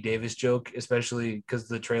Anthony Davis joke, especially because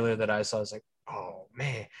the trailer that I saw was like, oh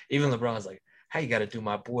man. Even LeBron's like, how you got to do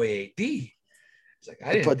my boy AD? It's like,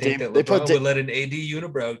 I didn't think that LeBron would let an AD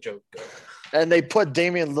unibrow joke go. And they put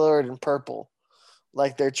Damian Lillard in purple.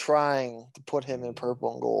 Like they're trying to put him in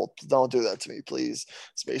purple and gold. Don't do that to me, please.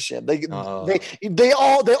 Space Jam. They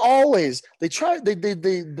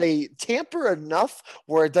tamper enough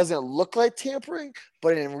where it doesn't look like tampering,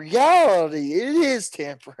 but in reality, it is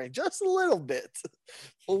tampering just a little bit.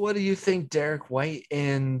 Well, what do you think Derek White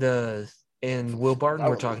and Will Barton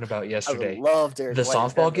were talking about yesterday? I love Derek White. The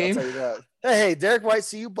softball game? Hey, Derek White,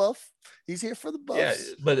 see you buff. He's here for the buffs. Yeah,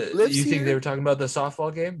 but you think they were talking about the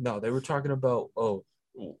softball game? No, they were talking about,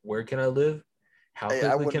 where can I live? How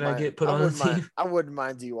quickly can I get put on a team? I wouldn't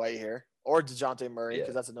mind D White here or DeJounte Murray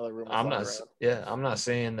because that's another rumor. I'm not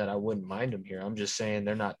saying that I wouldn't mind him here. I'm just saying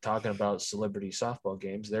they're not talking about celebrity softball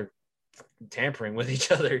games. They're tampering with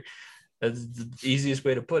each other. That's the easiest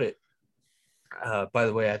way to put it. By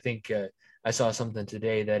the way, I think I saw something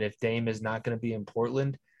today that if Dame is not going to be in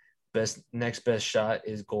Portland, next best shot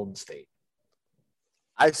is Golden State.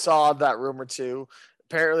 I saw that rumor too.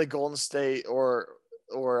 Apparently, Golden State or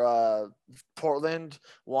Portland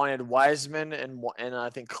wanted Wiseman and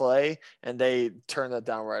I think Clay, and they turned that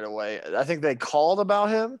down right away. I think they called about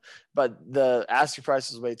him, but the asking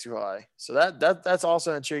price is way too high. So that's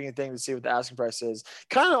also an intriguing thing to see what the asking price is.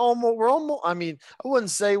 Kind of almost. I mean, I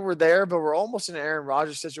wouldn't say we're there, but we're almost in an Aaron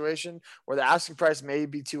Rodgers situation where the asking price may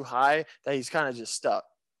be too high that he's kind of just stuck.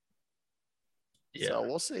 Yeah. So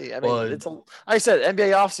we'll see. I mean, like I said,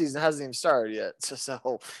 NBA offseason hasn't even started yet.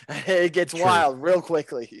 So it gets wild real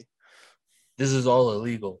quickly. This is all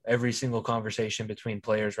illegal. Every single conversation between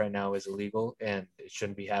players right now is illegal and it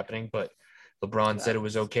shouldn't be happening. But LeBron said it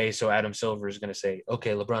was okay. So Adam Silver is going to say,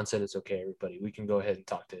 okay, LeBron said it's okay, everybody. We can go ahead and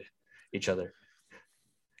talk to each other.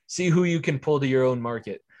 See who you can pull to your own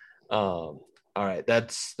market. All right.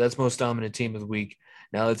 That's most dominant team of the week.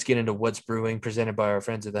 Now let's get into what's brewing, presented by our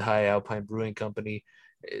friends at the High Alpine Brewing Company.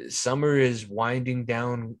 Summer is winding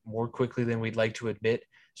down more quickly than we'd like to admit.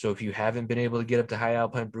 So if you haven't been able to get up to High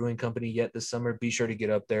Alpine Brewing Company yet this summer, be sure to get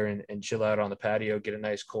up there and chill out on the patio, get a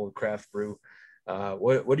nice cold craft brew.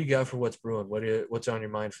 What do you got for what's brewing? What's on your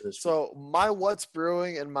mind for this? So my what's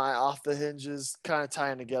brewing and my off the hinges kind of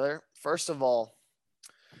tying together. First of all,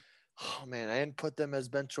 oh man, I didn't put them as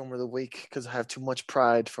bench warmer of the week because I have too much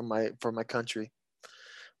pride for my country.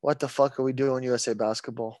 What the fuck are we doing, USA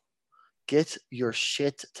basketball? Get your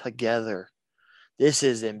shit together. This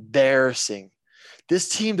is embarrassing. This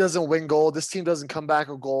team doesn't win gold. This team doesn't come back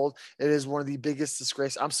with gold. It is one of the biggest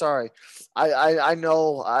disgrace. I'm sorry. I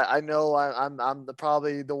know I'm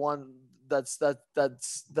probably the one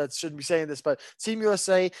that shouldn't be saying this, but Team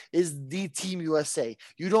USA is the Team USA.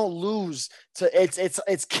 You don't lose to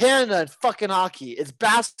it's Canada and fucking hockey. It's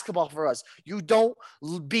basketball for us. You don't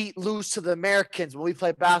lose to the Americans when we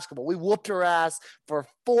play basketball. We whooped your ass for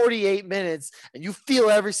 48 minutes, and you feel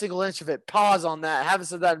every single inch of it. Pause on that. I haven't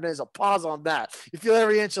said that in minutes. So pause on that. You feel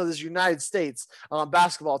every inch of this United States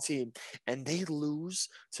basketball team, and they lose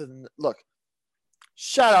to look.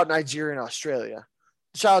 Shout out Nigeria and Australia.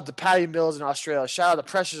 Shout out to Patty Mills in Australia. Shout out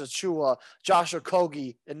to Precious Achua, Joshua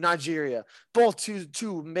Kogi in Nigeria. Both two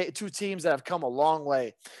teams that have come a long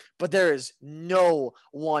way. But there is no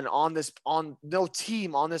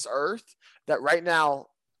team on this earth that right now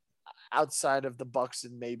outside of the Bucks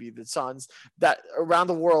and maybe the Suns that around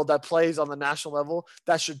the world that plays on the national level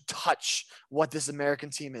that should touch what this American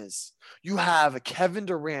team is. You have Kevin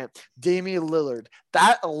Durant, Damian Lillard.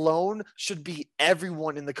 That alone should be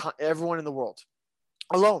everyone in the world.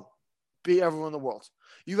 Alone, be everyone in the world.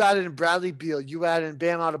 You added in Bradley Beal. You added in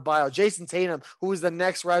Bam Adebayo, Jason Tatum, who is the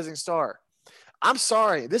next rising star. I'm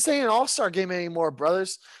sorry, this ain't an all-star game anymore,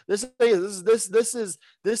 brothers. This is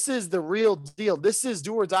the real deal. This is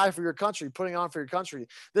do or die for your country, putting on for your country.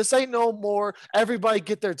 This ain't no more everybody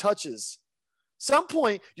get their touches. Some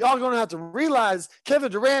point, y'all gonna have to realize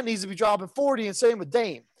Kevin Durant needs to be dropping 40 and same with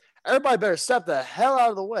Dame. Everybody better step the hell out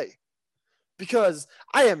of the way because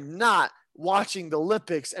I am not watching the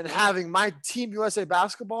Olympics and having my Team USA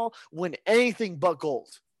basketball win anything but gold.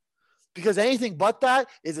 Because anything but that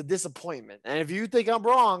is a disappointment. And if you think I'm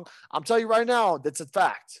wrong, I'm telling you right now, that's a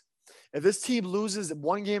fact. If this team loses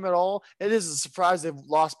one game at all, it is a surprise they've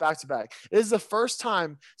lost back-to-back. It is the first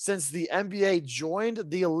time since the NBA joined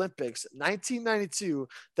the Olympics, 1992,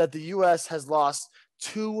 that the U.S. has lost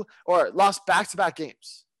back-to-back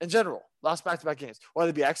games in general. Lost back-to-back games, whether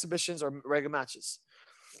it be exhibitions or regular matches.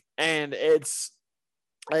 And it's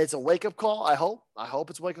a wake-up call, I hope. I hope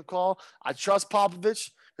it's a wake-up call. I trust Popovich.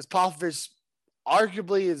 Because Popovich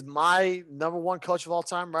arguably is my number one coach of all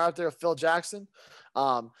time, right out there with Phil Jackson.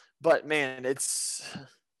 But man, it's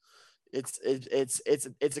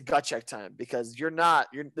a gut check time because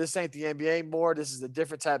this ain't the NBA anymore. This is a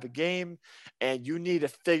different type of game, and you need to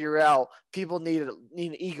figure out. People need an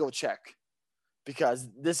ego check because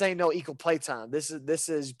this ain't no equal play time. This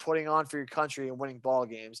is putting on for your country and winning ball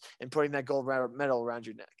games and putting that gold medal around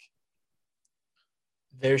your neck.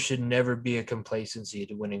 There should never be a complacency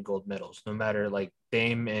to winning gold medals, no matter like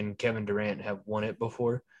Dame and Kevin Durant have won it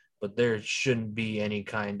before, but there shouldn't be any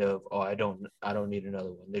kind of, I don't need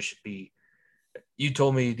another one. There should be, you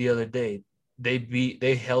told me the other day,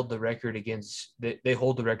 they held the record they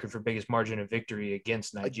hold the record for biggest margin of victory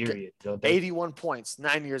against Nigeria. 81 points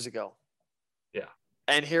 9 years ago. Yeah.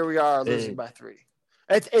 And here we are losing by 3.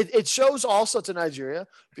 It shows also to Nigeria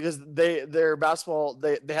because their basketball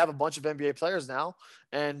they have a bunch of NBA players now,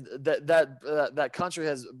 and that country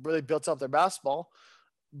has really built up their basketball.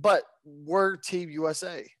 But we're Team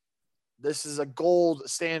USA. This is a gold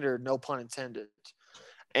standard, no pun intended.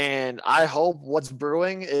 And I hope what's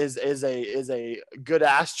brewing is a good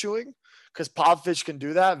ass chewing because Popovich can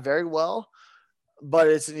do that very well, but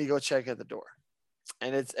it's an ego check at the door.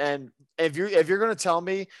 And if you're going to tell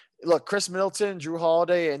me, look, Chris Middleton, Drew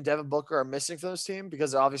Holiday, and Devin Booker are missing from this team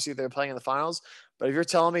because obviously they're playing in the finals. But if you're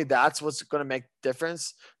telling me that's what's going to make the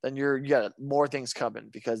difference, then you got more things coming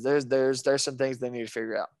because there's some things they need to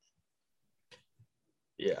figure out.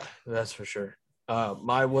 Yeah, that's for sure.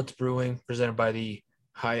 My What's Brewing, presented by the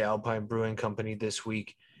High Alpine Brewing Company this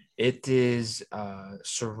week. It is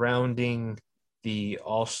surrounding the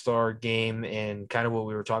All-Star game and kind of what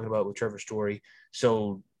we were talking about with Trevor Story.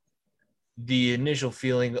 So the initial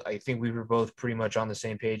feeling, I think we were both pretty much on the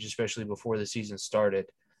same page, especially before the season started,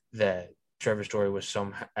 that Trevor Story was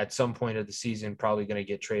at some point of the season probably going to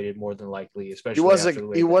get traded more than likely, especially he wasn't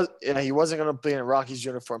going to be in a Rockies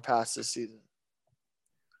uniform past this season.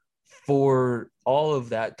 For all of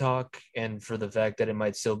that talk and for the fact that it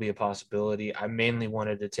might still be a possibility, I mainly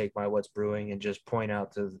wanted to take my What's Brewing and just point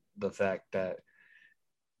out to the fact that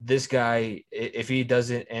this guy, if he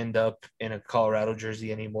doesn't end up in a Colorado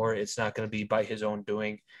jersey anymore, it's not going to be by his own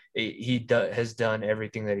doing. He has done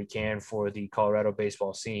everything that he can for the Colorado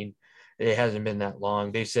baseball scene. It hasn't been that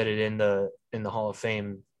long. They said it in the Hall of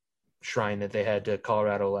Fame shrine that they had to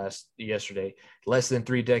Colorado yesterday. Less than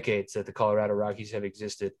 3 decades that the Colorado Rockies have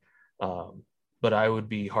existed. But I would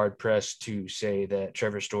be hard-pressed to say that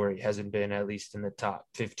Trevor Story hasn't been at least in the top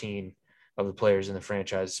 15 of the players in the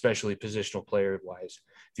franchise, especially positional player-wise.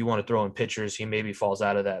 If you want to throw in pitchers, he maybe falls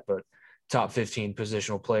out of that, but top 15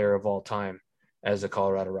 positional player of all time as a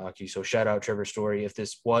Colorado Rocky. So shout out Trevor Story. If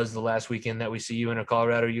this was the last weekend that we see you in a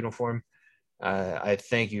Colorado uniform, I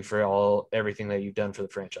thank you for everything that you've done for the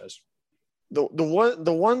franchise. The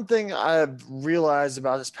one thing I've realized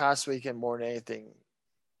about this past weekend more than anything,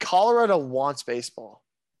 Colorado wants baseball.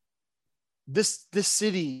 This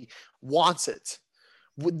city wants it.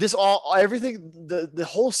 Everything the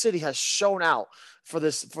whole city has shown out for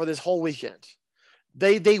this whole weekend.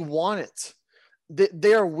 They want it.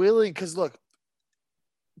 They are willing because look,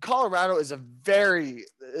 Colorado is a very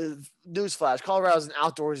newsflash. Colorado is an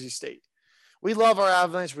outdoorsy state. We love our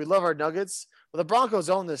Avalanche. We love our Nuggets. But the Broncos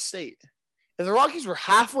own this state. If the Rockies were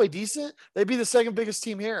halfway decent, they'd be the second biggest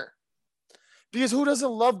team here. Because who doesn't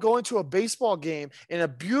love going to a baseball game in a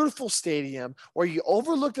beautiful stadium where you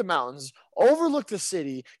overlook the mountains, overlook the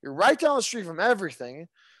city. You're right down the street from everything.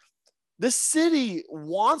 This city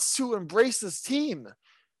wants to embrace this team,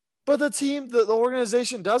 but the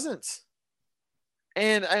organization doesn't.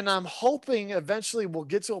 And I'm hoping eventually we'll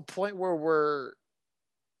get to a point where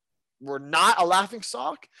we're not a laughing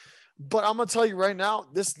stock. But I'm gonna tell you right now,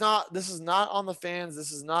 this is not on the fans.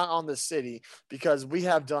 This is not on the city, because we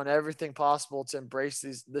have done everything possible to embrace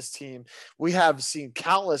this team. We have seen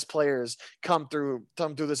countless players come through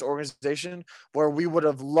this organization where we would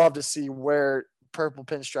have loved to see wear purple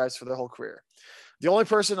pinstripes for their whole career. The only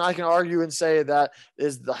person I can argue and say that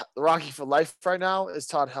is the Rocky for life right now is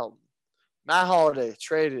Todd Helton. Matt Holliday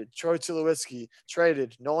traded, Troy Tulowitzki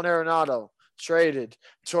traded, Nolan Arenado traded,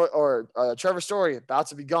 Trevor Story about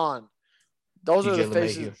to be gone. Those are the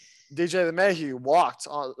faces. DJ LeMahieu walked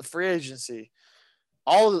on the free agency.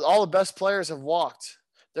 All the best players have walked.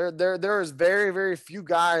 There is very, very few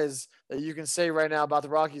guys that you can say right now about the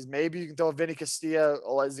Rockies. Maybe you can throw Vinny Castilla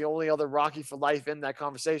as the only other Rocky for life in that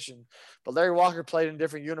conversation. But Larry Walker played in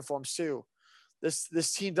different uniforms too.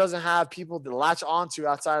 This team doesn't have people to latch onto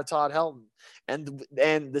outside of Todd Helton,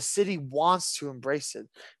 and the city wants to embrace it,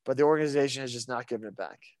 but the organization has just not given it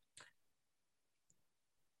back.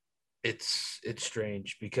 It's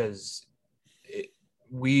strange because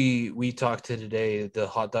we talked to today, the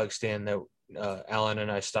hot dog stand that Alan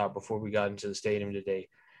and I stopped before we got into the stadium today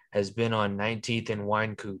has been on 19th and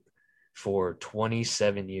Wine Coop for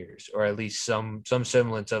 27 years, or at least some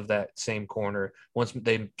semblance of that same corner. Once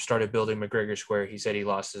they started building McGregor Square, he said he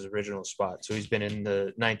lost his original spot. So he's been in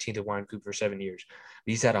the 19th and Wine Coop for 7 years.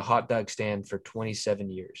 He's had a hot dog stand for 27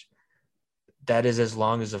 years. That is as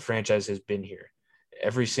long as the franchise has been here.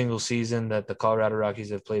 Every single season that the Colorado Rockies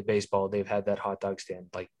have played baseball, they've had that hot dog stand.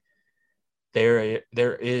 Like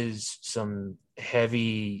there is some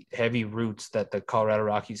heavy roots that the Colorado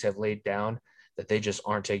Rockies have laid down that they just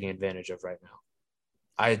aren't taking advantage of right now.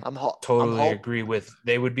 I totally agree with,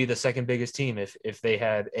 they would be the second biggest team if they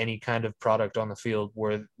had any kind of product on the field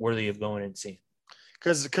worthy of going and seeing.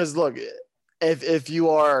 Because look, if you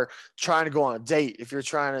are trying to go on a date, if you're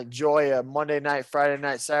trying to enjoy a Monday night, Friday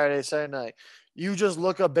night, Saturday night, you just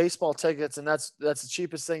look up baseball tickets, and that's the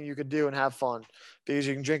cheapest thing you could do and have fun, because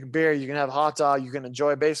you can drink a beer, you can have a hot dog, you can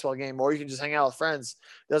enjoy a baseball game, or you can just hang out with friends.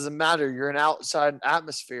 It doesn't matter. You're an outside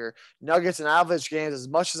atmosphere. Nuggets and Avalanche games, as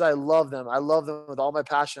much as I love them with all my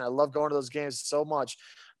passion. I love going to those games so much,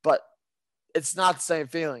 but it's not the same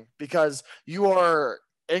feeling because you are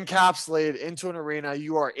encapsulated into an arena.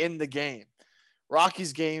 You are in the game.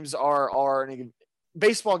 Rockies games are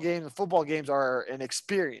baseball games and football games are an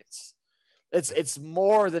experience. It's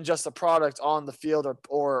more than just a product on the field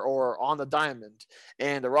or on the diamond.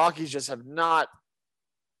 And the Rockies just have not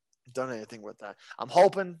done anything with that. I'm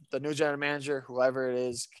hoping the new general manager, whoever it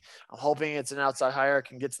is, I'm hoping it's an outside hire,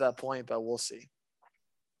 can get to that point, but we'll see.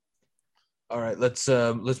 All right, let's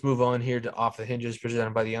move on here to Off the Hinges,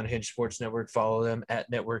 presented by the Unhinged Sports Network. Follow them at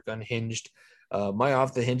Network Unhinged. My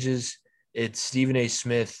Off the Hinges, it's Stephen A.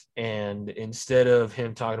 Smith, and instead of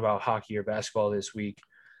him talking about hockey or basketball this week,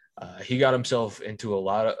 he got himself into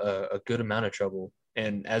a good amount of trouble.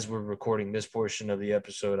 And as we're recording this portion of the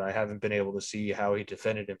episode, I haven't been able to see how he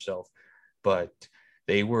defended himself, but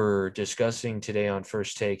they were discussing today on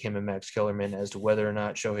First Take, him and Max Kellerman, as to whether or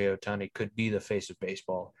not Shohei Ohtani could be the face of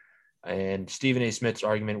baseball. And Stephen A. Smith's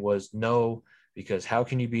argument was no, because how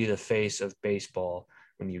can you be the face of baseball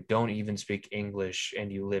when you don't even speak English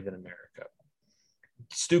and you live in America?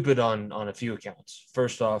 Stupid on a few accounts.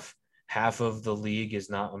 First off, half of the league is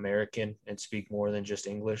not American and speak more than just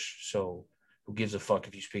English. So who gives a fuck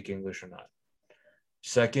if you speak English or not?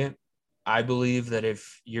 Second, I believe that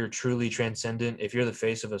if you're truly transcendent, if you're the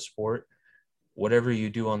face of a sport, whatever you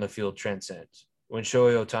do on the field transcends. When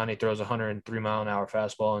Shohei Ohtani throws a 103-mile-an-hour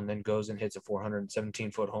fastball and then goes and hits a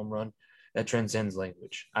 417-foot home run, that transcends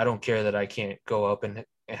language. I don't care that I can't go up and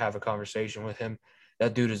have a conversation with him.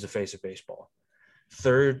 That dude is the face of baseball.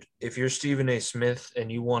 Third, if you're Stephen A. Smith and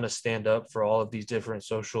you want to stand up for all of these different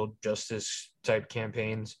social justice type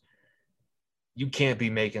campaigns, you can't be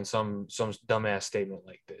making some dumbass statement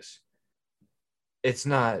like this. It's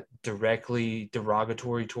not directly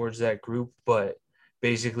derogatory towards that group, but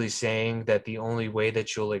basically saying that the only way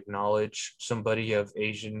that you'll acknowledge somebody of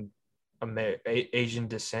Asian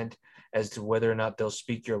descent as to whether or not they'll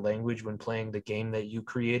speak your language when playing the game that you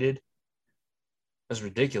created is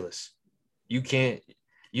ridiculous.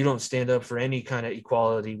 You don't stand up for any kind of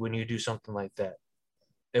equality when you do something like that.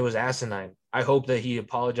 It was asinine. I hope that he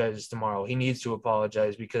apologizes tomorrow. He needs to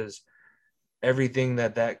apologize because everything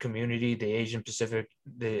that community, the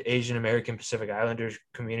Asian American Pacific Islanders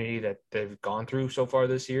community that they've gone through so far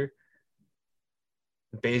this year,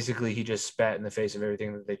 Basically, he just spat in the face of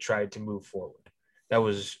everything that they tried to move forward. That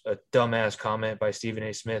was a dumbass comment by Stephen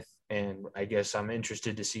A. Smith, and I guess I'm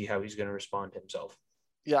interested to see how he's going to respond himself.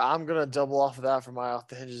 Yeah, I'm gonna double off of that for my off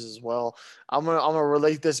the hinges as well. I'm gonna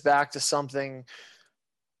relate this back to something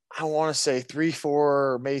I want to say 3,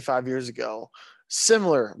 4, maybe 5 years ago.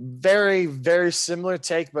 Similar, very, very similar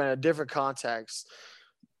take, but in a different context.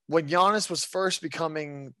 When Giannis was first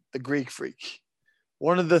becoming the Greek freak,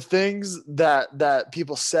 one of the things that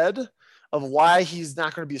people said of why he's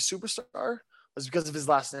not going to be a superstar was because of his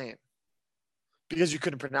last name. Because you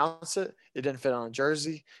couldn't pronounce it, it didn't fit on a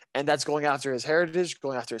jersey, and that's going after his heritage,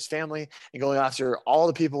 going after his family, and going after all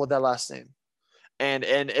the people with that last name. And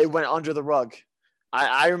it went under the rug.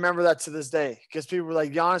 I remember that to this day because people were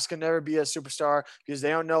like, Giannis can never be a superstar because they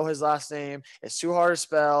don't know his last name. It's too hard to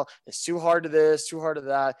spell. It's too hard to this, too hard to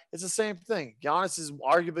that. It's the same thing. Giannis is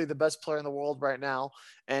arguably the best player in the world right now.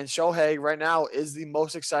 And Shohei right now is the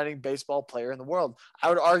most exciting baseball player in the world. I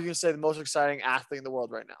would argue and say the most exciting athlete in the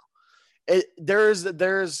world right now. It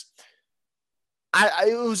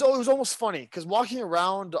was almost funny because walking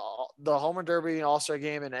around the Home Run Derby and All-Star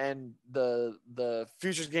game and the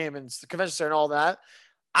Futures game and the Convention Center and all that,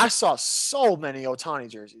 I saw so many Ohtani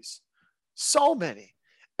jerseys, so many,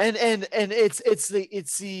 and it's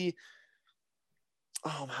the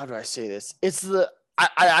how do I say this? It's the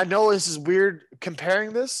I know this is weird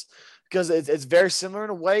comparing this because it's very similar in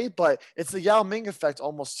a way, but it's the Yao Ming effect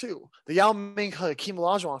almost too. The Yao Ming Hakeem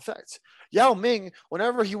Olajuwon effect. Yao Ming,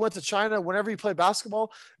 whenever he went to China, whenever he played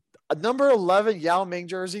basketball, number 11 Yao Ming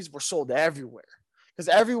jerseys were sold everywhere because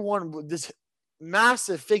everyone, this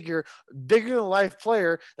massive figure, bigger than life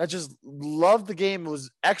player that just loved the game, was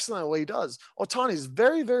excellent at what he does. Ohtani is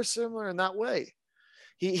very, very similar in that way.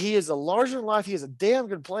 He is a larger than life. He is a damn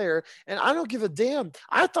good player, and I don't give a damn.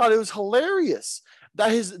 I thought it was hilarious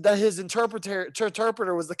that his interpreter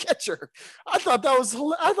was the catcher. I thought that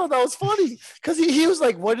was funny because he was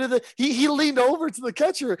like, what did he leaned over to the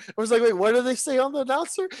catcher and was like, wait, what did they say on the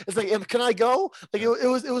announcer? It's like, can I go? Like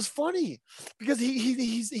it was funny because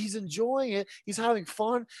he's enjoying it. He's having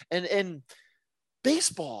fun, and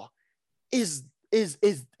baseball is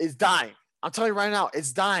dying. I'm telling you right now,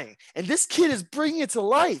 it's dying. And this kid is bringing it to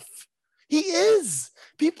life. He is.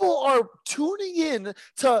 People are tuning in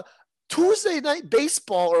to Tuesday night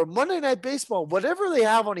baseball or Monday night baseball, whatever they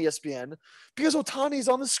have on ESPN, because Ohtani's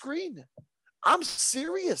on the screen. I'm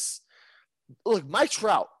serious. Look, Mike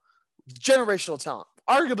Trout, generational talent,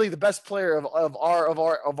 arguably the best player of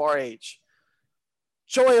our age.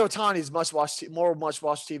 Shohei Ohtani is more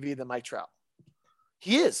must-watch TV than Mike Trout.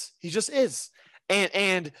 He is. He just is.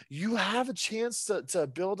 And you have a chance to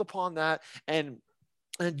build upon that, and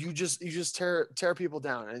you just tear people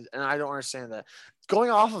down, and I don't understand that.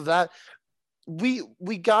 Going off of that,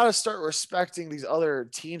 we got to start respecting these other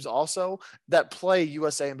teams also that play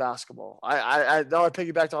USA in basketball. I know I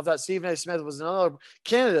piggybacked off that. Stephen A. Smith was another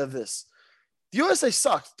candidate of this. The USA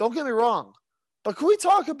sucked. Don't get me wrong. But can we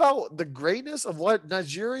talk about the greatness of what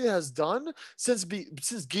Nigeria has done since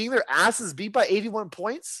getting their asses beat by 81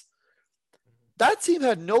 points? That team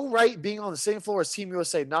had no right being on the same floor as Team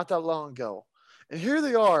USA not that long ago. And here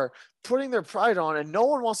they are putting their pride on, and no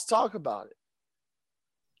one wants to talk about it.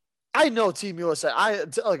 I know Team USA.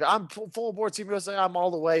 I'm full aboard Team USA. I'm all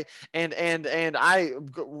the way, and I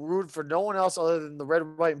root for no one else other than the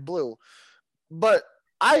red, white, and blue. But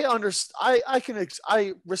I understand.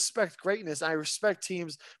 I respect greatness. I respect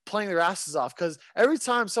teams playing their asses off because every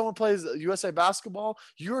time someone plays USA basketball,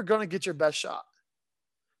 you are going to get your best shot.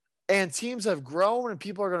 And teams have grown, and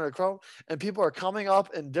people are going to grow, and people are coming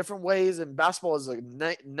up in different ways. And basketball is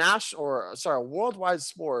a worldwide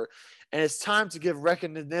sport, and it's time to give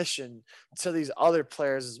recognition to these other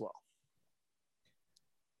players as well.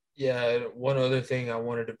 Yeah, one other thing I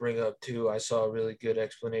wanted to bring up too, I saw a really good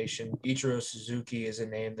explanation. Ichiro Suzuki is a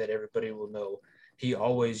name that everybody will know. He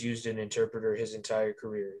always used an interpreter his entire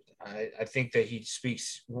career. I think that he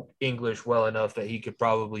speaks English well enough that he could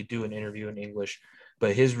probably do an interview in English.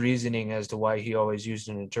 But his reasoning as to why he always used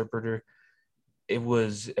an interpreter, it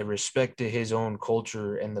was a respect to his own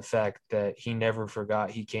culture and the fact that he never forgot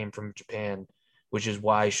he came from Japan, which is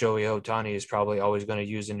why Shohei Ohtani is probably always going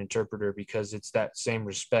to use an interpreter because it's that same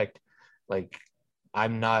respect. Like,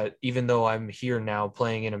 I'm not, even though I'm here now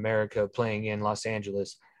playing in America, playing in Los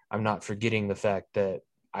Angeles, I'm not forgetting the fact that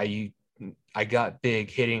I got big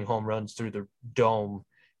hitting home runs through the dome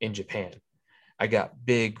in Japan. I got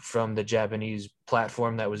big from the Japanese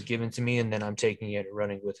platform that was given to me, and then I'm taking it and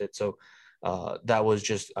running with it. So that was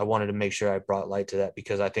just, I wanted to make sure I brought light to that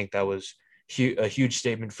because I think that was a huge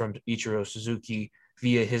statement from Ichiro Suzuki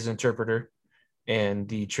via his interpreter. and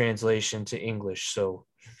the translation to English. So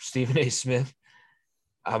Stephen A. Smith,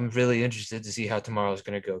 I'm really interested to see how tomorrow's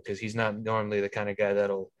going to go because he's not normally the kind of guy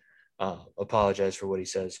that'll apologize for what he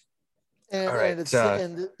says. And All right. and it's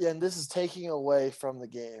and this is taking away from the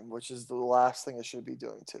game, which is the last thing it should be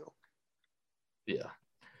doing too. Yeah.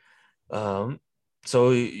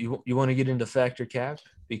 So you want to get into Factor Cap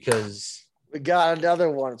because We got another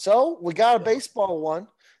one. So we got a baseball one.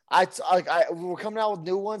 We're coming out with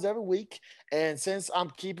new ones every week, and since I'm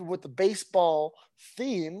keeping with the baseball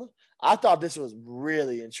theme, I thought this was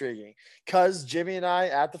really intriguing because Jimmy and I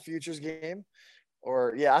at the Futures game,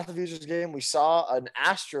 we saw an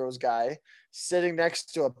Astros guy sitting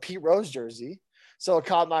next to a Pete Rose jersey. So it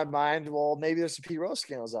caught my mind. Well, maybe there's some Pete Rose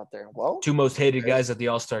scandals out there. Well, two most hated guys at the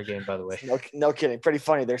All-Star game, by the way. no kidding. Pretty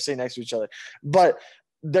funny. They're sitting next to each other, but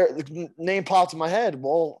the name popped in my head.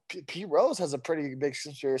 Well, Pete Rose has a pretty big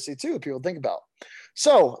conspiracy too. People think about.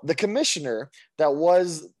 So the commissioner that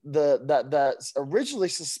originally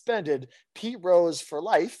suspended Pete Rose for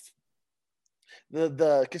life.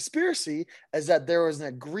 The conspiracy is that there was an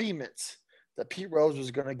agreement that Pete Rose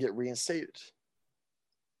was going to get reinstated.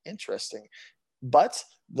 Interesting. But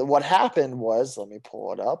what happened was, let me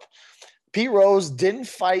pull it up. Pete Rose didn't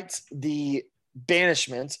fight the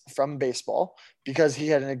banishment from baseball because he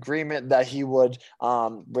had an agreement that he would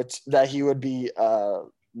be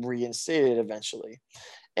reinstated eventually.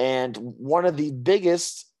 And one of the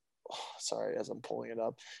biggest as I'm pulling it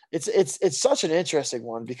up, it's such an interesting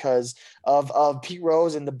one because of Pete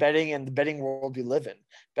Rose and the betting world we live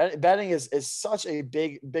in. Betting is such a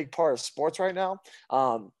big part of sports right now.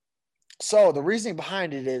 So the reasoning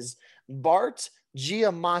behind it is Bart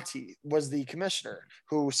Giamatti was the commissioner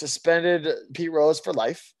who suspended Pete Rose for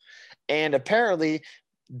life. And apparently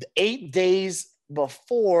 8 days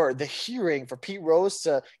before the hearing for Pete Rose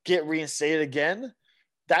to get reinstated again,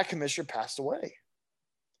 that commissioner passed away.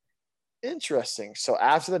 Interesting. So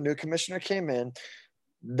after the new commissioner came in,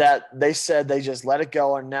 that they said they just let it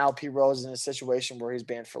go. And now Pete Rose is in a situation where he's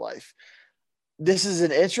banned for life. This is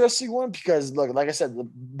an interesting one because, look, like I said,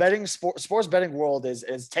 the sports betting world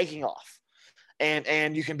is taking off,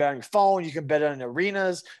 and you can bet on your phone, you can bet on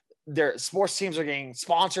arenas. Their sports teams are getting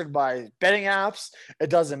sponsored by betting apps. It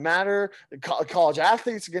doesn't matter. College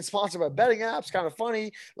athletes get sponsored by betting apps. Kind of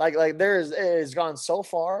funny. Like it has gone so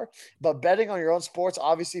far. But betting on your own sports,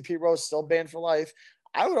 obviously, Pete Rose is still banned for life.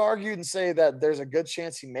 I would argue and say that there's a good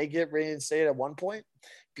chance he may get reinstated at one point,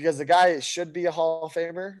 because the guy should be a Hall of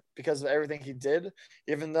Famer because of everything he did.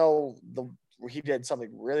 Even though he did something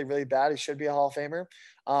really, really bad, he should be a Hall of Famer.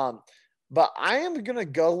 But I am going to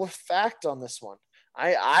go with fact on this one.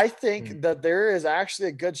 I think that there is actually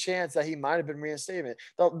a good chance that he might have been reinstated.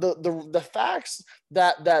 The facts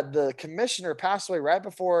that the commissioner passed away right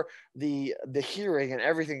before the hearing and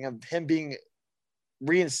everything of him being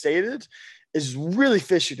reinstated is really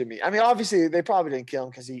fishy to me. I mean, obviously they probably didn't kill him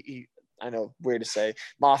because he I know, weird to say,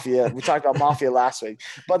 mafia. We talked about mafia last week,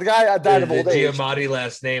 but the guy died of old age. Giamatti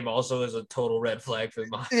last name also is a total red flag for the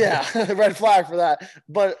mafia. Yeah, red flag for that.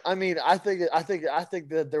 But I mean, I think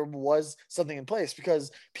that there was something in place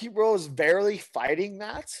because Pete Rose barely fighting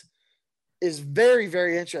that is very,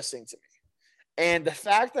 very interesting to me. And the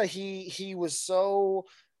fact that he was so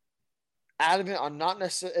adamant on not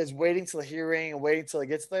necessarily is waiting till the hearing and waiting till it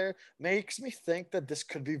gets there makes me think that this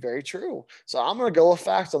could be very true. So I'm going to go with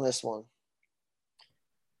fact on this one.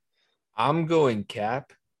 I'm going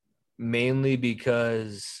cap, mainly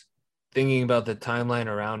because thinking about the timeline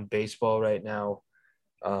around baseball right now,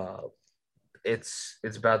 it's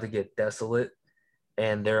about to get desolate,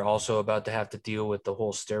 and they're also about to have to deal with the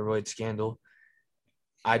whole steroid scandal.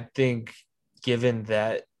 I think given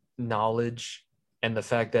that knowledge and the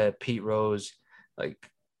fact that Pete Rose,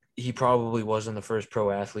 he probably wasn't the first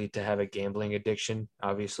pro athlete to have a gambling addiction.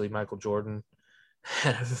 Obviously, Michael Jordan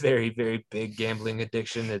had a very, very big gambling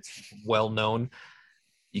addiction. It's well known.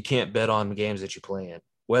 You can't bet on games that you play in.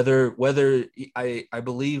 Whether I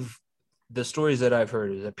believe the stories that I've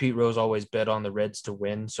heard is that Pete Rose always bet on the Reds to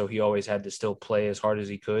win, so he always had to still play as hard as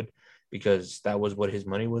he could because that was what his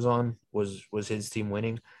money was on, was his team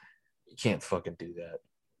winning. You can't fucking do that.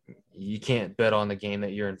 You can't bet on the game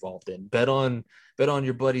that you're involved in. Bet on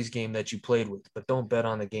your buddy's game that you played with, but don't bet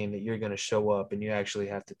on the game that you're going to show up and you actually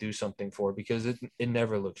have to do something for, because it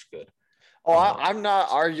never looks good. Oh, I'm not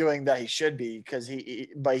arguing that he should be, because he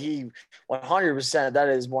 100%, that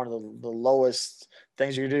is one of the lowest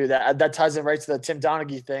things you can do. That ties in right to the Tim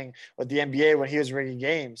Donaghy thing with the NBA when he was rigging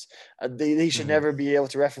games. He should never be able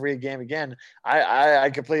to referee a game again. I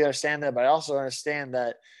completely understand that, but I also understand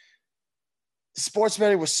that sports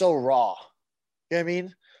betting was so raw. You know what I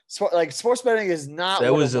mean? Sports betting is not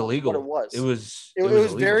That what was it illegal. What it was. It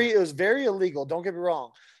was It was very illegal. Don't get me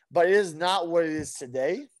wrong, but it is not what it is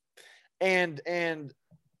today. And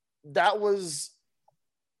that was,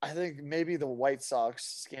 I think, maybe the White Sox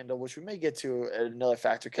scandal, which we may get to at another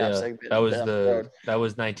Factor Cap segment. That was down the road. that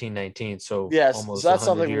was 1919. So Yes, almost so that's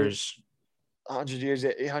 100 something years.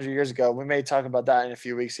 100 years ago. We may talk about that in a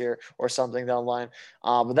few weeks here or something down the line.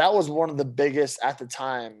 But that was one of the biggest at the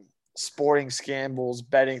time sporting scandals,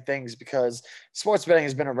 betting things, because sports betting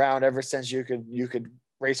has been around ever since you could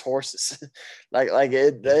race horses.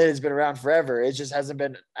 it has been around forever. It just hasn't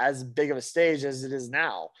been as big of a stage as it is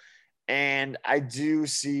now. And I do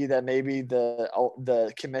see that maybe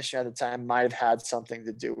the commissioner at the time might have had something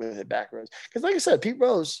to do with it backwards. Because like I said, Pete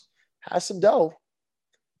Rose has some dough.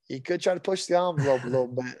 He could try to push the envelope a little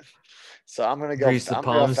bit. So I'm gonna go. Grease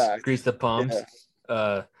the palms.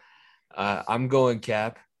 Yeah. I'm going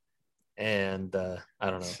Cap, and I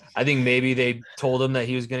don't know. I think maybe they told him that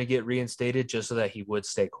he was going to get reinstated just so that he would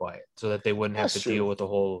stay quiet, so that they wouldn't have to deal with the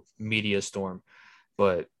whole media storm.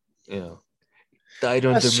 But died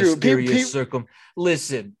under mysterious circum.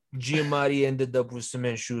 Listen, Giamatti ended up with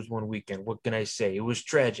cement shoes one weekend. What can I say? It was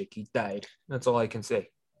tragic. He died. That's all I can say.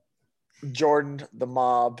 Jordan, the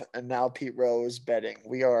mob, and now Pete Rose betting.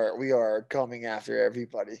 We are coming after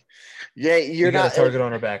everybody. Yeah, we got a target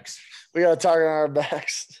on our backs. We got a target on our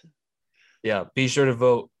backs. Yeah, be sure to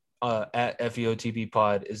vote at FEOTB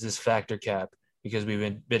Pod. Is this Factor Cap? Because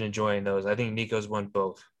we've been enjoying those. I think Nico's won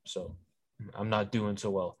both, so I'm not doing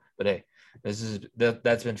so well. But hey,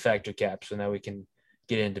 that's been Factor Cap. So now we can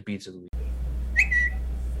get into Beats of the Week.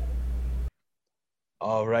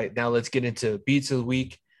 All right, now let's get into Beats of the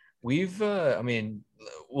Week. We've, we'll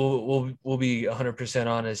be 100%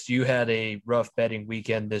 honest. You had a rough betting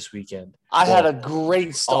weekend this weekend. I had a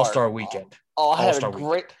great start. All-Star weekend. I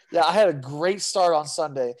had a great start on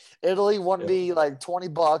Sunday. Italy won me like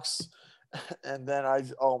 $20, and then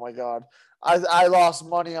oh my God. I lost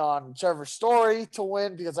money on Trevor Story to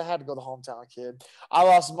win because I had to go the hometown kid. I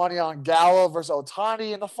lost money on Gallo versus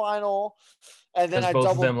Ohtani in the final. And then both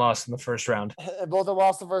of them lost in the first round. And both of them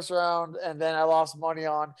lost the first round. And then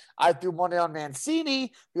I threw money on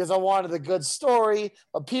Mancini because I wanted a good story.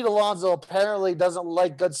 But Pete Alonso apparently doesn't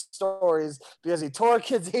like good stories because he tore a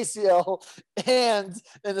kid's ACL and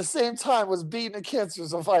in the same time was beating a cancer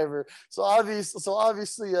survivor. So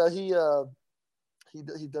obviously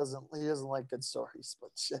he doesn't like good stories.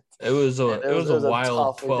 But shit. It was a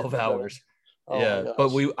wild 12 hours. Oh but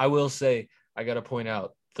I will say, I got to point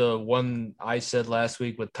out, the one I said last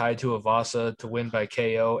week with Tai Tuivasa to win by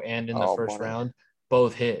KO and in the first round,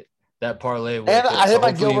 both hit. That parlay was and I hit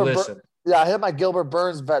my Gilbert Gilbert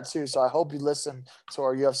Burns bet too. So I hope you listen to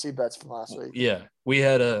our UFC bets from last week. Yeah, we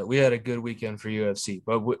had a good weekend for UFC.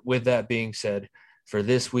 But with that being said, for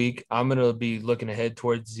this week, I'm gonna be looking ahead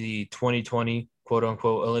towards the 2020 quote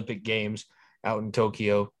unquote Olympic Games out in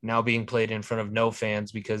Tokyo, now being played in front of no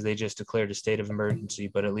fans because they just declared a state of emergency.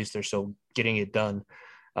 But at least they're still getting it done.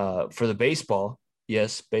 For the baseball,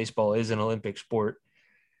 yes, baseball is an Olympic sport.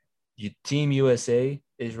 Team USA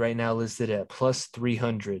is right now listed at plus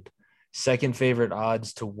 300, second favorite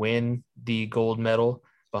odds to win the gold medal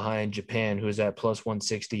behind Japan, who is at plus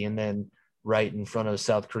 160, and then right in front of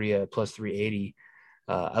South Korea at plus 380.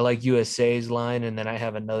 I like USA's line, and then I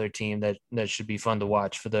have another team that should be fun to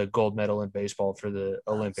watch for the gold medal in baseball for the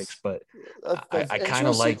Olympics, but I kind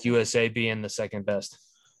of like USA being the second best.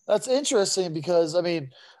 That's interesting because, I mean,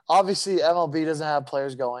 obviously MLB doesn't have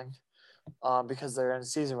players going because they're in the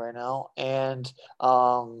season right now. And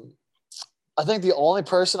I think the only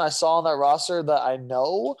person I saw on that roster that I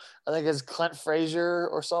know, I think is Clint Frazier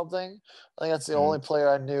or something. I think that's the only player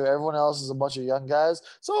I knew. Everyone else is a bunch of young guys.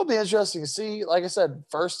 So it'll be interesting to see. Like I said,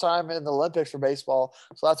 first time in the Olympics for baseball.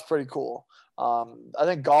 So that's pretty cool. I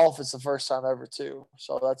think golf is the first time ever too.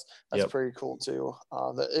 So that's pretty cool too.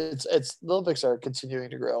 The Olympics are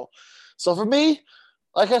continuing to grow. So for me,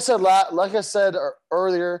 like I said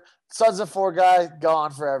earlier, Suns and 4 guy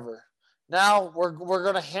gone forever. Now we're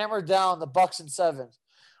gonna hammer down the Bucks in 7.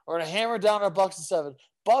 We're gonna hammer down our Bucks in 7.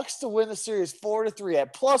 Bucks to win the series 4-3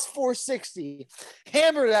 at plus 460.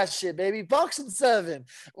 Hammer that shit, baby. Bucks in 7.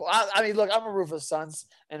 Well, I mean, look, I'm a root for the Suns,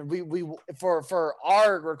 and we for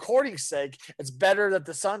our recording sake, it's better that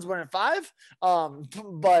the Suns win in 5.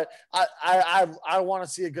 But I want to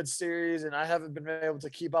see a good series, and I haven't been able to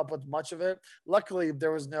keep up with much of it. Luckily,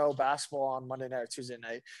 there was no basketball on Monday night or Tuesday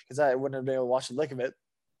night because I wouldn't have been able to watch the lick of it.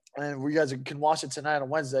 And we guys can watch it tonight on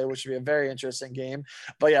Wednesday, which would be a very interesting game.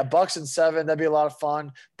 But yeah, Bucks in 7, that'd be a lot of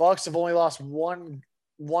fun. Bucks have only lost one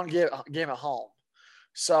game at home,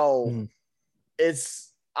 so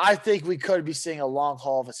it's I think we could be seeing a long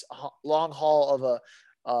haul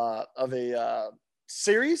of a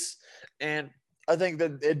series, and I think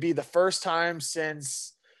that it'd be the first time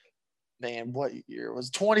since, man, what year it was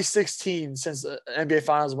 2016 since the NBA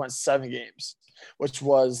Finals went 7 games, which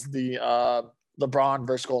was the LeBron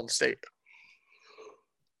versus Golden State.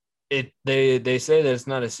 They say that it's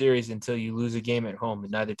not a series until you lose a game at home,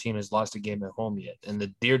 and neither team has lost a game at home yet. And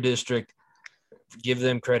the Deer District, give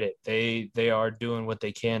them credit. They are doing what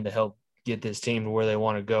they can to help get this team to where they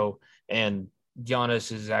want to go. And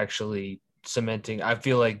Giannis is actually cementing. I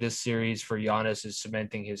feel like this series for Giannis is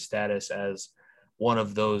cementing his status as one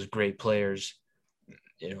of those great players.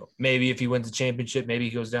 You know, maybe if he wins the championship, maybe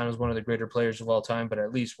he goes down as one of the greater players of all time, but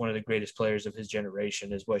at least one of the greatest players of his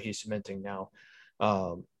generation is what he's cementing now.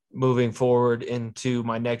 Moving forward into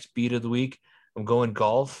my next beat of the week, I'm going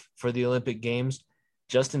golf for the Olympic Games.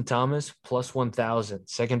 Justin Thomas plus 1,000,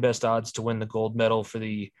 second best odds to win the gold medal for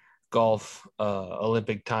the golf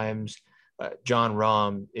Olympic times. John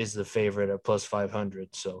Rahm is the favorite at plus 500.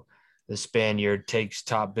 So the Spaniard takes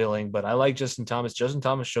top billing, but I like Justin Thomas. Justin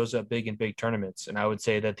Thomas shows up big in big tournaments. And I would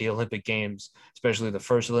say that the Olympic Games, especially the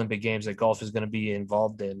first Olympic Games that golf is going to be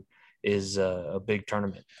involved in, is a big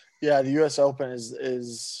tournament. Yeah, the U.S. Open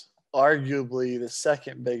is arguably the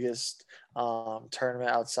second biggest tournament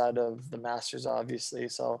outside of the Masters, obviously.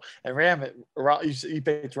 So, and you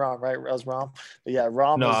picked Rahm, right? That was Rahm. But yeah,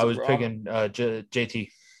 Rahm. No, I was picking JT.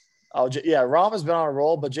 Oh, yeah, Rahm has been on a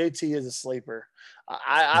roll, but JT is a sleeper.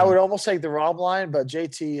 I would almost take the Rahm line, but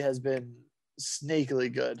JT has been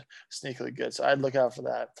sneakily good. So I'd look out for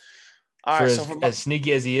that. All right, so as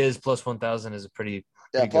sneaky as he is, plus 1,000 is a pretty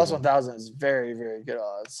plus 1,000 is very, very good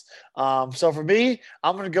odds. So for me,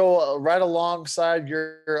 I'm going to go right alongside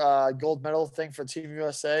your gold medal thing for Team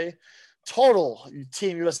USA. Total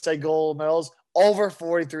Team USA gold medals over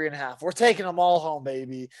 43.5. We're taking them all home,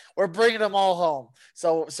 baby. We're bringing them all home.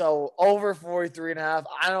 So over 43.5.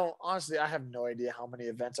 I have no idea how many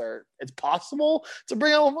events it's possible to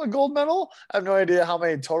bring home a gold medal. I have no idea how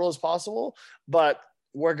many total is possible, but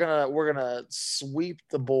we're gonna sweep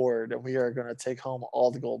the board, and we are gonna take home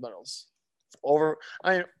all the gold medals.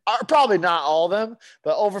 Probably not all of them,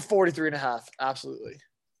 but over 43.5, absolutely.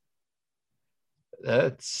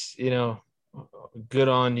 That's good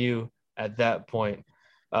on you at that point.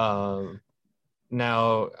 Now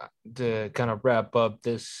to kind of wrap up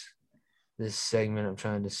this segment, I'm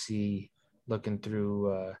trying to see, looking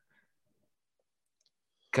through.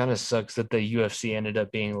 Kind of sucks that the UFC ended up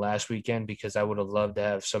being last weekend because I would have loved to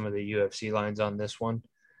have some of the UFC lines on this one.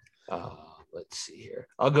 Let's see here.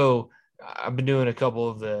 I've been doing a couple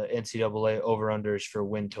of the NCAA over-unders for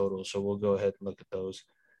win totals, so we'll go ahead and look at those.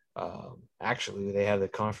 Actually, they have the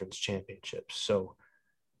conference championships. So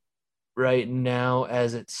right now,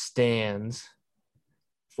 as it stands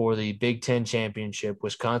for the Big Ten championship,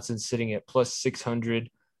 Wisconsin's sitting at plus 600,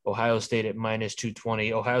 Ohio State at minus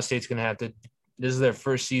 220. Ohio State's going to have to – this is their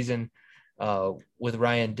first season with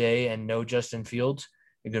Ryan Day and no Justin Fields.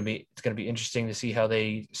 It's going to be interesting to see how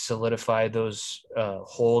they solidify those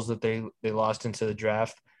holes that they lost into the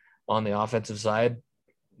draft on the offensive side.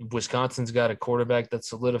 Wisconsin's got a quarterback that's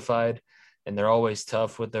solidified, and they're always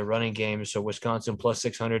tough with their running game. So Wisconsin plus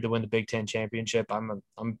 600 to win the Big Ten championship. I'm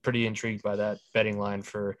pretty intrigued by that betting line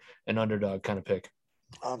for an underdog kind of pick.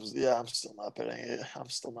 I'm still not betting it. I'm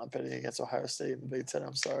still not betting against Ohio State in the Big Ten.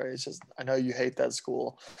 I'm sorry. It's just, I know you hate that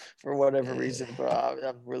school for whatever reason, but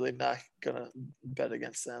I'm really not going to bet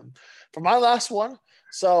against them. For my last one,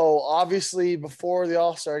 so obviously before the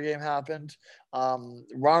All-Star game happened,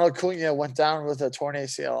 Ronald Acuna went down with a torn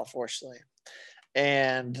ACL, unfortunately.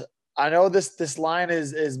 And I know this line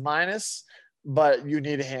is minus, but you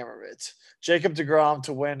need to hammer it. Jacob deGrom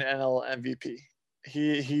to win NL MVP.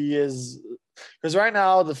 He is – because right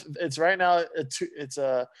now it's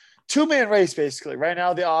a two-man race basically. Right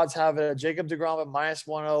now the odds have it Jacob deGrom at minus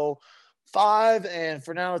 105 and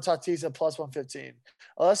Fernando Tatis at plus 115.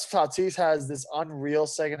 Unless Tatis has this unreal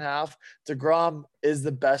second half, deGrom is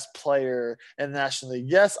the best player in the National League.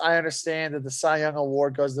 Yes, I understand that the Cy Young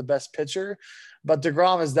Award goes to the best pitcher, but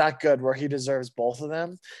deGrom is that good where he deserves both of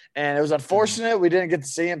them. And it was unfortunate we didn't get to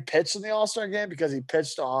see him pitch in the All-Star game because he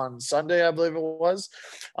pitched on Sunday, I believe it was.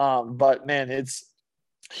 But, man,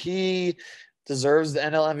 he deserves the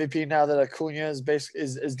NL MVP now that Acuna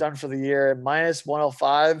is done for the year. Minus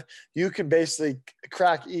 105, you can basically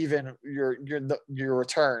crack even your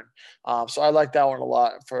return. So I like that one a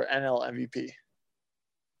lot for NL MVP.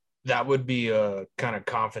 That would be a kind of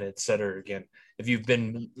confidence setter again. If you've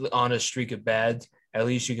been on a streak of bads at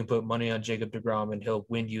least you can put money on Jacob deGrom and he'll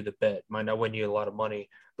win you the bet. Might not win you a lot of money,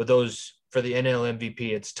 but those for the NL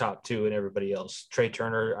MVP, it's top two and everybody else. Trey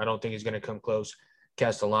Turner, I don't think he's going to come close.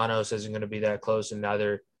 Castellanos isn't going to be that close, and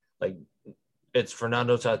neither it's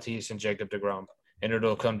Fernando Tatis and Jacob deGrom. And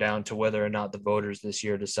it'll come down to whether or not the voters this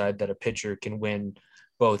year decide that a pitcher can win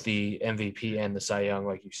both the MVP and the Cy Young,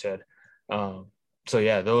 like you said. So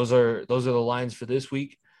yeah, those are the lines for this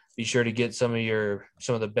week. Be sure to get some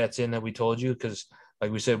of the bets in that we told you, because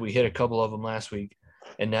like we said, we hit a couple of them last week.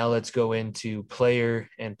 And now let's go into player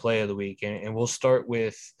and play of the week. And we'll start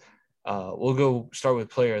with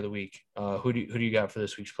player of the week. Who do you got for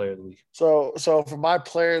this week's player of the week? So for my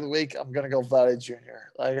player of the week, I'm gonna go Vladdy Jr.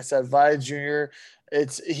 Like I said, Vladdy Jr.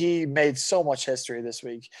 He made so much history this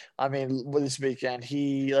week. I mean, this weekend,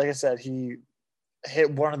 he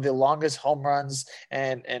hit one of the longest home runs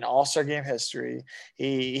in All-Star game history.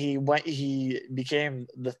 He became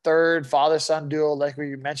the third father-son duo, like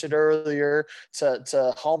we mentioned earlier,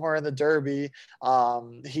 to homer in the Derby.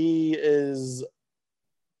 He is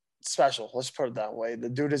special. Let's put it that way. The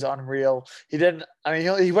dude is unreal. He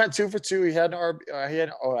went 2 for 2. He had an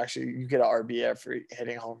RB. Actually, you get an RB every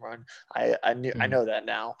hitting a home run. I know that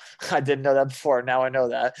now. I didn't know that before. Now I know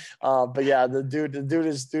that. But yeah, the dude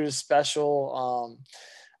is special.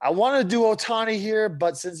 I want to do Ohtani here,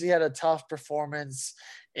 but since he had a tough performance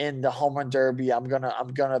in the home run derby, I'm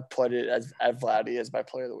gonna put it as Vladdy as my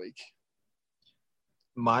player of the week.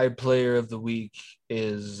 My player of the week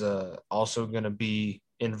is also going to be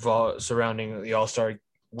involved surrounding the All-Star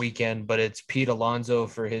weekend, but it's Pete Alonso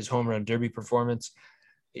for his home run derby performance.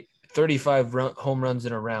 35 home runs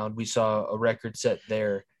in a round. We saw a record set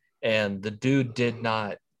there, and the dude did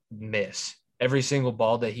not miss. Every single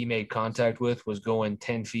ball that he made contact with was going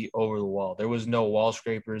 10 feet over the wall. There was no wall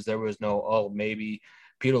scrapers. There was no, maybe.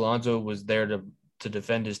 Pete Alonso was there to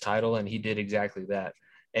defend his title, and he did exactly that.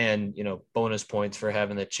 And, bonus points for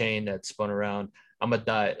having the chain that spun around.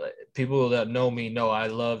 People that know me know I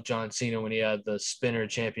love John Cena when he had the spinner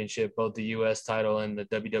championship, both the U.S. title and the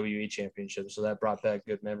WWE championship. So that brought back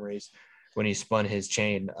good memories when he spun his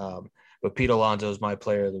chain. But Pete Alonso is my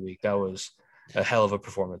player of the week. That was a hell of a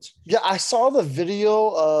performance. Yeah, I saw the video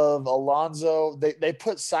of Alonso. They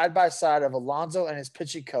put side by side of Alonso and his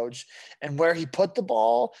pitching coach, and where he put the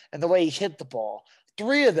ball and the way he hit the ball.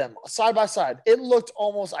 3 of them side by side. It looked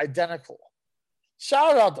almost identical.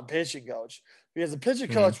 Shout out the pitching coach, because the pitching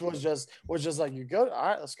coach was just like, "You good? All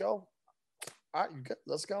right, let's go. All right, you good?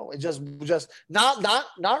 Let's go." And just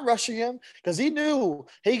not rushing him, because he knew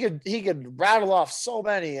he could rattle off so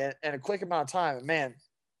many in a quick amount of time. And man,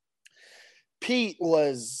 Pete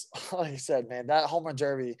was, like I said, man, that home run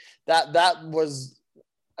derby, that was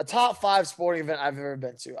a top 5 sporting event I've ever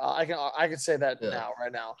been to. I can say that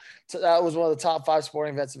right now. So that was one of the top 5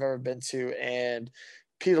 sporting events I've ever been to, and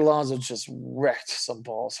Pete Alonso just wrecked some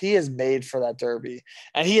balls. He is made for that derby,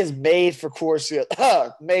 and he is made for Coors Field.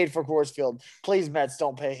 Made for Coors Field. Please, Mets,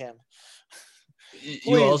 don't pay him.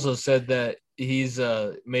 You also said that he's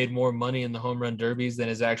made more money in the home run derbies than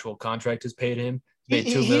his actual contract has paid him. Made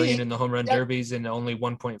 $2 million in the home run derbies and only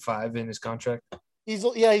 1.5 in his contract. He's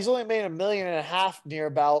only made $1.5 million near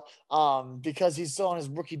about because he's still on his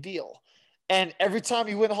rookie deal, and every time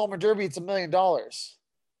you win the home run derby, it's $1 million.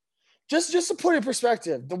 Just to put it in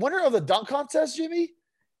perspective, the winner of the dunk contest, Jimmy,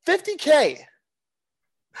 $50K,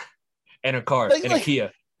 and a car, and a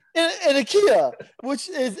Kia. And a Kia, which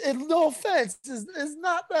is, no offense, is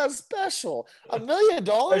not that special. $1 million,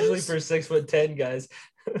 especially for 6'10" guys.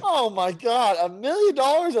 Oh my God, $1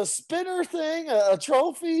 million, a spinner thing, a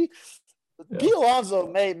trophy. Yeah. Pete Alonso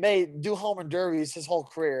may do home run derbies his whole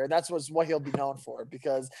career, and that's what he'll be known for.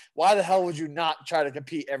 Because why the hell would you not try to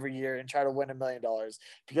compete every year and try to win $1 million?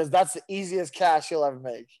 Because that's the easiest cash he'll ever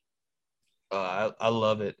make. I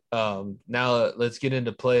love it. Now let's get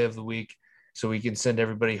into play of the week, so we can send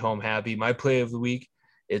everybody home happy. My play of the week,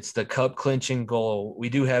 it's the cup clinching goal. We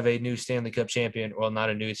do have a new Stanley Cup champion. Well, not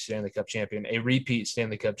a new Stanley Cup champion, a repeat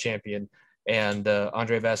Stanley Cup champion. And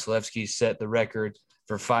Andrei Vasilevsky set the record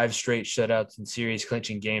for 5 straight shutouts in series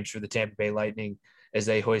clinching games for the Tampa Bay Lightning as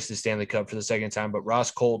they hoist the Stanley Cup for the second time. But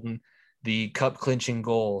Ross Colton, the cup clinching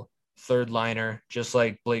goal, third liner, just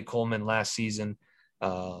like Blake Coleman last season,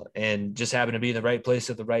 and just happened to be in the right place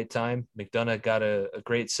at the right time. McDonough got a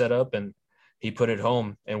great setup, and he put it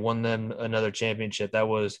home and won them another championship.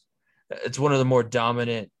 It's one of the more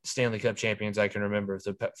dominant Stanley Cup champions I can remember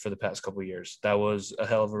for the past couple of years. That was a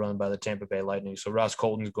hell of a run by the Tampa Bay Lightning. So Ross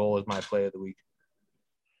Colton's goal is my play of the week.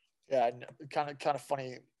 Yeah, kind of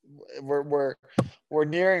funny. We're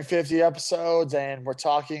nearing 50 episodes, and we're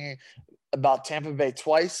talking about Tampa Bay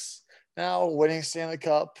twice. now, winning Stanley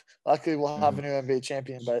Cup. Luckily, we'll have a new NBA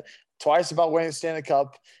champion, but twice about winning the Stanley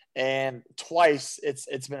Cup, and twice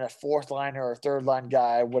it's been a fourth liner or third line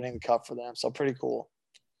guy winning the cup for them. So pretty cool.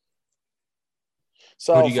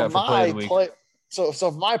 So What do you got for play of the week? So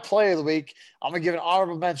for my play of the week, I'm gonna give an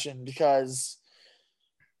honorable mention because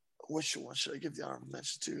which one should I give the honorable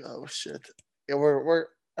mention to? Oh shit! Yeah, we're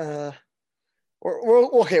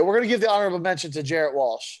okay. We're gonna give the honorable mention to Jarrett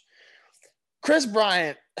Walsh. Chris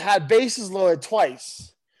Bryant had bases loaded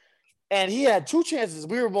twice, and he had two chances.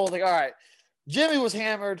 We were both like, all right. Jimmy was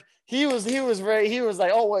hammered. He was ready. He was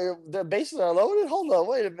like, oh, wait, the bases are loaded? Hold on,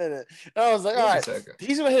 wait a minute. And I was like, all right,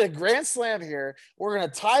 he's going to hit a grand slam here. We're going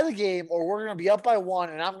to tie the game, or we're going to be up by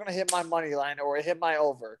one, and I'm going to hit my money line or hit my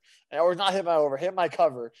over. Or not hit my over, hit my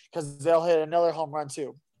cover, because they'll hit another home run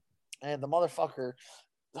too. And the motherfucker,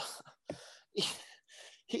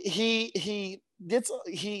 he gets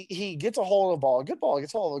a hold of the ball, a good ball,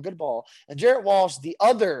 gets a hold of a good ball. And Jarrett Walsh, the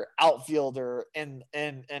other outfielder in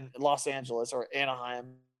Los Angeles or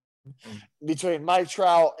Anaheim, between Mike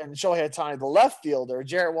Trout and Shohei Ohtani, the left fielder,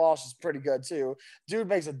 Jarrett Walsh is pretty good too. Dude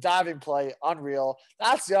makes a diving play, unreal.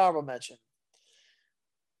 That's the honorable mention.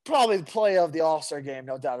 Probably the play of the All-Star game,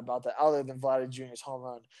 no doubt about that, other than Vladdy Jr.'s home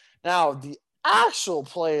run. Now, the actual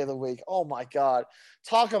play of the week, oh my God.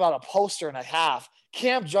 Talk about a poster and a half.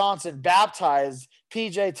 Cam Johnson baptized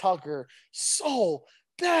PJ Tucker so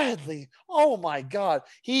badly. Oh my God.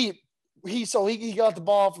 He got the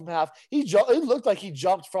ball from half. It looked like he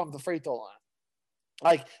jumped from the free throw line.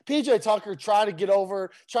 Like PJ Tucker tried to get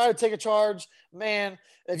over, try to take a charge. Man,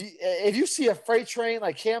 if you see a freight train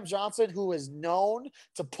like Cam Johnson, who is known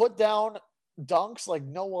to put down dunks like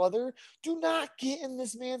no other, do not get in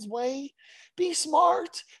this man's way. Be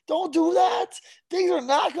smart. Don't do that. Things are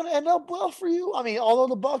not going to end up well for you. I mean,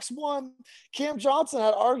 although the Bucks won, Cam Johnson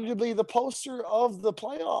had arguably the poster of the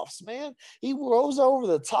playoffs, man. He rose over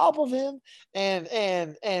the top of him and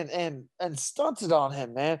stunted on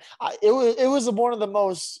him, man. It was one of the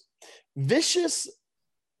most vicious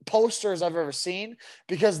posters I've ever seen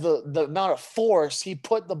because the amount of force he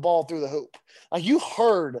put the ball through the hoop. Like you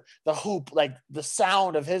heard the hoop, like the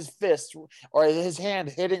sound of his fist or his hand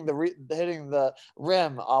hitting the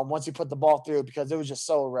rim once he put the ball through because it was just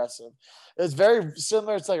so aggressive. It was very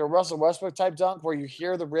similar to like a Russell Westbrook type dunk where you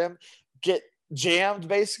hear the rim get jammed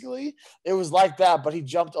basically. It was like that, but he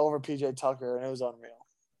jumped over PJ Tucker and it was unreal.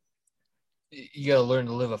 You got to learn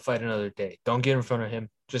to live a fight another day. Don't get in front of him.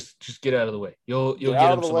 Just get out of the way. You'll get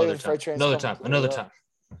him some other time. Another time.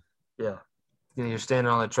 Yeah. You're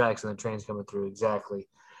standing on the tracks and the train's coming through. Exactly.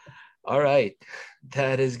 All right.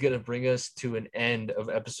 That is going to bring us to an end of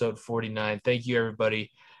episode 49. Thank you, everybody,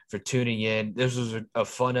 for tuning in. This was a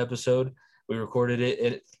fun episode. We recorded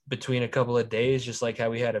it between a couple of days, just like how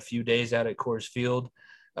we had a few days out at Coors Field.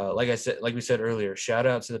 Like we said earlier, shout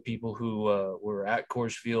out to the people who were at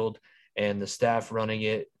Coors Field and the staff running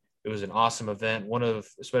it. It was an awesome event.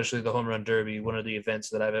 Especially the Home Run Derby, one of the events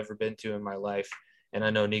that I've ever been to in my life. And I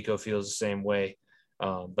know Nico feels the same way.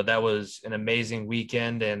 But that was an amazing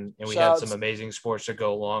weekend, and we had some amazing sports to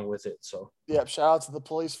go along with it. So, yeah, shout out to the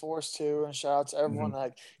police force too, and shout out to everyone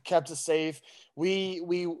that kept us safe.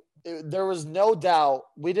 There was no doubt.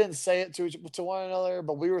 We didn't say it to one another,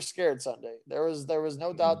 but we were scared Sunday. There was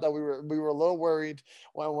no doubt that we were a little worried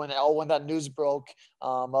when that news broke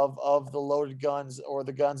of the loaded guns or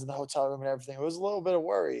the guns in the hotel room and everything. It was a little bit of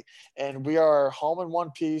worry, and we are home in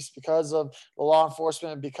one piece because of the law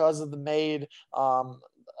enforcement, because of the maid.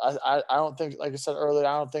 I don't think, like I said earlier,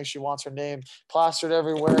 I don't think she wants her name plastered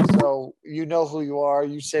everywhere. So you know who you are.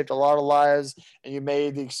 You saved a lot of lives, and you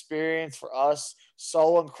made the experience for us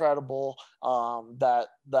so incredible that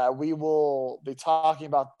we will be talking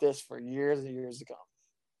about this for years and years to come.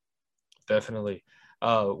 Definitely.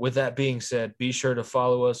 With that being said, be sure to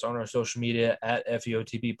follow us on our social media at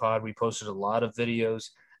FEOTB Pod. We posted a lot of videos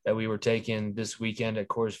that we were taking this weekend at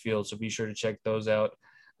Coors Field, so be sure to check those out.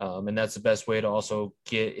 And that's the best way to also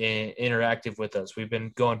get interactive with us. We've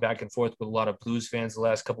been going back and forth with a lot of Blues fans the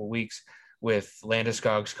last couple of weeks with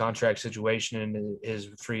Landeskog's contract situation and his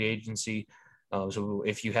free agency. So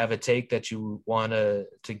if you have a take that you want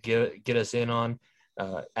to get us in on,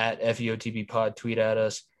 at FEOTB Pod, tweet at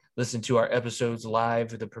us. Listen to our episodes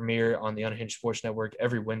live, the premiere on the Unhinged Sports Network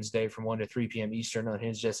every Wednesday from 1 to 3 p.m. Eastern,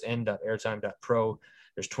 unhingedSN.airtime.pro.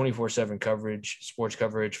 There's 24/7 coverage, sports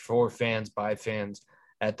coverage for fans, by fans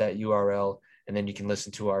at that URL. And then you can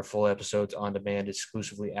listen to our full episodes on demand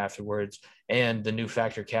exclusively afterwards. And the new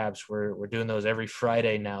Factor Caps, we're doing those every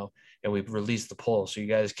Friday now, and we've released the poll. So you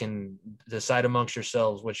guys can decide amongst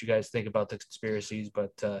yourselves what you guys think about the conspiracies,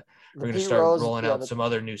 but we're going to start rolling out some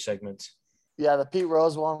other new segments. the Pete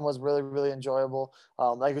Rose one was really, really enjoyable.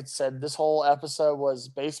 Like I said, this whole episode was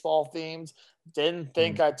baseball themed. Didn't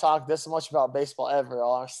think I'd talk this much about baseball ever,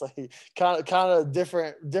 honestly. kind of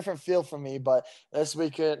different feel for me, but this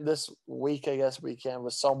week, I guess, weekend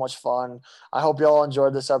was so much fun. I hope y'all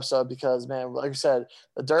enjoyed this episode because, man, like I said,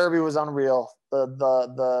 the Derby was unreal.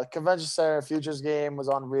 The Convention Center Futures game was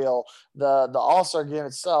unreal. The All-Star game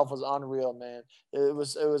itself was unreal, man. It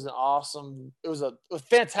was a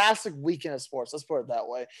fantastic weekend of sports. Let's put it that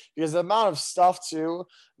way. Because the amount of stuff too,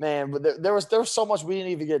 man. There was so much we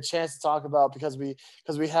didn't even get a chance to talk about because we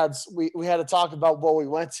had to talk about what we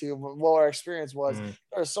went to, what our experience was.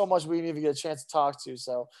 There's so much we didn't even get a chance to talk to.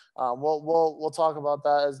 So we'll talk about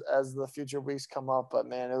that as the future weeks come up. But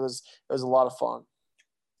man, it was a lot of fun.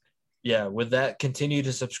 Yeah, with that, continue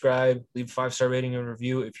to subscribe, leave a 5-star rating and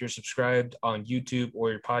review. If you're subscribed on YouTube or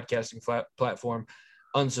your podcasting platform,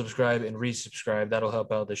 unsubscribe and resubscribe. That'll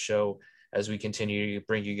help out the show as we continue to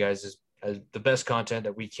bring you guys as the best content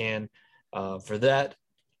that we can. For that,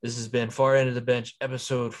 this has been Far End of the Bench,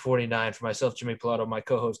 episode 49. For myself, Jimmy Pilato, my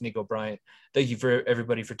co-host, Nico Bryant. Thank you for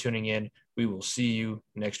everybody for tuning in. We will see you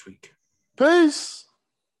next week. Peace.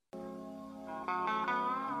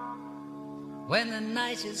 When the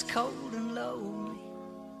night is cold and lonely,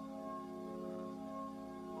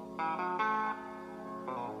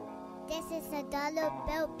 this is a dollar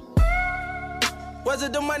bill beat. Was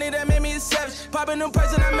it the money that made me a savage? Popping them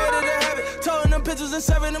prices and I made it a habit. Towing them pictures and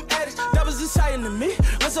serving them addicts. That was exciting to me.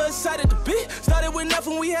 I'm so excited to be. Started with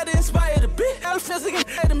nothing, we had to inspire the beat. Elephants looking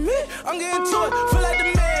at me. I'm getting to it, feel like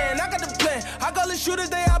the man. I got the plan. I call the shooters,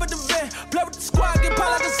 they out with the van. Play with the squad, get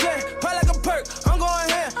pop like a slam. Pop like a perk. I'm going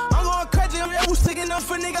ham. I'm going crazy. I'm sticking up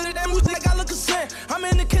for niggas. That music, I look a sin. I'm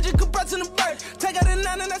in the kitchen, compressing the bird. Take out the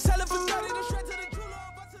 9 and that's hella.